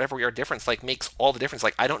 years or whatever we are difference like makes all the difference.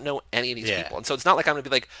 Like I don't know any of these people, and so it's not like I'm gonna be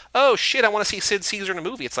like, oh shit, I want to see Sid Caesar in a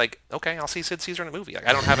movie. It's like, okay, I'll see Sid Caesar in a movie. Like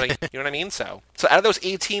I don't have any, you know what I mean? So out of those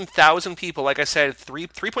 18,000 people, like I said,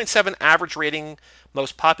 3.7 average rating.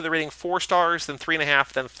 Most popular rating 4 stars, then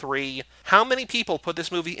 3.5, then 3. How many people put this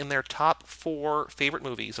movie in their top 4 favorite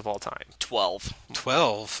movies of all time? 12.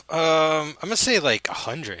 12. I'm gonna say like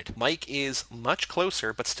 100. Mike is much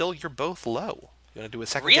closer, but still you're both low. You want to do a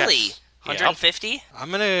second Really? guess? 150? I'm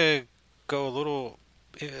gonna go a little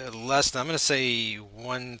less. I'm gonna say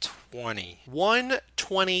 120.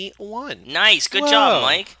 121. Nice. Good Whoa. job,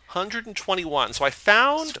 Mike. 121. So I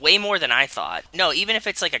found It's way more than I thought. No, even if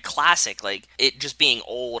it's like a classic, like it just being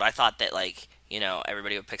old, I thought that like,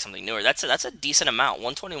 everybody would pick something newer. That's a decent amount.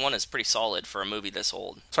 121 is pretty solid for a movie this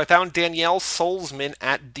old. So I found Danielle Solzman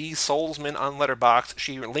at DSolzman on Letterboxd.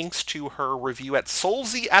 She links to her review at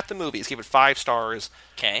Solzy at the Movies. Gave it 5 stars.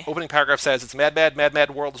 Okay. Opening paragraph says, it's Mad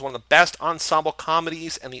World is one of the best ensemble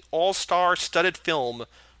comedies, and the all-star studded film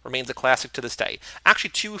remains a classic to this day. Actually,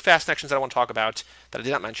 2 fast connections that I want to talk about that I did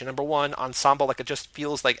not mention. Number 1, ensemble, like it just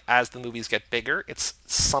feels like as the movies get bigger, it's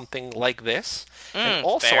something like this. And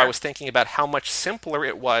also, fair. I was thinking about how much simpler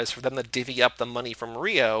it was for them to divvy up the money from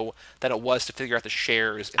Rio than it was to figure out the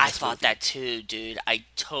shares in I this thought movie. that too, dude. I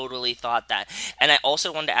totally thought that. And I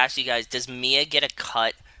also wanted to ask you guys, does Mia get a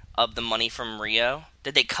cut of the money from Rio?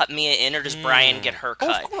 Did they cut Mia in, or does Brian get her Oh,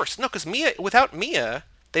 cut? of course. No, because without Mia,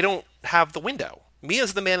 they don't have the window.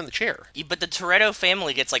 Mia's the man in the chair. Yeah, but the Toretto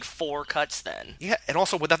family gets like 4 cuts then. Yeah, and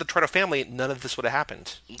also without the Toretto family, none of this would have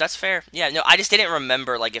happened. That's fair. Yeah, no, I just didn't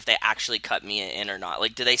remember like if they actually cut Mia in or not.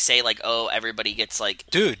 Like, do they say like, oh, everybody gets like...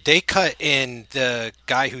 Dude, they cut in the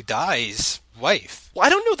guy who dies' wife. Well, I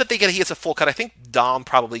don't know that he gets a full cut. I think Dom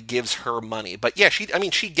probably gives her money. But yeah, she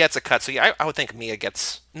gets a cut. So yeah, I would think Mia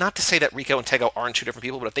gets... Not to say that Rico and Tego aren't 2 different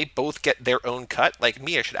people, but if they both get their own cut, like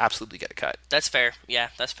Mia should absolutely get a cut. That's fair. Yeah,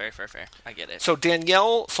 that's fair. I get it. So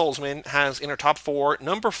Danielle Solzman has in her top 4.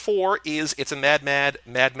 Number 4 is It's a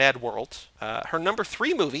Mad World. Her number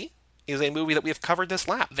 3 movie is a movie that we have covered this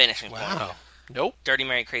lap. Vanishing Point. Wow. Nope. Dirty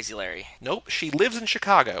Mary, Crazy Larry. Nope. She lives in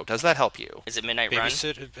Chicago. Does that help you? Is it Midnight Run?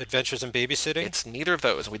 Adventures in Babysitting? It's neither of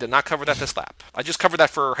those. We did not cover that this lap. I just covered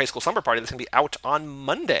that for High School Summer Party. That's going to be out on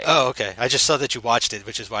Monday. Oh, okay. I just saw that you watched it,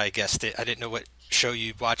 which is why I guessed it. I didn't know what show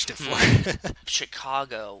you watched it for.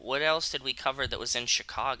 Chicago. What else did we cover that was in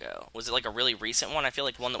Chicago? Was it like a really recent one? I feel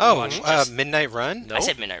like one that we watched. Midnight Run? No. I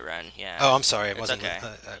said Midnight Run, yeah. Oh, I'm sorry. It It's wasn't. okay.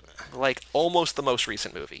 Like almost the most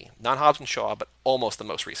recent movie. Not Hobbs and Shaw, but almost the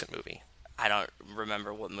most recent movie. I don't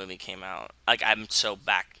remember what movie came out. Like, I'm so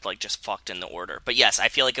back, like, just fucked in the order. But yes, I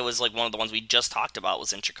feel like it was, like, one of the ones we just talked about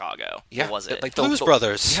was in Chicago. Yeah. Or was it? Like Blues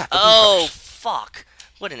Brothers. Yeah. Oh, fuck.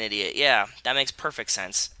 What an idiot. Yeah, that makes perfect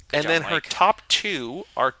sense. Good And job, then her Mike. top 2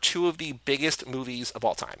 are 2 of the biggest movies of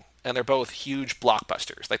all time. And they're both huge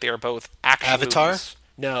blockbusters. Like, they are both action Avatar? movies.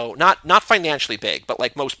 No, not financially big, but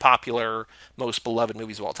like most popular, most beloved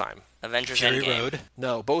movies of all time. Avengers Fury Endgame. Road.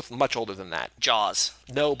 No, both much older than that. Jaws.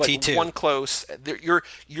 No, but T2. one close.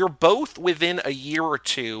 You're both within a year or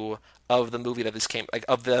 2 of the movie that this came, like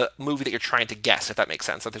of the movie that you're trying to guess, if that makes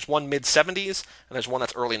sense. Like there's one mid-70s and there's one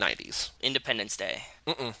that's early 90s. Independence Day.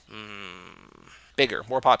 Bigger,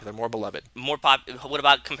 more popular, more beloved. What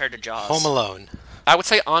about compared to Jaws? Home Alone. I would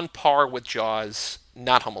say on par with Jaws,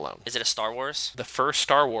 not Home Alone. Is it a Star Wars? The first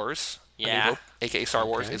Star Wars, A New Yeah. Hope, aka Star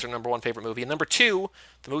Wars, is their number one favorite movie. And number two,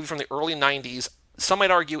 the movie from the early 90s, some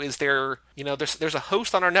might argue is their, there's a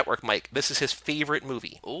host on our network, Mike. This is his favorite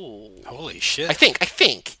movie. Ooh. Holy shit. I think.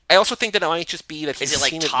 I also think that it might just be that he's Is it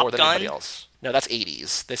like seen it Top more than Gun? anybody else. No, that's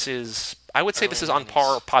 80s. This is, I would say this is Early on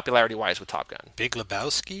par popularity-wise with Top Gun. Big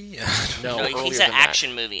Lebowski? No, No, earlier he said than that.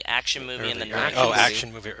 action movie in the Early. 90s. Oh,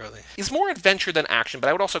 action movie early. It's more adventure than action, but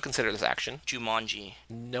I would also consider this action. Jumanji.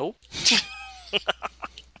 Nope.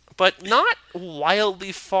 But not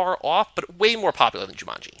wildly far off, but way more popular than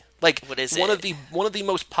Jumanji. Like What is one it? of the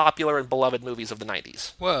most popular and beloved movies of the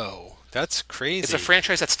 90s. Whoa, that's crazy. It's a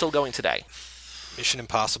franchise that's still going today. Mission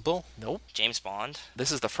Impossible? Nope. James Bond.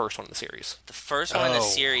 This is the first one in the series. The first one in the Oh.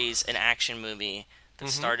 series, an action movie that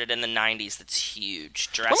started in the 90s that's huge.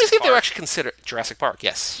 Jurassic Let me see if they Park. actually consider Jurassic Park.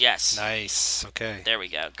 Yes. Yes. Nice. Okay. There we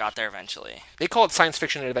go. Got there eventually. They call it science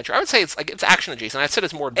fiction and adventure. I would say it's action adjacent. I said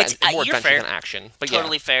it's more, It's- more you're adventure fair. than action. But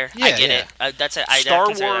Totally fair. Yeah, I get yeah. it. That's it. I Star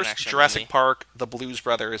consider that an Wars, action Jurassic movie. Park, The Blues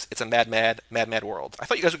Brothers. It's a mad world. I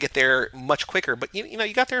thought you guys would get there much quicker, but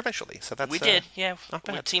you got there eventually. So that's We did, yeah. not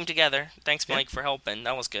We bad. teamed together. Thanks, Mike, for helping.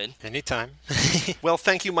 That was good. Anytime. Well,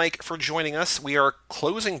 thank you, Mike, for joining us. We are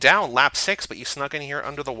closing down lap 6, but you snuck in here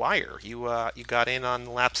under the wire. You got in on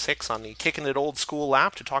lap 6 on the Kicking It Old School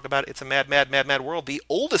lap to talk about It's a Mad World, the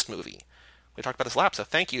oldest movie. We talked about this lap, so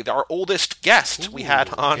thank you. Our oldest guest we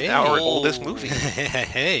had on hey. our oldest movie.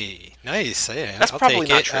 Hey, nice. Yeah, That's I'll probably take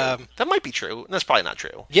not it. true. That might be true. That's probably not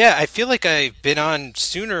true. Yeah, I feel like I've been on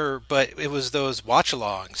sooner, but it was those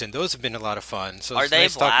watch-alongs, and those have been a lot of fun. So Are it's they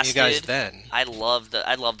nice talking to you guys blasted? then. I love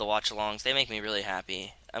the watch-alongs. They make me really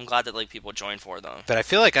happy. I'm glad that people join for them. But I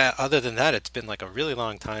feel like other than that, it's been like a really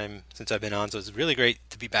long time since I've been on, so it's really great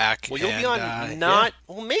to be back. Well, you'll and, be on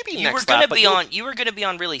well, maybe You next were gonna lap, but be you'll- on. You were gonna be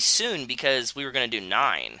on really soon because we were gonna do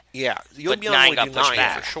 9. Yeah, you'll but be on 9 when we got do pushed 9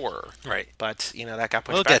 back. for sure. Right. But, that got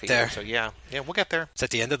pushed We'll back get a year, there. so yeah, we'll get there. It's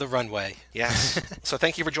at the end of the runway. Yes. So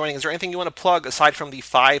thank you for joining. Is there anything you want to plug aside from the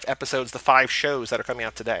 5 episodes, the 5 shows that are coming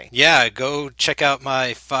out today? Yeah, go check out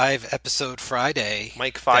my 5-episode Friday.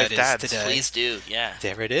 Mike 5 that is Dads. today. Please do. Yeah.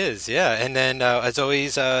 There it is, yeah. And then, as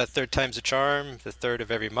always, Third Time's a Charm, the 3rd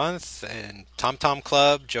of every month. And Tom Tom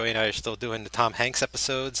Club. Joey and I are still doing the Tom Hanks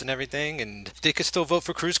episodes and everything. And they could still vote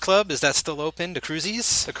for Cruise Club. Is that still open? The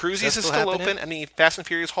Cruisies? The Cruisies is still happening? open, and the Fast and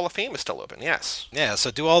Furious Hall of Fame is still open, yes. Yeah,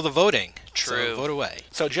 so do all the voting. True. So vote away.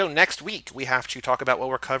 So, Joe, next week we have to talk about what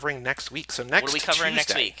we're covering next week. So next What are we covering next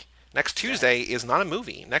Tuesday- week? Next Tuesday is not a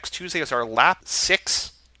movie. Next Tuesday is our Lap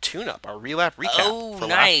 6 tune-up, our relap recap Oh, for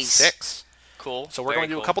nice. Lap 6. Cool. So we're Very going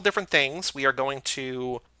to do cool. a couple different things. We are going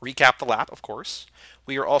to recap the lap, of course.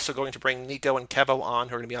 We are also going to bring Nico and Kevo on,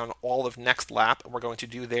 who are going to be on all of next lap, and we're going to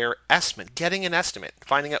do their estimate, getting an estimate,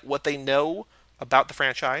 finding out what they know about the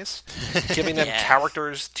franchise, giving them Yeah.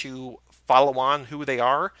 characters to follow on who they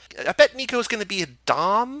are. I bet Nico's going to be a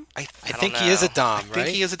Dom. I I don't think he is a know. Dom, think right?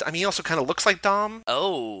 he is. He also kind of looks like Dom,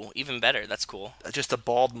 Oh, even better. That's cool. just a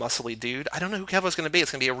bald, muscly dude. I don't know who Kevo's going to be. It's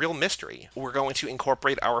going to be a real mystery. We're going to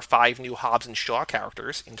incorporate our 5 new Hobbs and Shaw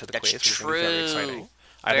characters into the That's quiz, which is going to be very true. exciting.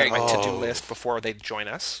 I Very have that on my cool. to-do list before they join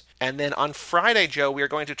us. And then on Friday, Joe, we are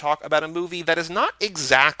going to talk about a movie that is not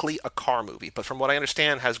exactly a car movie, but from what I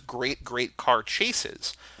understand has great car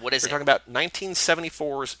chases. What is We're it? talking about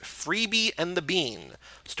 1974's Freebie and the Bean,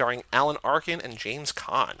 starring Alan Arkin and James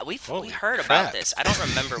Caan. We Holy heard crap. about this. I don't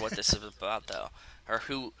remember what this is about though, or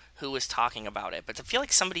who was talking about it. But I feel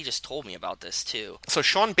like somebody just told me about this too. So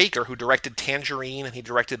Sean Baker, who directed Tangerine and he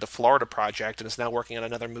directed The Florida Project and is now working on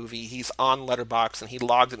another movie, he's on Letterboxd and he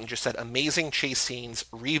logged it and just said, amazing chase scenes,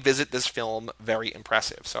 revisit this film, very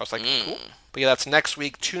impressive. So I was like, cool. But yeah, that's next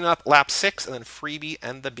week, Tune Up, Lap 6, and then Freebie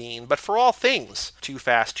and the Bean. But for all things Too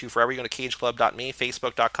Fast, Too Forever, you go to cageclub.me,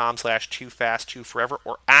 facebook.com/TooFastTooForever,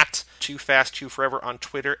 or at TooFastTooForever on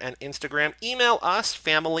Twitter and Instagram. Email us,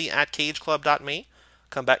 family@cageclub.me.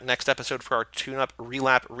 Come back next episode for our tune-up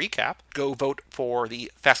relap recap. Go vote for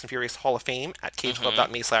the Fast and Furious Hall of Fame at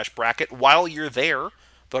cageclub.me/bracket. While you're there,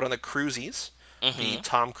 vote on the Cruisies, the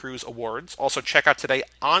Tom Cruise Awards. Also, check out today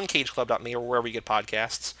on cageclub.me or wherever you get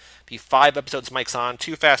podcasts the 5 episodes Mike's on: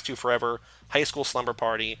 Too Fast, Too Forever, High School Slumber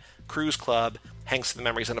Party, Cruise Club, Hanks to the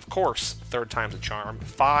Memories, and of course, Third Time's a Charm.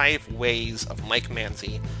 5 ways of Mike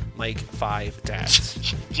Manzi, Mike 5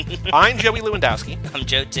 Dads. I'm Joey Lewandowski. I'm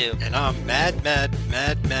Joe too. And I'm Mad Mike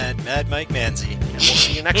Manzi. And we'll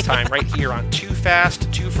see you next time right here on Too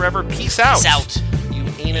Fast, Too Forever. Peace out. Peace out. You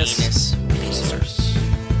Anus. Anus.